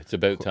 So good. It's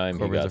about time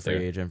Corbin's he got a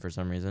free agent for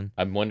some reason.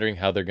 I'm wondering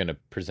how they're going to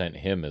present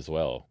him as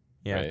well.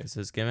 Yeah, because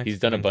his gimmick. He's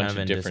done a bunch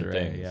of different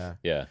things.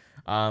 Yeah.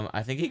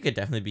 I think he could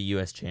definitely be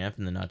U.S. champ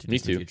in the not too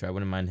distant future. I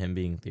wouldn't mind him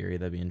being Theory.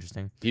 That'd be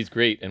interesting. He's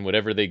great, and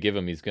whatever they give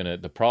him, he's gonna.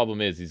 The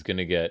problem is he's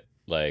gonna get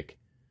like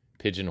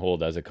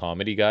pigeonholed as a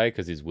comedy guy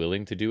because he's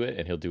willing to do it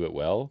and he'll do it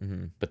well.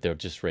 Mm-hmm. But they'll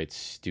just write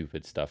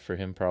stupid stuff for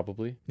him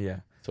probably. Yeah.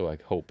 So I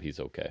hope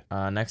he's okay.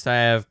 Next, I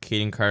have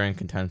Kaden Carter and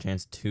Contender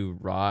Chance to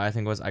Raw. I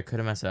think I could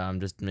have messed it up. I'm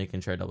just making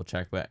sure I double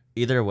check. But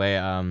either way,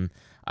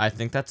 I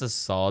think that's a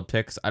solid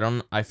pick.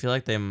 I feel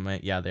like they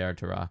might. Yeah, they are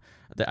to Raw.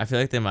 I feel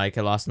like they might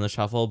get lost in the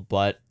shuffle,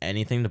 but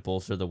anything to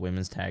bolster the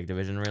women's tag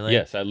division, really.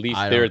 Yes, at least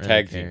they're a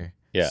tag team.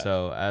 Yeah.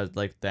 So as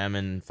like them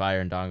and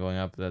Fire and Dawn going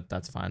up,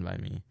 that's fine by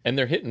me. And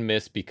they're hit and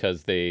miss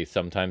because they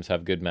sometimes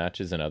have good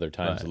matches and other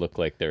times look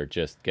like they're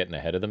just getting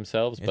ahead of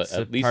themselves. But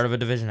at least part of a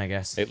division, I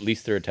guess. At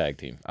least they're a tag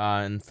team.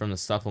 And from the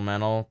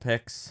supplemental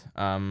picks,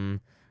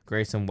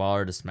 Grayson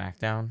Waller to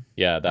SmackDown.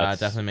 Yeah, that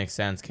definitely makes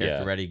sense.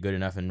 Character ready, good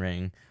enough in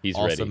ring. He's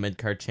also ready.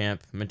 Mid-card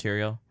champ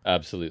material.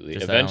 Absolutely.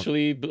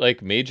 Eventually,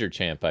 like major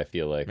champ, I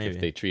feel like, if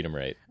they treat him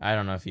right. I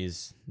don't know if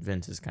he's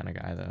Vince's kind of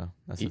guy, though.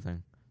 That's the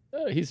thing.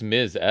 He's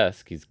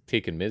Miz-esque. He's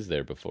taken Miz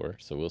there before,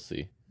 so we'll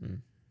see.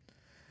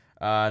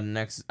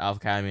 Next, Alpha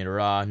Academy to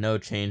Raw. No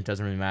change.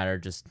 Doesn't really matter.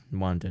 Just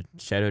wanted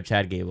to shout out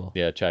Chad Gable.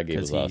 Yeah, Chad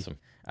Gable's awesome.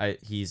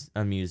 He's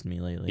amused me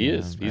lately. He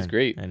is. He's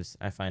great.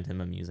 I find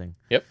him amusing.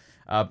 Yep.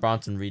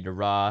 Bronson Reed to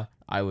Raw.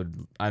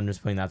 I'm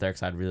just putting that there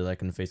because I'd really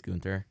like him to face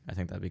Gunther. I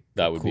think that'd be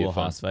a cool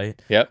Haas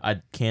fight. Yep.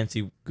 I can't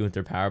see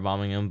Gunther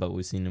powerbombing him, but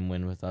we've seen him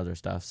win with other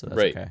stuff, so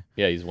that's okay.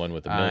 Yeah, he's won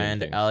with a million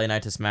and things. LA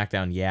Knight to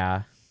SmackDown.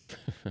 Yeah.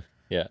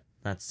 Yeah.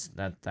 That's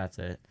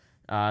it.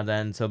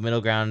 Then so middle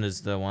ground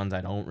is the ones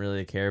I don't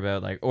really care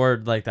about,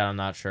 that I'm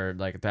not sure,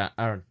 that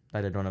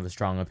I don't have a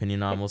strong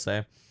opinion on. We'll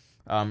say,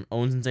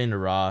 Owens and Zayn to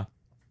Raw,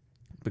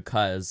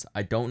 because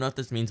I don't know if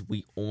this means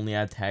we only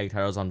add tag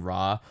titles on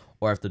Raw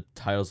or if the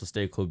titles will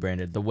stay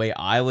co-branded. The way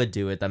I would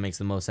do it, that makes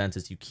the most sense,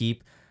 is you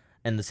keep,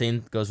 and the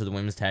same goes for the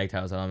women's tag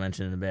titles I'll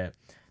mention in a bit,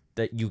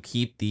 that you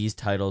keep these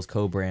titles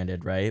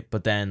co-branded, right?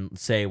 But then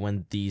say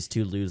when these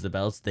two lose the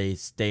belts, they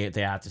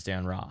have to stay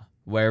on Raw.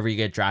 Wherever you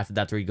get drafted,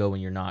 that's where you go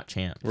when you're not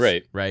champs.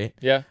 Right.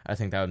 Yeah. I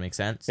think that would make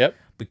sense. Yep.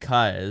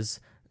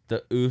 Because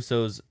the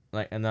Usos,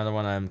 another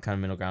one I'm kind of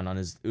middle ground on,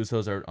 is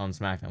Usos are on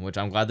SmackDown, which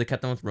I'm glad they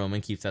kept them with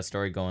Roman, keeps that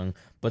story going.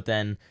 But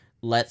then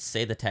let's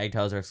say the tag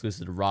titles are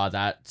exclusive to Raw.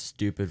 That's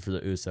stupid for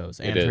the Usos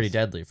and pretty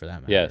deadly for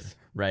that matter. Yes.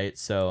 Right.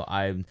 So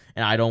I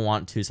don't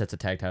want two sets of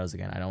tag titles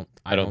again.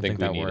 I don't think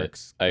that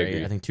works. I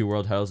agree. I think 2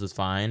 world titles is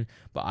fine,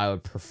 but I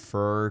would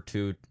prefer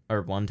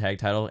 1 tag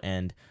title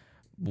and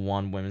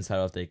 1 women's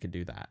title if they could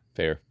do that.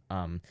 Fair.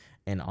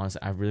 And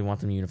honestly, I really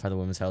want them to unify the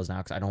women's titles now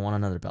because I don't want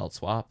another belt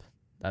swap.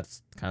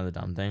 That's kind of the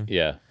dumb thing.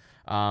 Yeah.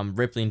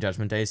 Ripley and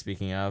Judgment Day,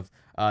 speaking of,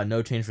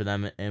 no change for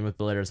them. And with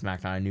Belair to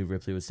SmackDown, I knew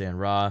Ripley would stay on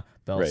Raw.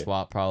 Belt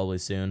swap probably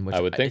soon, which I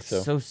would think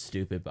it's so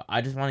stupid. But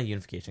I just want a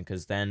unification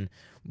because then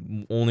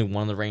only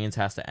one of the reigns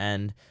has to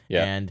end.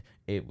 Yeah. And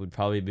it would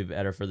probably be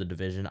better for the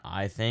division,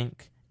 I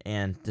think.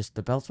 And just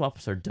the belt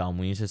swaps are dumb.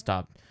 We need to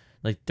stop.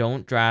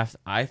 Don't draft.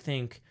 I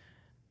think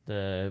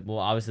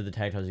obviously the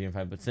tag titles are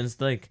unified, but since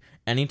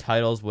any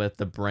titles with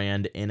the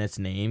brand in its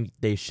name,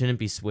 they shouldn't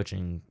be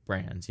switching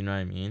brands. You know what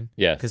I mean?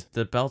 Yes. Because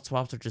the belt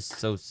swaps are just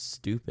so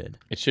stupid.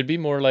 It should be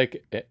more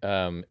like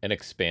an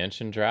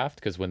expansion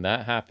draft, because when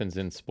that happens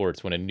in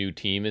sports, when a new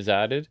team is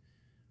added,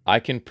 I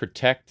can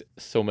protect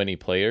so many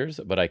players,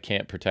 but I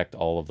can't protect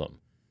all of them.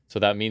 So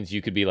that means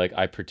you could be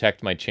I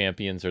protect my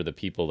champions or the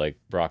people like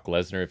Brock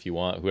Lesnar if you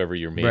want, whoever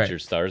your major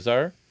stars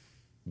are.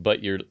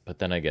 But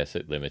then I guess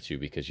it limits you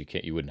because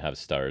you wouldn't have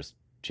stars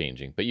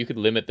changing. But you could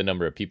limit the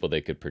number of people they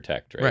could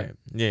protect, right? Right.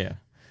 Yeah.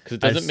 Because it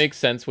doesn't make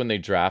sense when they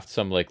draft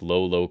some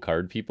low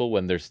card people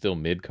when there's still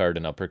mid card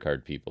and upper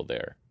card people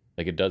there.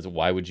 It does.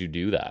 Why would you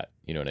do that?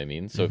 You know what I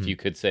mean? So if you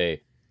could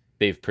say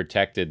they've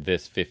protected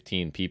this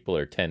 15 people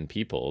or 10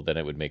 people, then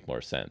it would make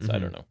more sense. I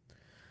don't know.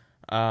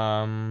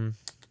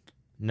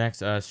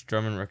 Next,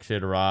 Strowman Ricochet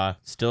to Raw.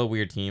 Still a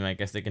weird team. I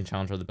guess they can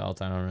challenge for the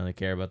belts. I don't really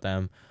care about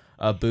them.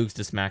 Boogs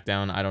to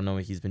SmackDown. I don't know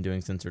what he's been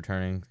doing since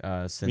returning.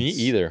 Me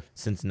either.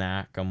 Since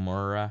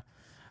Nakamura.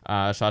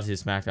 Shotzi to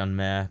SmackDown.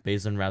 Meh.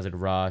 Baszler and Rousey to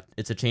Raw.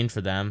 It's a change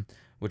for them,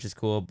 which is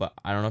cool, but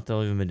I don't know if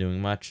they'll even been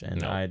doing much.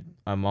 And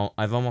no.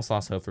 I've almost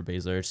lost hope for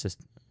Baszler. It's just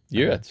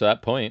at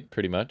that point,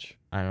 pretty much.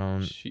 I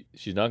don't.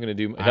 She's not gonna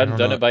do. Hadn't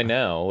done it by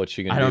now. What's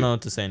she gonna do? I don't know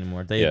what to say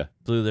anymore. They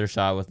blew their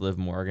shot with Liv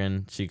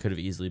Morgan. She could have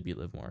easily beat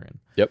Liv Morgan.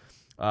 Yep.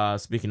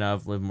 Speaking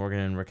of Liv Morgan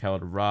and Raquel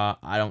to Raw,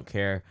 I don't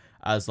care.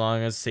 As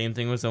long as same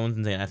thing with Owens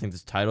and Zayn, I think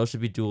this title should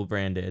be dual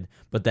branded.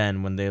 But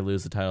then when they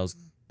lose the titles,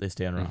 they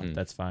stay on Raw.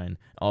 That's fine.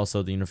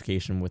 Also, the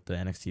unification with the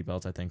NXT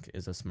belts, I think,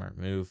 is a smart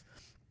move.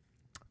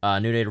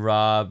 New Day to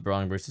Raw,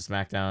 Brawling Brutes to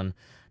SmackDown.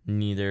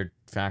 Neither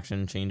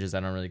faction changes.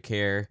 I don't really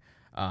care.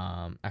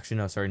 Actually,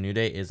 no, sorry. New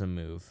Day is a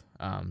move.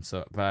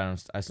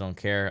 But I still don't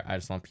care. I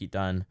just want Pete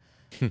Dunne.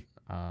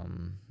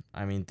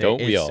 I mean,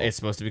 it's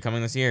supposed to be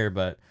coming this year,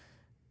 but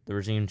the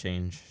regime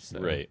change. So.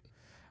 Right.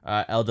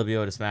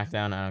 LWO to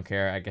SmackDown, I don't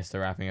care. I guess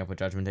they're wrapping up with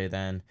Judgment Day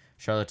then.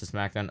 Charlotte to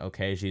SmackDown,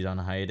 okay, she's on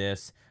a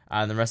hiatus.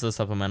 And the rest of the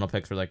supplemental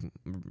picks were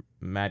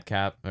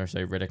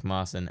Riddick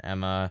Moss and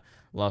Emma,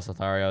 Los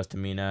Lotharios,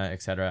 Tamina,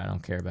 etc. I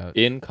don't care about.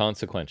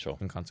 Inconsequential,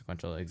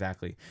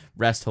 exactly.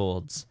 Rest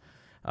holds.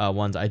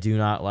 Ones I do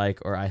not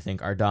like or I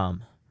think are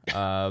dumb.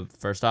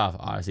 First off,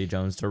 Odyssey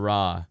Jones to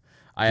Raw.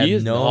 He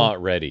is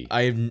not ready.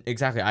 I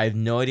have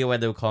no idea why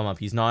they would call him up.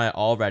 He's not at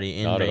all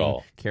ready in ring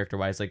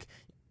character-wise.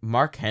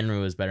 Mark Henry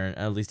was better, and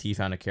at least he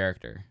found a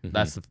character.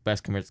 That's the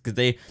best comparison.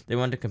 Because they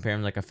wanted to compare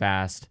him a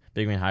fast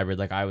big man hybrid.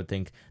 I would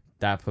think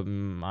that put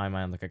in my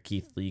mind a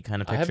Keith Lee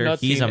kind of picture. I have not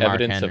seen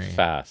evidence of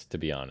fast, to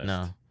be honest.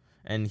 No,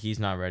 and he's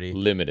not ready.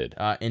 Limited.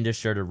 Indus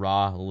to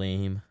Raw,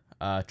 lame.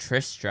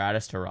 Trish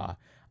Stratus to Raw.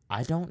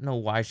 I don't know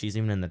why she's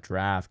even in the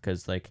draft,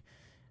 because like,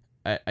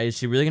 is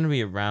she really gonna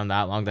be around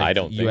that long? Like, I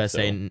don't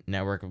USA think so.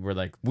 Network, we're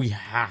like, we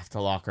have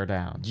to lock her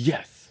down.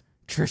 Yes.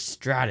 Trish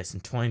Stratus in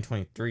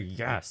 2023.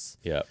 Yes.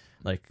 Yeah.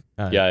 Like,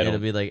 it'll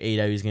be like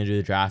AEW's gonna do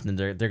the draft, and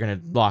they're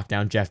gonna lock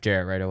down Jeff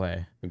Jarrett right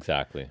away.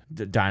 Exactly.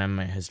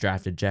 Dynamite has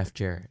drafted Jeff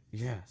Jarrett.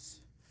 Yes.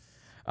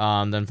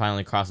 Then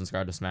finally, Cross and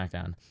Scar to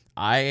SmackDown.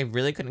 I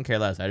really couldn't care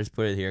less. I just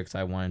put it here because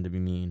I wanted to be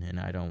mean, and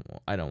I don't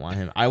want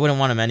him. I wouldn't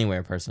want him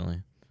anywhere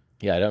personally.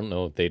 Yeah, I don't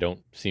know. They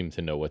don't seem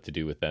to know what to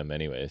do with them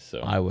anyway.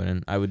 So I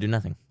wouldn't. I would do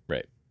nothing.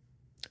 Right.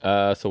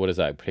 So what does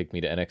that take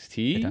me to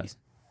NXT? It does.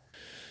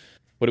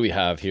 What do we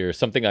have here?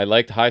 Something I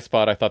liked. High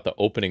spot. I thought the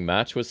opening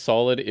match was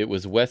solid. It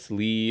was Wes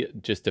Lee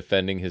just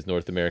defending his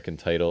North American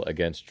title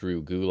against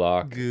Drew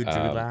Gulak.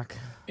 Gulak.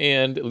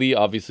 And Lee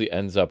obviously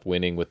ends up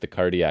winning with the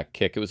cardiac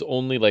kick. It was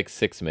only like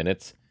 6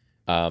 minutes.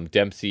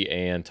 Dempsey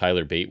and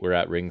Tyler Bate were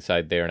at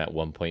ringside there, and at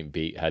one point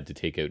Bate had to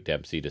take out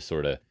Dempsey to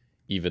sort of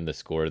even the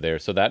score there.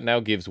 So that now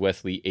gives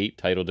Wes Lee 8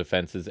 title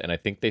defenses, and I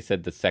think they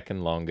said the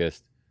second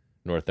longest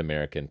North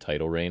American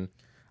title reign.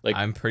 Like,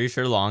 I'm pretty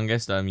sure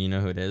longest. You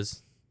know who it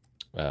is?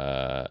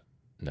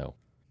 No.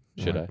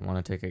 Should I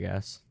want to take a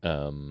guess?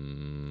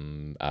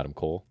 Adam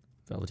Cole.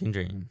 Velveteen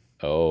Dream.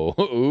 Oh,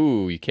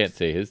 ooh, you can't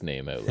say his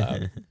name out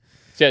loud.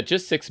 So yeah,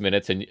 just 6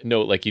 minutes, and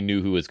no, like you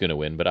knew who was going to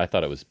win, but I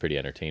thought it was pretty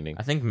entertaining.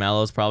 I think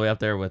Mello's probably up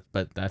there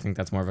but I think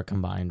that's more of a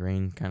combined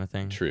reign kind of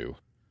thing. True.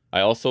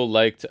 I also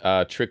liked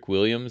Trick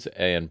Williams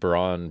and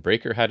Braun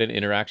Breaker had an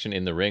interaction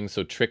in the ring,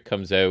 so Trick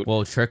comes out.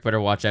 Well, Trick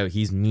better watch out.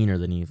 He's meaner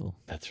than evil.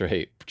 That's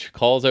right.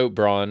 Calls out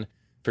Braun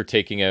for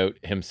taking out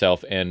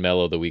himself and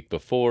Mello the week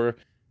before,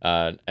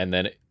 and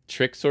then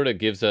Trick sort of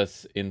gives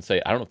us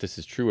insight. I don't know if this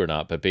is true or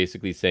not, but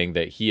basically saying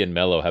that he and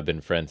Mello have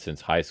been friends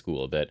since high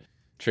school, that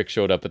Trick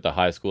showed up at the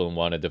high school and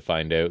wanted to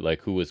find out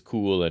like who was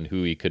cool and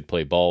who he could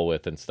play ball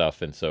with and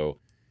stuff, and so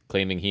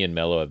claiming he and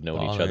Mello have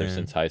known each other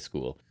since high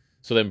school.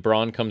 So then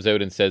Braun comes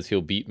out and says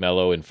he'll beat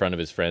Mello in front of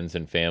his friends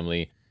and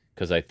family,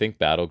 because I think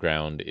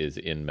Battleground is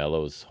in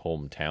Mello's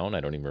hometown.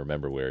 I don't even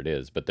remember where it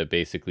is, but that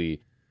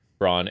basically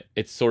Braun,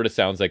 it sort of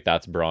sounds like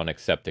that's Braun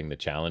accepting the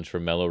challenge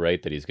from Mello,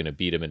 right? That he's going to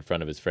beat him in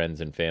front of his friends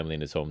and family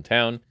in his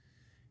hometown.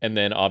 And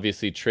then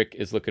obviously Trick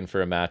is looking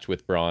for a match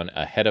with Braun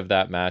ahead of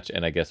that match,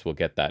 and I guess we'll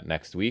get that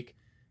next week.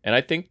 And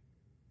I think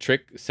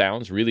Trick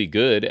sounds really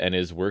good and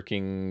is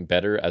working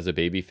better as a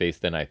babyface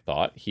than I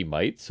thought he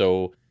might.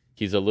 So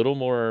he's a little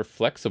more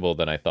flexible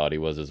than I thought he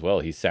was as well.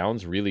 He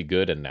sounds really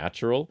good and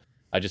natural.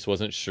 I just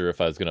wasn't sure if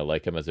I was going to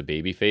like him as a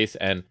babyface.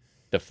 And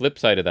the flip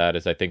side of that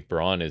is I think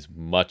Braun is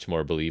much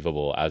more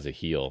believable as a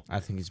heel. I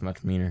think he's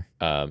much meaner.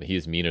 He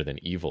is meaner than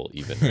evil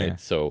even, right?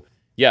 So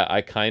yeah,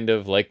 I kind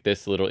of like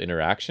this little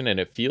interaction, and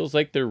it feels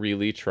like they're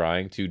really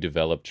trying to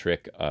develop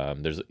Trick.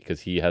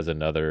 Because he has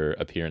another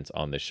appearance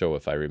on the show,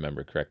 if I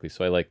remember correctly.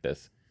 So I like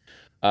this.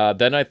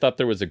 Then I thought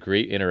there was a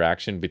great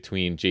interaction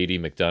between JD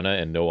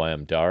McDonough and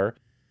Noam Dar.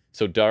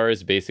 So Dar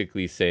is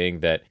basically saying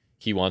that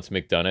he wants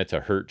McDonough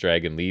to hurt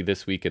Dragon Lee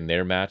this week in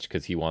their match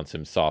because he wants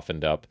him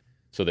softened up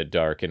so that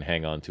Dar can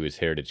hang on to his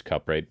Heritage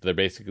Cup, right? They're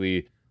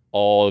basically,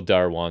 all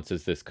Dar wants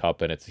is this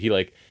cup, and he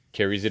like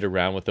carries it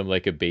around with him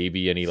like a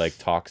baby, and he like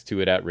talks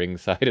to it at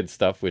ringside and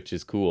stuff, which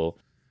is cool.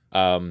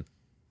 And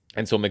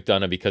so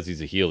McDonough, because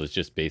he's a heel, is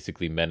just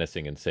basically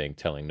menacing and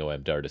telling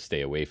Noam Dar to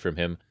stay away from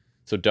him.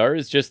 So Dar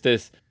is just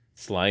this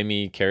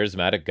slimy,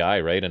 charismatic guy,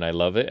 right? And I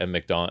love it. And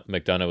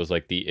McDonough was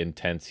like the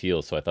intense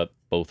heel, so I thought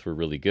both were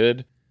really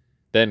good.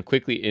 Then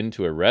quickly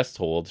into a rest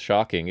hold,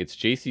 shocking, it's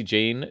JC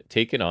Jane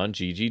taking on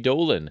Gigi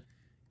Dolan.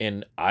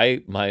 And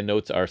my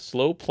notes are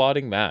slow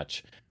plotting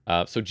match.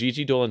 So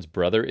Gigi Dolan's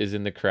brother is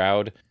in the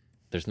crowd.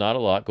 There's not a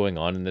lot going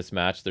on in this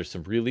match. There's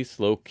some really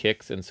slow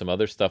kicks and some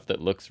other stuff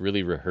that looks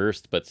really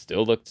rehearsed, but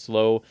still looked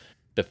slow.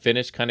 The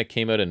finish kind of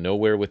came out of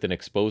nowhere with an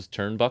exposed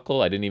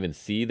turnbuckle. I didn't even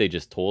see. They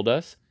just told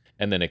us.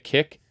 And then a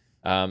kick.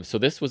 So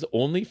this was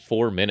only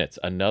 4 minutes.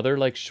 Another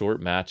like short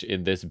match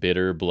in this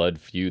bitter blood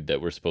feud that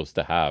we're supposed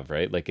to have,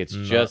 right? Like it's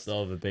just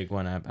a big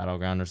one at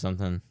Battleground or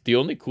something. The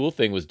only cool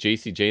thing was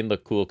JC Jane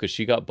looked cool because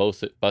she got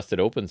busted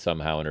open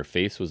somehow and her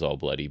face was all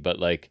bloody. But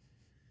like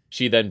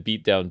she then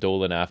beat down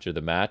Dolan after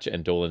the match,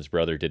 and Dolan's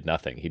brother did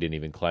nothing. He didn't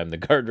even climb the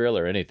guardrail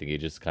or anything. He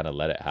just kind of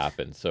let it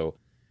happen. So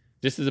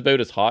this is about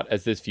as hot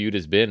as this feud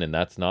has been, and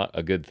that's not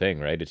a good thing,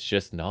 right? It's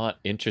just not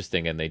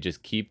interesting, and they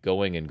just keep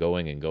going and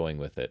going and going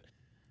with it.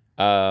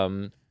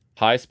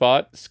 High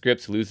spot,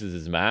 Scripps loses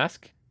his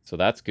mask, so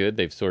that's good.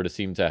 They've sort of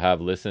seemed to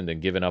have listened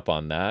and given up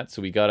on that.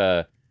 So we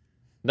got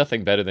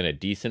nothing better than a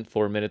decent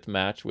 4-minute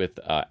match with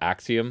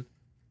Axiom.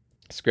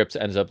 Scripps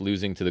ends up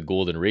losing to the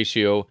Golden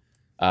Ratio.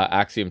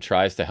 Axiom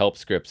tries to help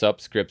Scripps up.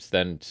 Scripps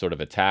then sort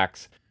of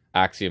attacks.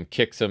 Axiom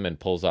kicks him and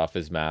pulls off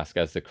his mask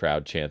as the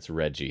crowd chants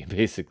Reggie,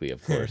 basically,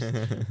 of course.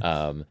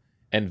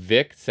 And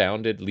Vic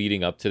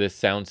leading up to this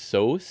sounds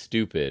so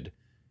stupid,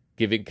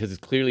 because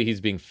clearly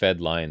he's being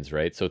fed lines,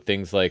 right? So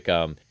things like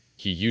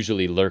he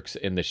usually lurks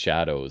in the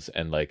shadows,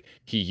 and like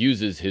he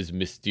uses his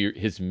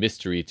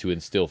mystery to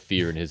instill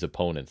fear in his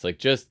opponents. Like,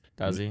 just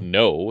does he?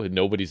 No,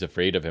 nobody's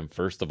afraid of him,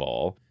 first of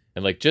all.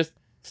 and like just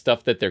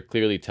stuff that they're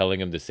clearly telling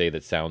him to say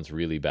that sounds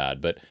really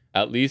bad. But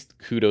at least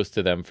kudos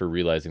to them for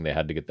realizing they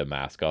had to get the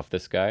mask off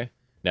this guy.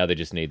 Now they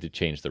just need to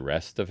change the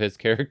rest of his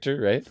character,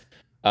 right?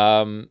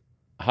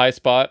 High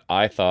spot,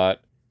 I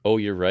thought, oh,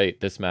 you're right.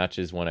 This match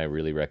is one I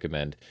really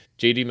recommend.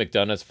 JD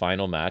McDonough's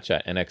final match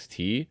at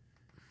NXT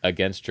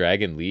against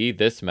Dragon Lee.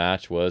 This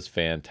match was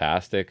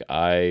fantastic.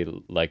 I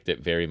liked it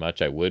very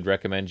much. I would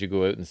recommend you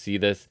go out and see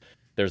this.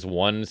 There's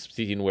one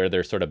scene where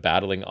they're sort of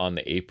battling on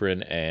the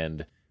apron,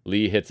 and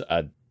Lee hits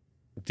a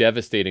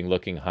devastating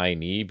looking high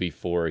knee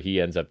before he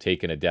ends up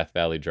taking a Death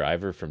Valley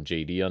driver from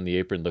JD on the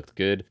apron. Looked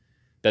good.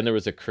 Then there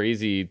was a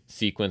crazy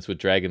sequence with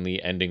Dragon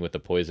Lee ending with the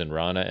Poison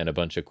Rana and a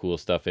bunch of cool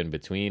stuff in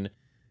between.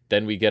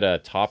 Then we get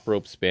a top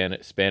rope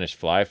Spanish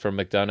fly from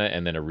McDonough,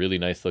 and then a really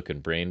nice looking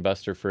brain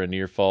buster for a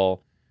near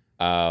fall.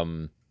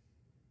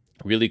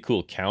 Really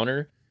cool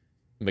counter.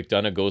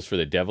 McDonough goes for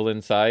the devil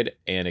inside,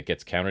 and it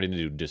gets countered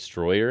into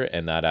Destroyer,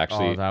 and that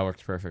actually that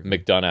works perfect.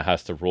 McDonough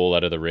has to roll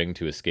out of the ring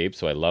to escape,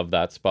 so I love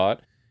that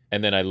spot.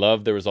 And then I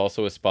love there was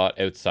also a spot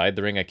outside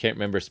the ring. I can't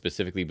remember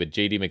specifically, but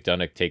JD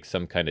McDonough takes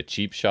some kind of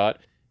cheap shot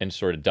and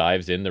sort of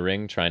dives in the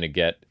ring trying to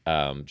get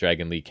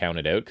Dragon Lee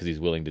counted out because he's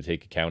willing to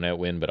take a count out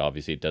win, but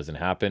obviously it doesn't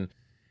happen.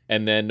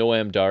 And then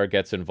Noam Dar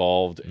gets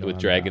involved with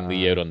Dragon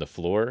Lee out on the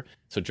floor.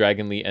 So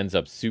Dragon Lee ends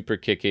up super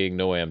kicking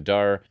Noam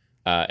Dar.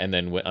 And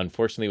then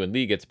unfortunately when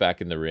Lee gets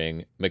back in the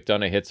ring,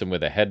 McDonough hits him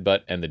with a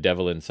headbutt and the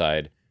devil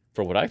inside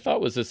for what I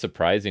thought was a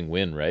surprising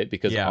win, right?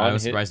 Because I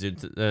was surprised,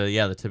 dude.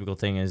 The typical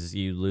thing is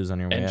you lose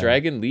on your way. And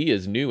Dragon Lee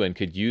is new and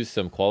could use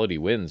some quality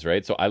wins,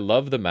 right? So I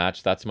love the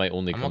match. That's my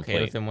only complaint. I'm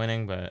okay with him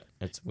winning, but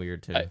it's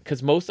weird too.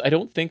 Because I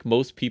don't think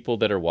most people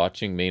that are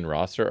watching main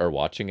roster are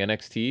watching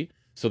NXT,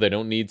 so they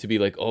don't need to be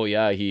like, oh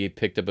yeah, he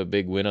picked up a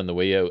big win on the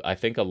way out. I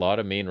think a lot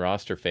of main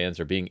roster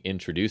fans are being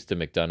introduced to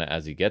McDonough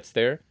as he gets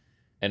there.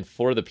 And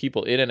for the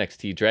people in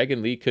NXT,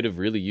 Dragon Lee could have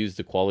really used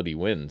a quality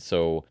win.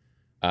 So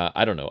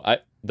I don't know.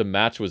 The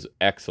match was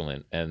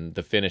excellent, and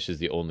the finish is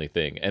the only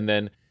thing. And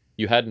then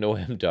you had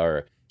Noam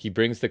Dar. He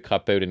brings the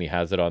cup out and he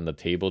has it on the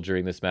table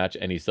during this match,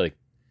 and he's like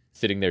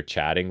sitting there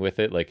chatting with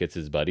it like it's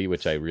his buddy,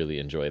 which I really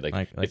enjoyed.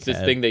 Like it's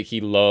this thing that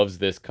he loves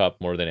this cup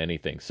more than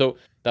anything. So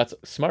that's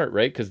smart,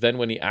 right? Because then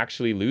when he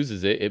actually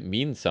loses it, it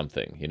means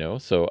something, you know?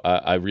 So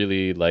I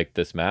really like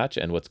this match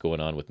and what's going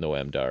on with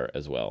Noam Dar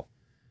as well.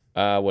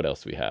 What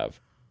else we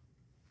have?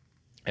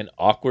 An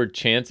awkward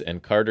Chance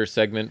and Carter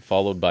segment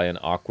followed by an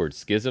awkward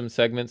Schism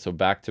segment. So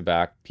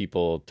back-to-back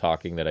people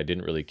talking that I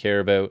didn't really care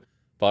about.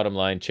 Bottom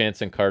line,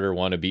 Chance and Carter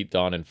want to beat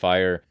Dawn and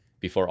Fire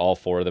before all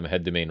four of them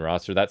head to main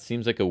roster. That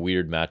seems like a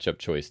weird matchup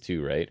choice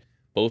too, right?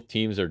 Both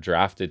teams are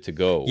drafted to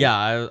go. Yeah,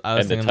 I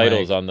was and the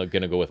title's going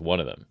to go with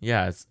one of them.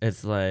 Yeah,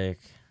 it's like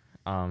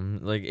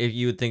if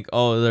you would think,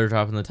 oh, they're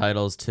dropping the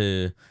titles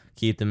to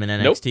keep them in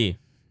NXT.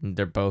 Nope.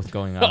 They're both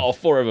going up. All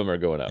four of them are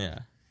going up. Yeah.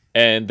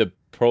 And the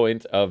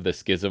point of the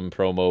Schism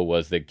promo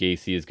was that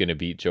Gacy is going to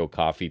beat Joe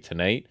Coffey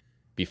tonight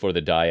before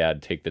the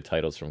Dyad take the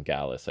titles from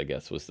Gallus, I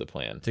guess was the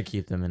plan. To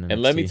keep them in NXT.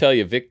 And let me tell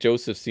you, Vic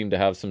Joseph seemed to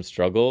have some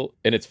struggle.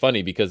 And it's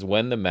funny because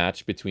when the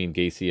match between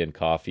Gacy and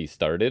Coffey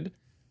started,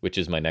 which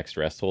is my next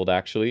rest hold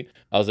actually,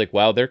 I was like,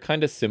 wow, they're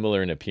kind of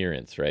similar in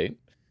appearance, right?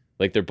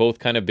 Like they're both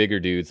kind of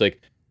bigger dudes.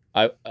 Like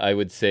I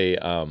would say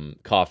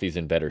Coffey's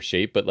in better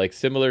shape, but like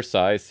similar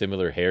size,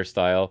 similar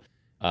hairstyle.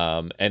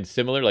 And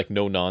similar, like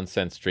no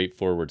nonsense,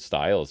 straightforward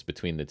styles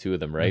between the two of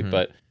them, right? Mm-hmm.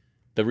 But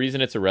the reason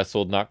it's a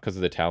wrestled, not because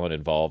of the talent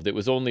involved, it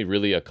was only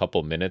really a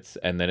couple minutes,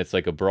 and then it's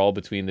like a brawl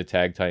between the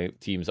tag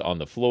teams on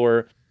the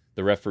floor.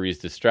 The referee's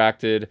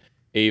distracted.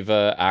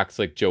 Ava acts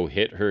like Joe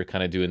hit her,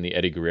 kind of doing the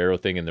Eddie Guerrero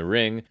thing in the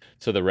ring.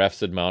 So the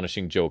ref's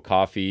admonishing Joe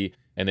Coffey,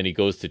 and then he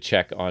goes to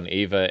check on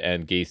Ava,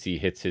 and Gacy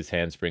hits his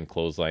handspring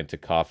clothesline to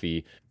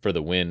Coffey for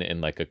the win in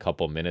like a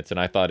couple minutes. And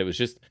I thought it was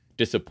just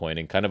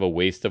disappointing, kind of a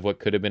waste of what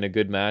could have been a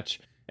good match.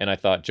 And I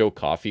thought Joe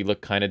Coffey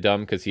looked kind of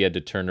dumb because he had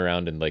to turn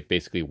around and like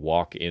basically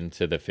walk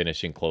into the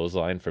finishing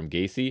clothesline from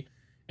Gacy.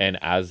 And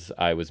as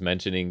I was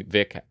mentioning,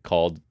 Vic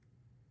called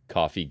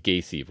Coffey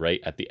Gacy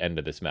right at the end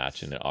of this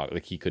match, and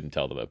like he couldn't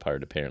tell them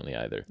apart apparently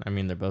either. I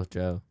mean, they're both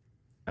Joe.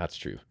 That's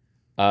true.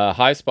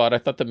 High spot. I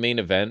thought the main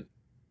event,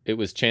 it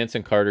was Chance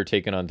and Carter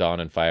taking on Dawn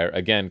and Fire.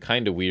 Again,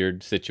 kind of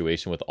weird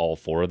situation with all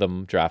four of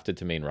them drafted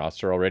to main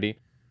roster already.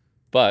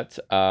 But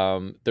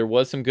there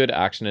was some good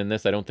action in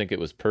this. I don't think it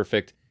was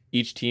perfect.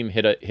 Each team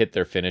hit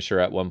their finisher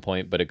at one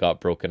point, but it got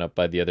broken up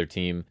by the other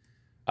team.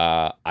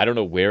 I don't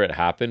know where it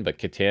happened, but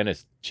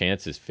Katana's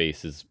Chance's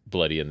face is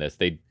bloody in this.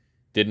 They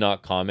did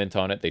not comment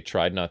on it. They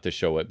tried not to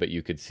show it, but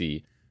you could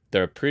see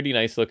they're a pretty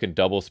nice looking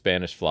double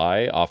Spanish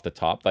fly off the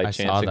top by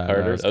Chance and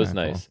Carter. That was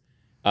nice.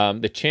 Cool.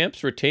 The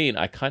champs retain.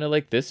 I kind of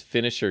like this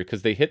finisher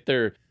because they hit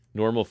their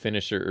normal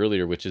finisher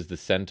earlier, which is the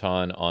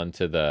senton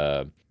onto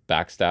the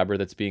backstabber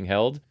that's being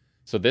held.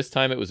 So this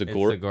time it was the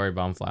Gory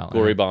Bomb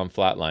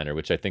Flatliner,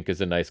 which I think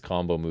is a nice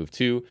combo move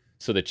too.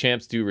 So the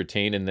champs do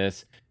retain in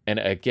this. And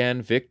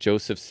again, Vic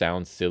Joseph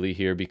sounds silly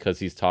here because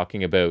he's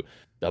talking about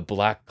the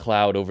black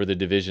cloud over the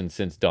division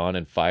since Dawn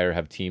and Fire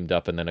have teamed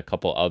up, and then a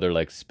couple other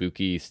like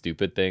spooky,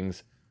 stupid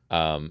things.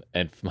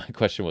 And my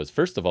question was,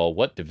 first of all,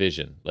 what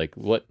division? Like,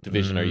 what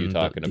division are you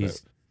talking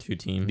about? Two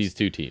teams. These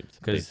two teams,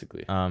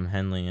 basically.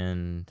 Henley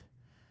and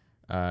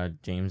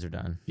James are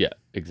done. Yeah,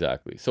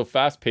 exactly. So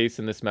fast pace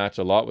in this match.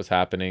 A lot was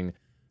happening.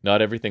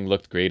 Not everything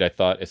looked great. I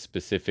thought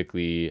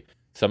specifically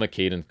some of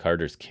Caden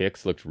Carter's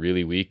kicks looked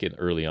really weak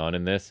early on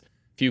in this.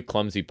 Few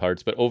clumsy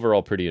parts, but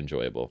overall pretty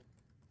enjoyable.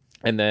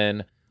 And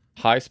then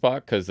high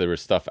spot, because there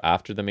was stuff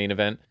after the main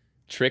event.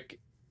 Trick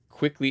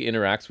quickly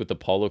interacts with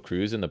Apollo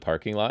Crews in the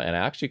parking lot, and I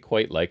actually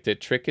quite liked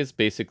it. Trick is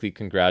basically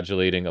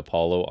congratulating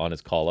Apollo on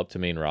his call up to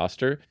main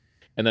roster.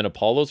 And then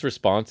Apollo's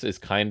response is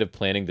kind of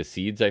planting the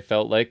seeds, I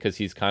felt like, because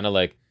he's kind of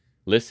like,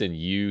 listen,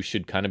 you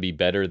should kind of be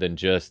better than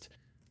just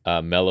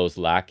Melo's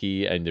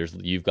lackey, and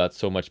you've got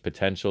so much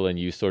potential, and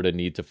you sort of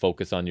need to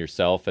focus on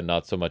yourself and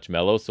not so much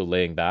Melo. So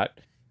laying that,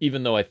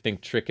 even though I think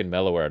Trick and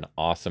Melo are an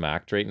awesome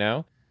act right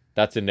now,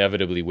 that's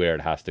inevitably where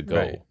it has to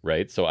go,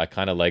 right? So I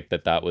kind of like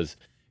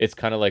it's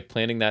kind of like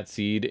planting that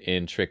seed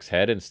in Trick's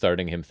head and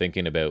starting him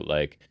thinking about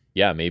like,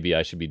 yeah, maybe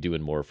I should be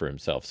doing more for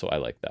himself. So I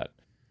like that.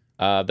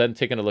 Then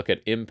taking a look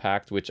at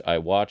Impact, which I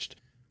watched.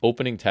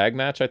 Opening tag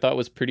match I thought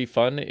was pretty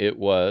fun. It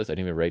was, I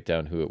didn't even write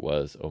down who it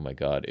was. Oh my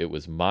God. It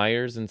was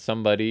Myers and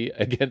somebody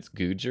against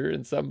Gujar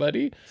and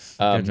somebody.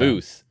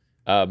 Moose.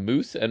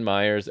 Moose and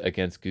Myers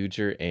against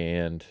Gujar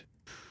and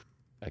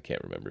I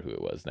can't remember who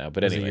it was now.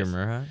 But anyways. Was it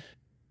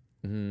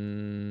your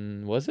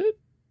Murad? Was it?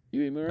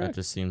 That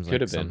just seems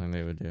like something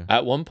they would do.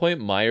 At one point,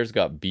 Myers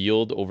got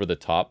beeled over the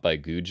top by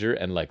Gujar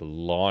and like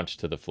launched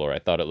to the floor. I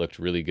thought it looked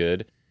really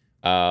good.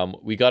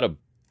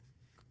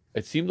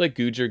 It seemed like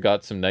Gujar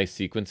got some nice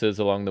sequences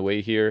along the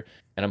way here,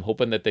 and I'm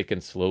hoping that they can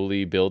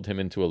slowly build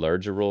him into a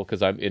larger role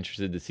because I'm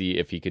interested to see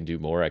if he can do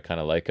more. I kind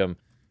of like him.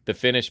 The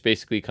finish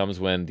basically comes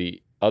when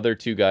the other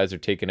two guys are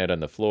taken out on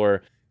the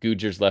floor.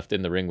 Gujar's left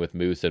in the ring with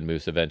Moose, and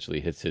Moose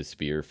eventually hits his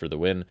spear for the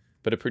win,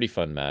 but a pretty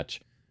fun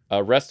match.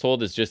 Rest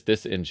hold is just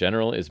this in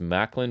general, is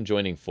Macklin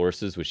joining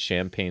forces with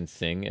Champagne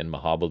Singh and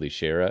Mahabali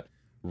Shera.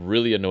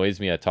 Really annoys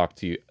me. I talked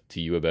to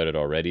you about it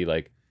already.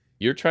 Like,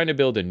 you're trying to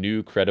build a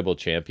new credible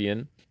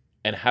champion,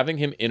 and having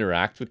him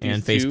interact with these two...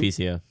 And face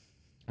PCO.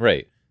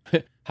 Right.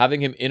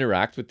 Having him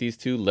interact with these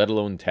two, let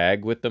alone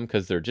tag with them,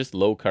 because they're just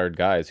low-card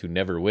guys who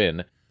never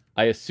win.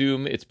 I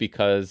assume it's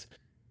because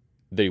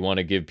they want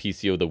to give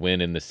PCO the win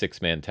in the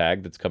six-man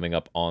tag that's coming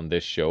up on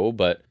this show,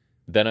 but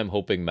then I'm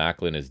hoping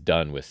Macklin is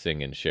done with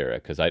Singh and Shera,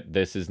 because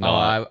this is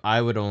not...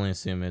 I would only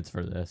assume it's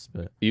for this,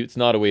 but... It's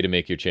not a way to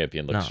make your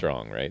champion look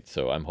strong, right?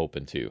 So I'm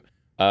hoping to.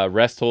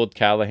 Rest hold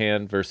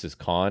Callahan versus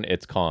Khan.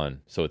 It's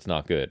Khan, so it's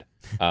not good.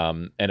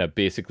 And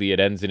basically it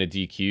ends in a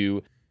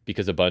DQ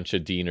because a bunch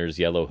of Deaners,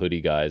 yellow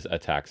hoodie guys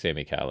attack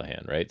Sami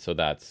Callahan, right? So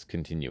that's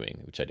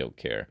continuing, which I don't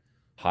care.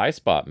 High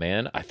spot,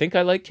 man. I think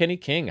I like Kenny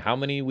King. How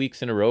many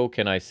weeks in a row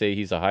can I say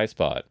he's a high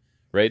spot,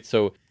 right?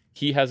 So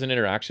he has an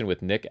interaction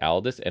with Nick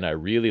Aldis, and I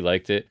really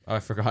liked it. Oh, I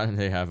forgot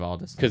they have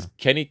Aldis. Because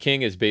Kenny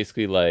King is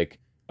basically like,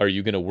 are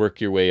you going to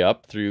work your way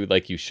up through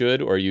like you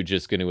should, or are you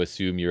just going to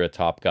assume you're a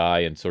top guy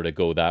and sort of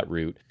go that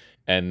route?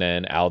 And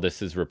then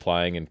Aldis is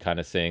replying and kind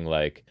of saying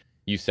like,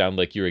 you sound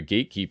like you're a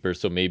gatekeeper,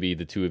 so maybe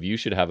the two of you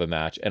should have a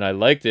match. And I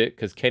liked it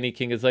because Kenny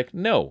King is like,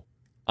 no,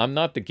 I'm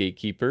not the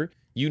gatekeeper.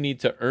 You need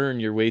to earn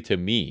your way to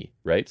me,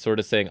 right? Sort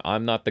of saying,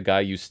 I'm not the guy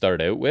you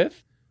start out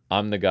with.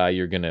 I'm the guy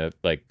you're going to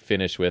like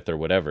finish with or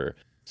whatever.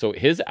 So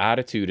his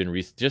attitude and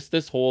just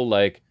this whole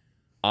like,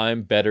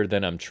 I'm better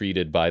than I'm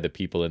treated by the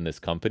people in this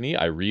company.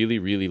 I really,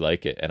 really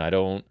like it. And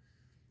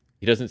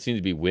he doesn't seem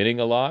to be winning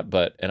a lot,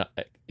 but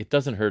it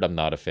doesn't hurt. I'm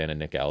not a fan of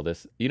Nick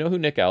Aldis. You know who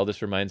Nick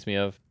Aldis reminds me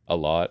of a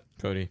lot?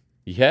 Cody.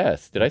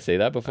 Yes. Did I say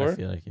that before? I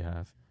feel like you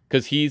have.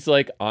 Because he's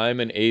like, I'm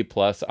an A+,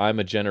 I'm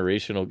a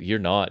generational. You're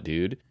not,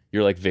 dude.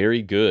 You're like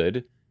very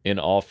good in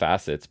all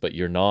facets, but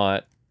you're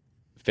not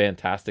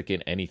fantastic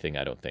in anything,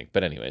 I don't think.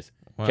 But anyways.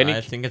 Well,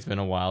 I think it's been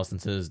a while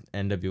since his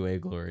NWA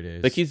glory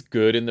days. Like, he's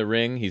good in the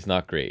ring. He's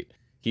not great.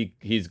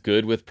 He's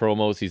good with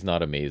promos. He's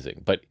not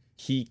amazing. But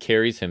he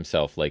carries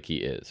himself like he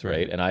is,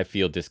 right? And I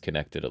feel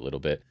disconnected a little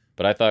bit.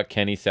 But I thought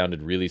Kenny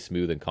sounded really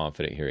smooth and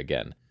confident here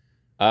again.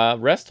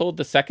 Rest hold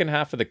the second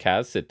half of the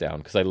Kaz sit down,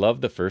 because I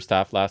loved the first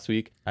half last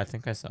week. I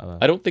think I saw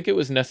that. I don't think it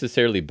was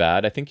necessarily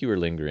bad. I think you were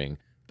lingering.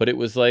 But it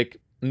was like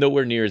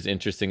nowhere near as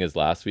interesting as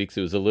last week's.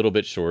 It was a little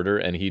bit shorter,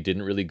 and he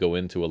didn't really go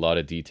into a lot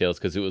of details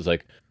because it was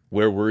like,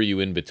 where were you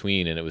in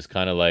between? And it was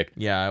kind of like,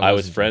 I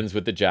was friends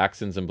with the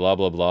Jacksons and blah,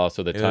 blah, blah.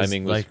 So the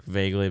timing was like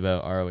vaguely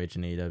about ROH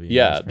and AEW.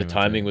 Yeah, the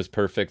timing was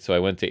perfect. So I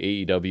went to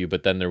AEW,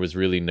 but then there was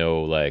really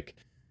no like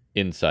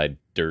inside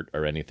dirt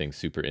or anything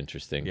super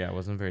interesting. Yeah, it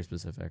wasn't very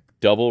specific.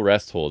 Double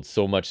rest hold,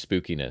 so much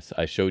spookiness.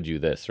 I showed you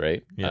this,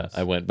 right? Yes.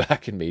 I went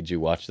back and made you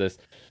watch this.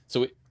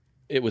 So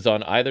it was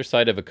on either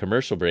side of a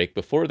commercial break.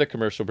 Before the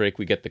commercial break,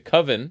 we get the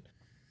Coven.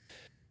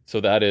 So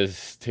that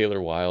is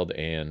Taylor Wilde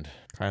and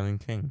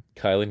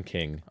Kylan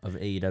King of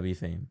AEW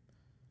fame.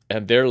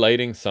 And they're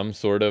lighting some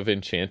sort of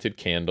enchanted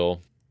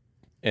candle.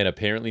 And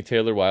apparently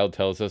Taylor Wilde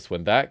tells us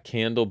when that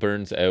candle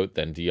burns out,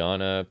 then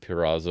Deonna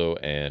Purrazzo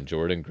and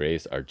Jordan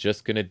Grace are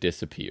just going to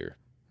disappear.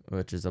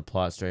 which is a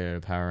plot straight out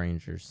of Power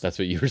Rangers. That's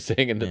what you were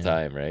saying in the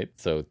time, right?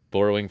 So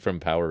borrowing from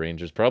Power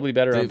Rangers, probably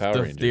better on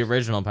Power Rangers. The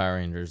original Power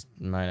Rangers,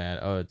 might add.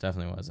 Oh, it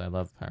definitely was. I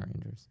love Power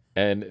Rangers.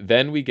 And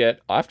then we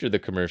get, after the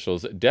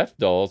commercials, Death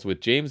Dolls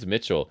with James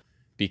Mitchell,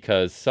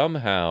 because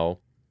somehow,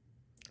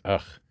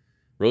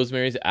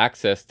 Rosemary's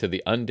access to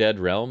the undead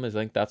realm, I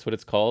think that's what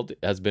it's called,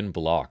 has been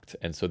blocked.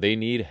 And so they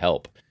need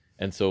help.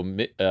 And so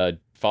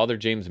Father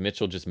James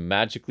Mitchell just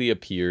magically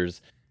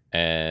appears,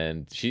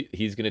 and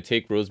he's going to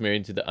take Rosemary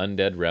into the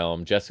undead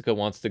realm. Jessica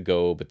wants to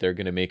go, but they're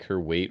going to make her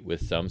wait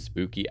with some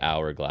spooky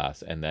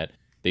hourglass, and that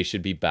they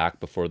should be back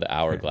before the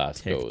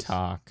hourglass goes.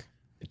 TikTok.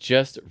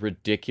 Just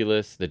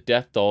ridiculous. The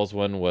Death Dolls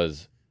one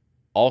was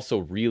also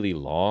really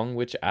long,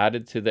 which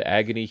added to the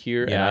agony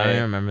here. Yeah, I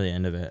don't remember the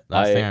end of it.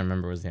 Last thing I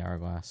remember was the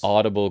hourglass.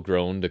 Audible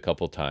groaned a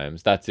couple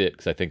times. That's it,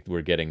 because I think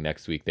we're getting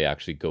next week they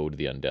actually go to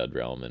the undead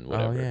realm and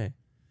whatever. Oh, yeah.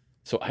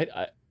 So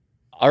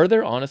are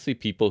there honestly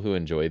people who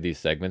enjoy these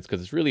segments?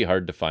 Because it's really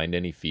hard to find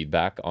any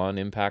feedback on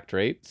Impact,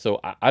 right? So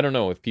I don't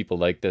know if people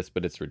like this,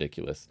 but it's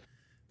ridiculous.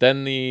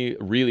 Then the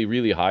really,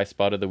 really high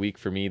spot of the week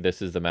for me,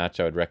 this is the match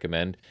I would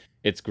recommend.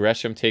 It's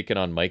Gresham taking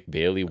on Mike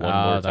Bailey one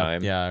more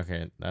time. Yeah,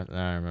 okay.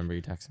 I remember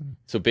you texting me.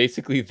 So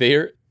basically,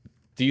 do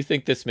you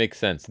think this makes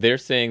sense? They're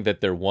saying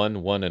that they're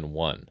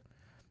 1-1-1.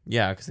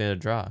 Yeah, because they had a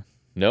draw.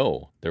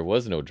 No, there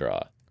was no draw.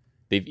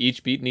 They've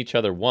each beaten each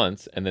other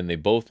once, and then they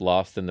both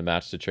lost in the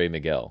match to Trey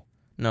Miguel.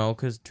 No,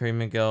 because Trey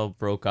Miguel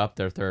broke up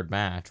their third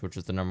match, which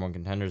was the number one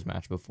contenders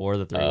match before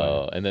the three-way.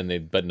 Oh, and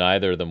then but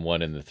neither of them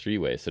won in the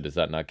three-way. So does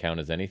that not count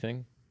as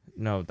anything?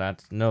 No,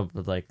 but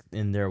like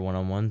in their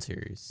one-on-one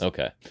series.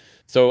 Okay.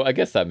 So I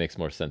guess that makes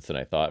more sense than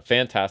I thought.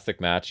 Fantastic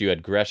match. You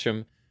had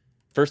Gresham.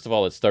 First of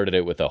all, it started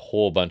out with a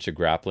whole bunch of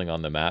grappling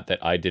on the mat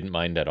that I didn't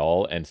mind at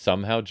all. And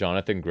somehow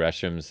Jonathan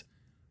Gresham's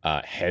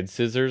head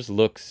scissors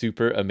look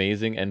super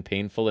amazing and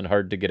painful and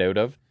hard to get out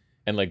of.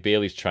 And like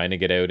Bailey's trying to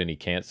get out and he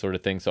can't, sort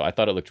of thing. So I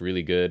thought it looked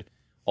really good.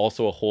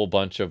 Also a whole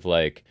bunch of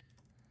like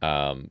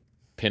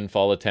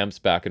pinfall attempts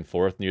back and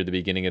forth near the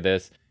beginning of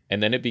this.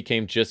 And then it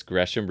became just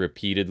Gresham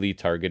repeatedly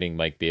targeting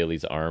Mike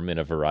Bailey's arm in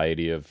a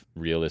variety of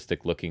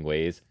realistic looking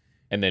ways.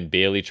 And then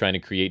Bailey trying to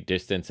create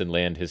distance and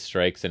land his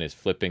strikes and his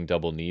flipping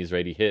double knees,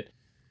 right? He hit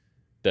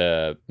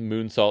the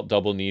moonsault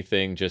double knee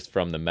thing just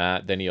from the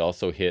mat. Then he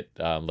also hit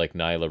like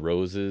Nyla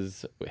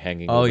Rose's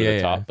hanging over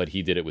the top, but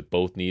he did it with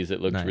both knees.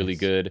 It looked really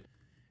good.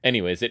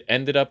 Anyways, it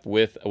ended up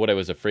with what I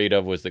was afraid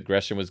of was that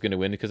Gresham was going to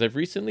win, because I've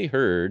recently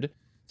heard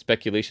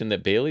speculation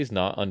that Bailey's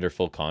not under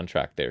full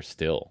contract there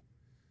still.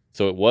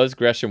 So it was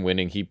Gresham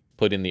winning. He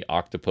put in the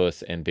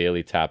octopus and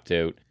Bailey tapped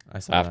out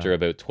after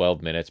about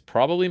 12 minutes.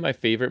 Probably my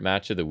favorite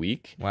match of the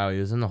week. Wow, he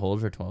was in the hold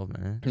for 12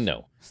 minutes.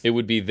 No. It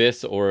would be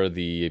this or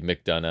the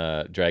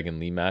McDonough Dragon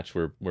Lee match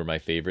were my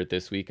favorite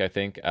this week, I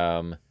think.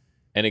 And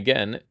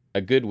again, a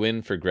good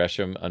win for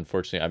Gresham.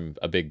 Unfortunately, I'm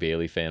a big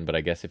Bailey fan, but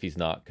I guess if he's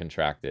not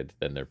contracted,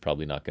 then they're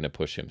probably not going to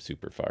push him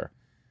super far.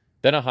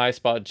 Then a high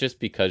spot just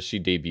because she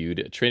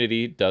debuted.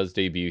 Trinity does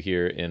debut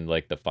here in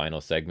like the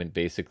final segment,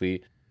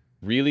 basically.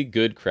 Really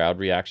good crowd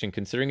reaction,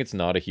 considering it's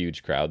not a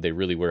huge crowd. They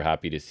really were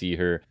happy to see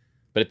her.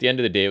 But at the end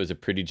of the day, it was a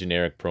pretty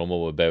generic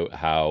promo about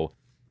how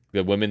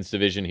the women's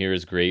division here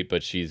is great,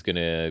 but she's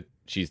coming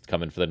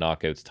for the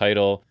Knockouts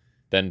title.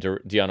 Then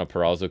Deonna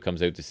Purrazzo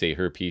comes out to say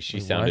her piece.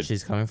 She's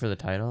coming for the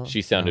title?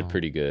 She sounded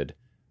pretty good.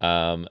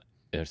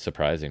 It's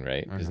surprising,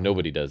 right? Because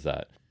nobody does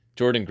that.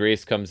 Jordan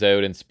Grace comes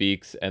out and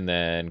speaks, and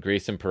then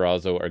Grace and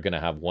Purrazzo are going to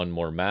have one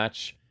more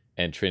match.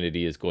 And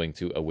Trinity is going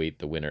to await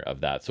the winner of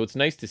that. So it's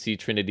nice to see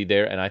Trinity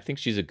there, and I think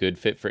she's a good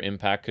fit for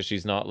Impact because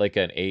she's not like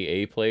an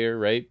AA player,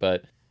 right?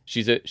 But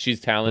she's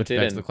talented.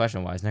 Which begs the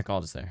question: why is Nick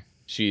Aldis there?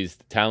 She's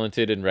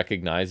talented and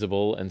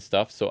recognizable and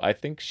stuff. So I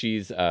think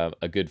she's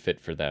a good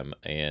fit for them.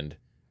 And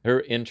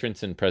her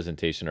entrance and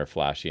presentation are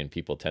flashy, and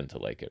people tend to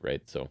like it,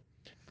 right? So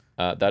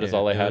that is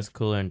all I had. It was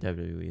cooler in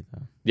WWE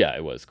though. Yeah,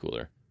 it was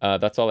cooler.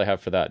 That's all I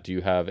have for that. Do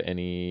you have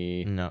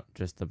any? No,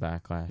 just the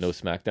Backlash. No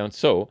SmackDown.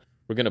 So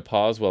we're going to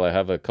pause while I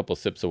have a couple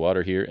sips of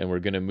water here, and we're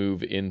going to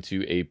move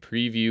into a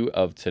preview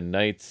of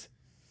tonight's,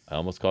 I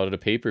almost called it a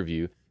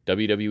pay-per-view,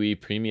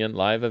 WWE Premium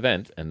Live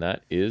event, and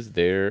that is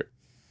their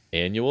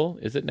annual,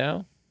 is it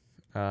now?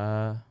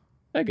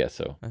 I guess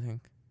so. I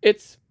think.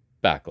 It's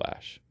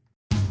Backlash.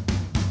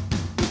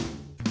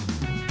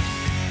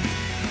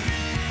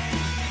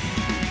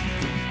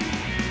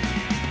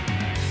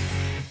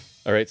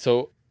 All right,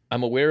 so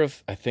I'm aware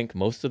of, I think,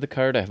 most of the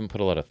card. I haven't put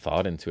a lot of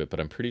thought into it,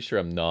 but I'm pretty sure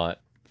I'm not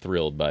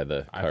thrilled by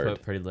the card. I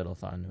put pretty little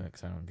thought into it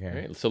because I don't care.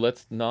 Right, so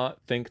let's not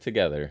think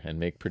together and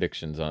make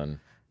predictions on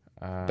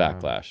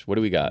Backlash. What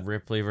do we got?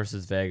 Ripley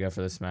versus Vega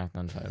for the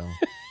SmackDown title.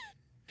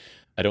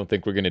 I don't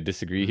think we're going to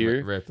disagree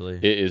here. Ripley.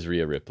 It is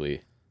Rhea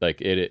Ripley.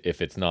 Like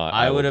if it's not,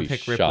 I would have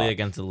picked Ripley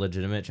against a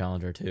legitimate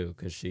challenger too,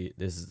 because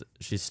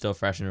she's still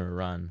fresh in her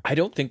run. I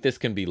don't think this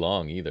can be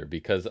long either,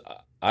 because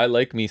I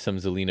like me some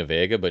Zelina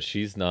Vega, but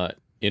she's not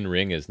in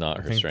ring is not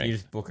her strength. You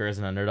just book her as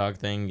an underdog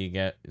thing. You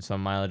get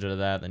some mileage out of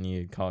that, then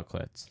you call it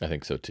quits. I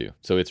think so too.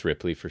 So it's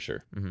Ripley for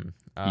sure.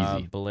 Mm-hmm.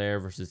 Easy. Belair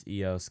versus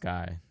Io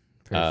Sky.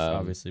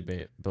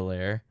 obviously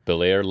Belair.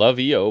 Belair, love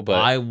Io, but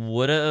I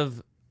would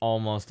have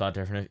almost thought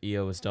different if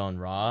Io was still on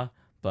Raw,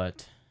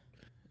 but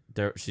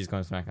she's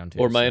going to SmackDown too.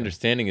 Or my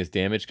understanding is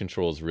Damage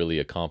Control's really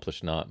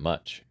accomplished not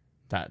much.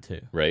 That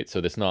too. Right? So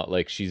it's not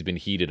like she's been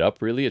heated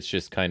up really. It's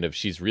just kind of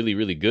she's really,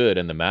 really good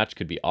and the match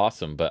could be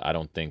awesome, but I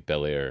don't think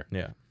Belair.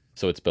 Yeah.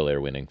 So it's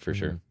Belair winning for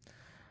sure.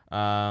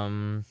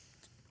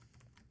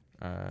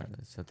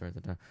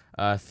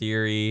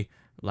 Theory,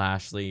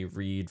 Lashley,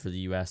 Reed for the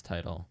U.S.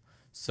 title.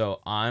 So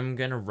I'm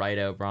going to write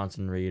out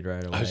Bronson Reed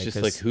right away. I was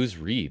just like, who's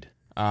Reed?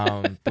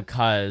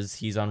 Because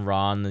he's on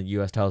Raw and the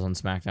U.S. title's on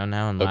SmackDown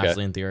now, and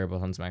Lashley and Theory are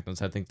both on SmackDown.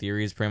 So I think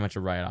Theory is pretty much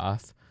a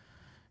write-off.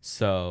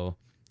 So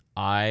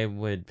I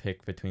would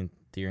pick between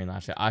Theory and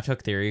Lashley. I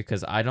took Theory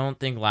because I don't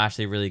think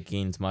Lashley really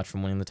gains much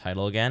from winning the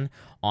title again.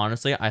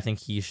 Honestly, I think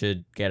he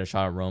should get a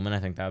shot at Roman. I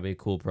think that would be a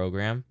cool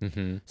program.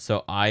 Mm-hmm.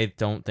 So I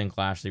don't think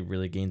Lashley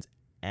really gains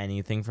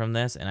anything from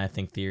this, and I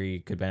think Theory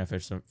could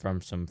benefit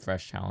from some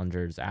fresh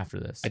challengers after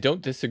this. I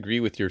don't disagree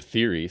with your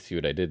theory. See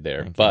what I did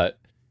there? But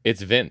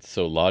it's Vince,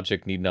 so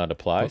logic need not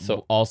apply. But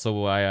so also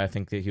why I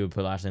think that he would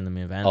put Lashley in the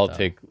main event.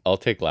 I'll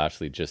take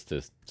Lashley just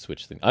to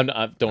switch things.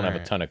 I don't have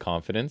a ton of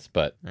confidence,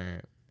 but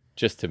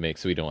just to make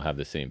so we don't have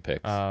the same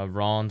picks.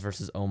 Rollins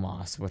versus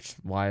Omos.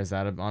 Why is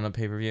that on a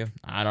pay-per-view?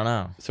 I don't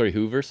know. Sorry,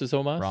 who versus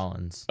Omos?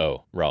 Rollins.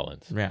 Oh,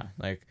 Rollins. Yeah,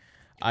 like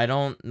I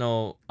don't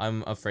know.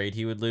 I'm afraid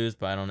he would lose,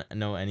 but I don't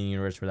know any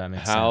universe where that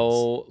makes sense.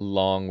 How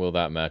long will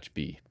that match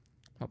be?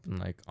 Up in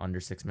like under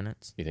 6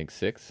 minutes. You think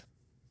 6?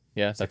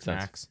 Yeah, that's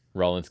max.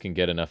 Rollins can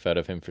get enough out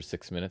of him for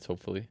 6 minutes,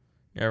 hopefully.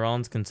 Yeah,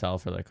 Rollins can sell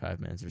for like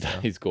 5 minutes or so.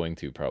 He's going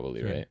to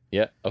probably, right?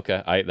 Yeah.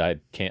 Okay. I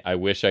can't. I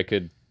wish I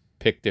could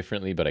pick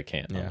differently, but I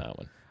can't on that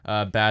one.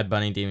 Bad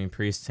Bunny, Damian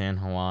Priest, San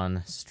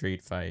Juan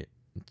street fight.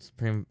 It's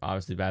pretty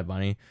obviously Bad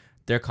Bunny.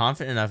 They're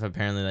confident enough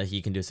apparently that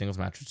he can do a singles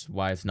match, which is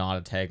why it's not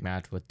a tag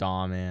match with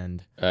Dom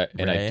and Ray.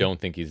 I don't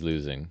think he's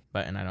losing.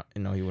 But I don't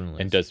know he wouldn't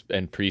lose.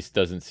 And Priest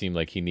doesn't seem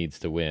like he needs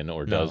to win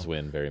or does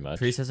win very much.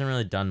 Priest hasn't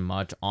really done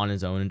much on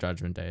his own in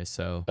Judgment Day,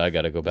 so I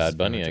gotta go Bad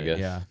Bunny, I guess.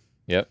 Yeah.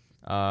 Yep.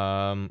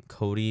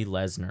 Cody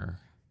Lesnar.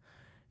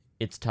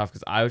 It's tough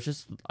because I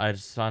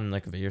just saw in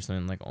like a video or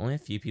something like only a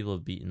few people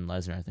have beaten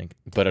Lesnar, I think.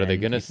 But are they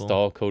gonna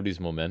stall Cody's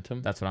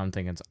momentum? That's what I'm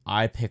thinking. So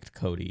I picked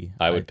Cody.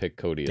 I would pick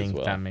Cody as well. I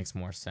think that makes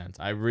more sense.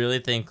 I really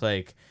think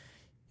like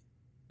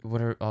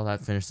whatever all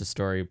that finish the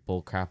story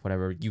bull crap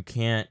whatever. You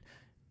can't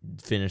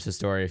finish the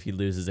story if he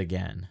loses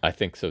again. I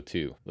think so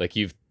too. Like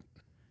you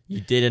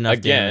did enough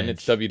again, damage.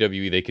 It's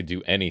WWE. They could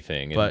do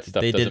anything, and but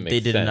stuff doesn't make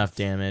sense. They did enough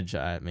damage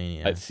at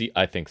Mania.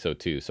 I think so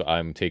too. So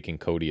I'm taking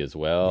Cody as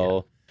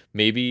well. Yeah.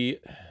 Maybe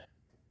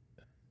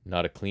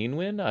not a clean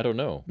win. I don't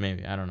know.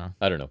 Maybe I don't know.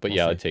 But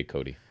we'll I'd take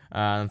Cody.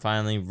 And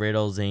finally,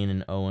 Riddle, Zayn,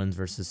 and Owens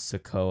versus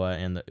Sikoa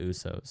and the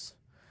Usos.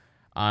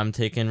 I'm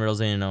taking Riddle,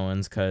 Zayn, and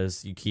Owens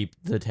because you keep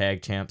the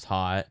tag champs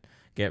hot,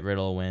 get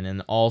Riddle a win,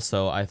 and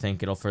also I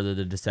think it'll further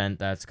the descent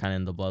that's kind of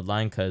in the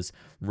bloodline because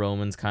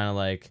Roman's kind of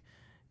like.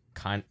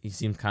 He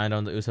seems kind of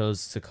on the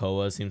Usos.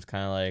 Sikoa seems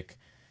kind of like,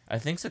 I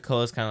think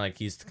Sikoa's kind of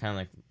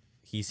like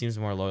he seems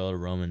more loyal to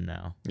Roman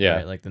now,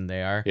 right? Like than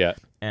they are. Yeah.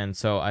 And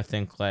so I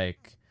think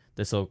like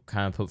this will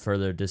kind of put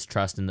further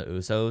distrust in the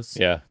Usos.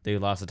 Yeah. They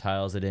lost the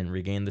titles. They didn't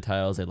regain the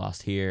titles. They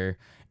lost here,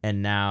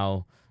 and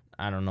now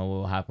I don't know what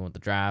will happen with the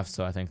draft.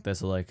 So I think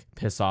this will like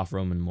piss off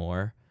Roman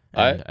more.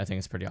 And I think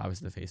it's pretty obvious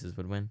the faces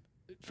would win.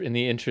 In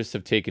the interest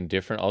of taking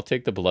different, I'll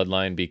take the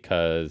bloodline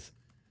because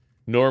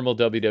normal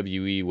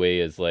WWE way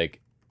is like.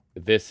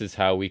 This is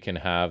how we can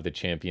have the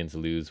champions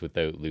lose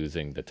without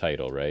losing the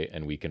title, right?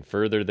 And we can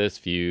further this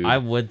feud. I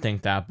would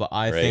think that, but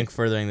I think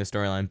furthering the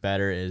storyline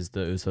better is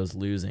the Usos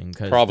losing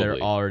because they're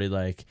already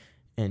like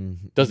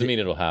in. Doesn't mean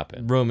it'll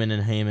happen. Roman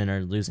and Heyman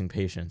are losing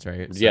patience,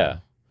 right? So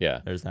yeah.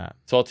 There's that.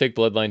 So I'll take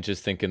Bloodline,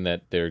 just thinking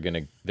that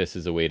this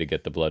is a way to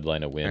get the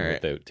Bloodline a win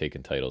without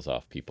taking titles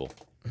off people,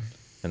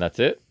 and that's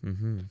it.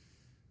 Mm-hmm.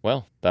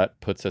 Well, that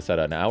puts us at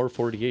an hour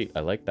 48. I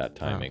like that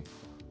timing.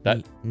 Wow.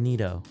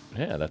 Neato.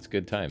 Yeah, that's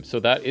good time. So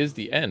that is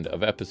the end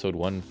of episode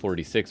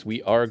 146.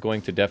 We are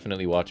going to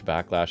definitely watch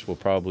Backlash. We'll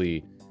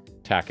probably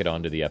tack it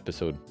onto the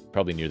episode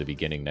probably near the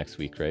beginning next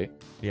week, right?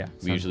 Yeah.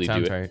 We usually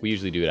do it. Right. We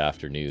usually do it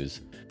after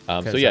news.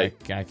 So yeah,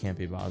 I can't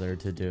be bothered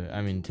to do it.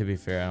 I mean, to be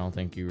fair, I don't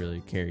think you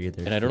really care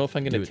either. And I don't know if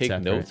I'm going to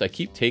take notes. I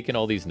keep taking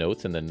all these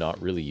notes and then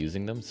not really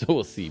using them, so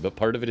we'll see. But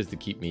part of it is to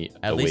keep me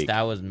at awake least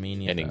that was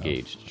Mania and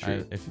engaged.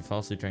 True. If you fall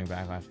asleep during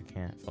Backlash, I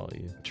can't follow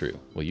you. True.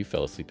 Well, you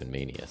fell asleep in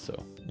Mania,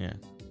 so yeah.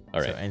 All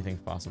right. So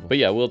anything's possible. But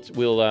yeah, we'll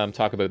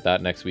talk about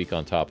that next week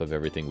on top of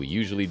everything we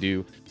usually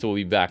do. So we'll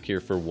be back here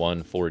for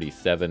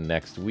 147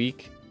 next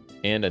week.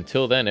 And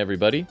until then,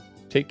 everybody,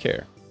 take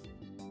care.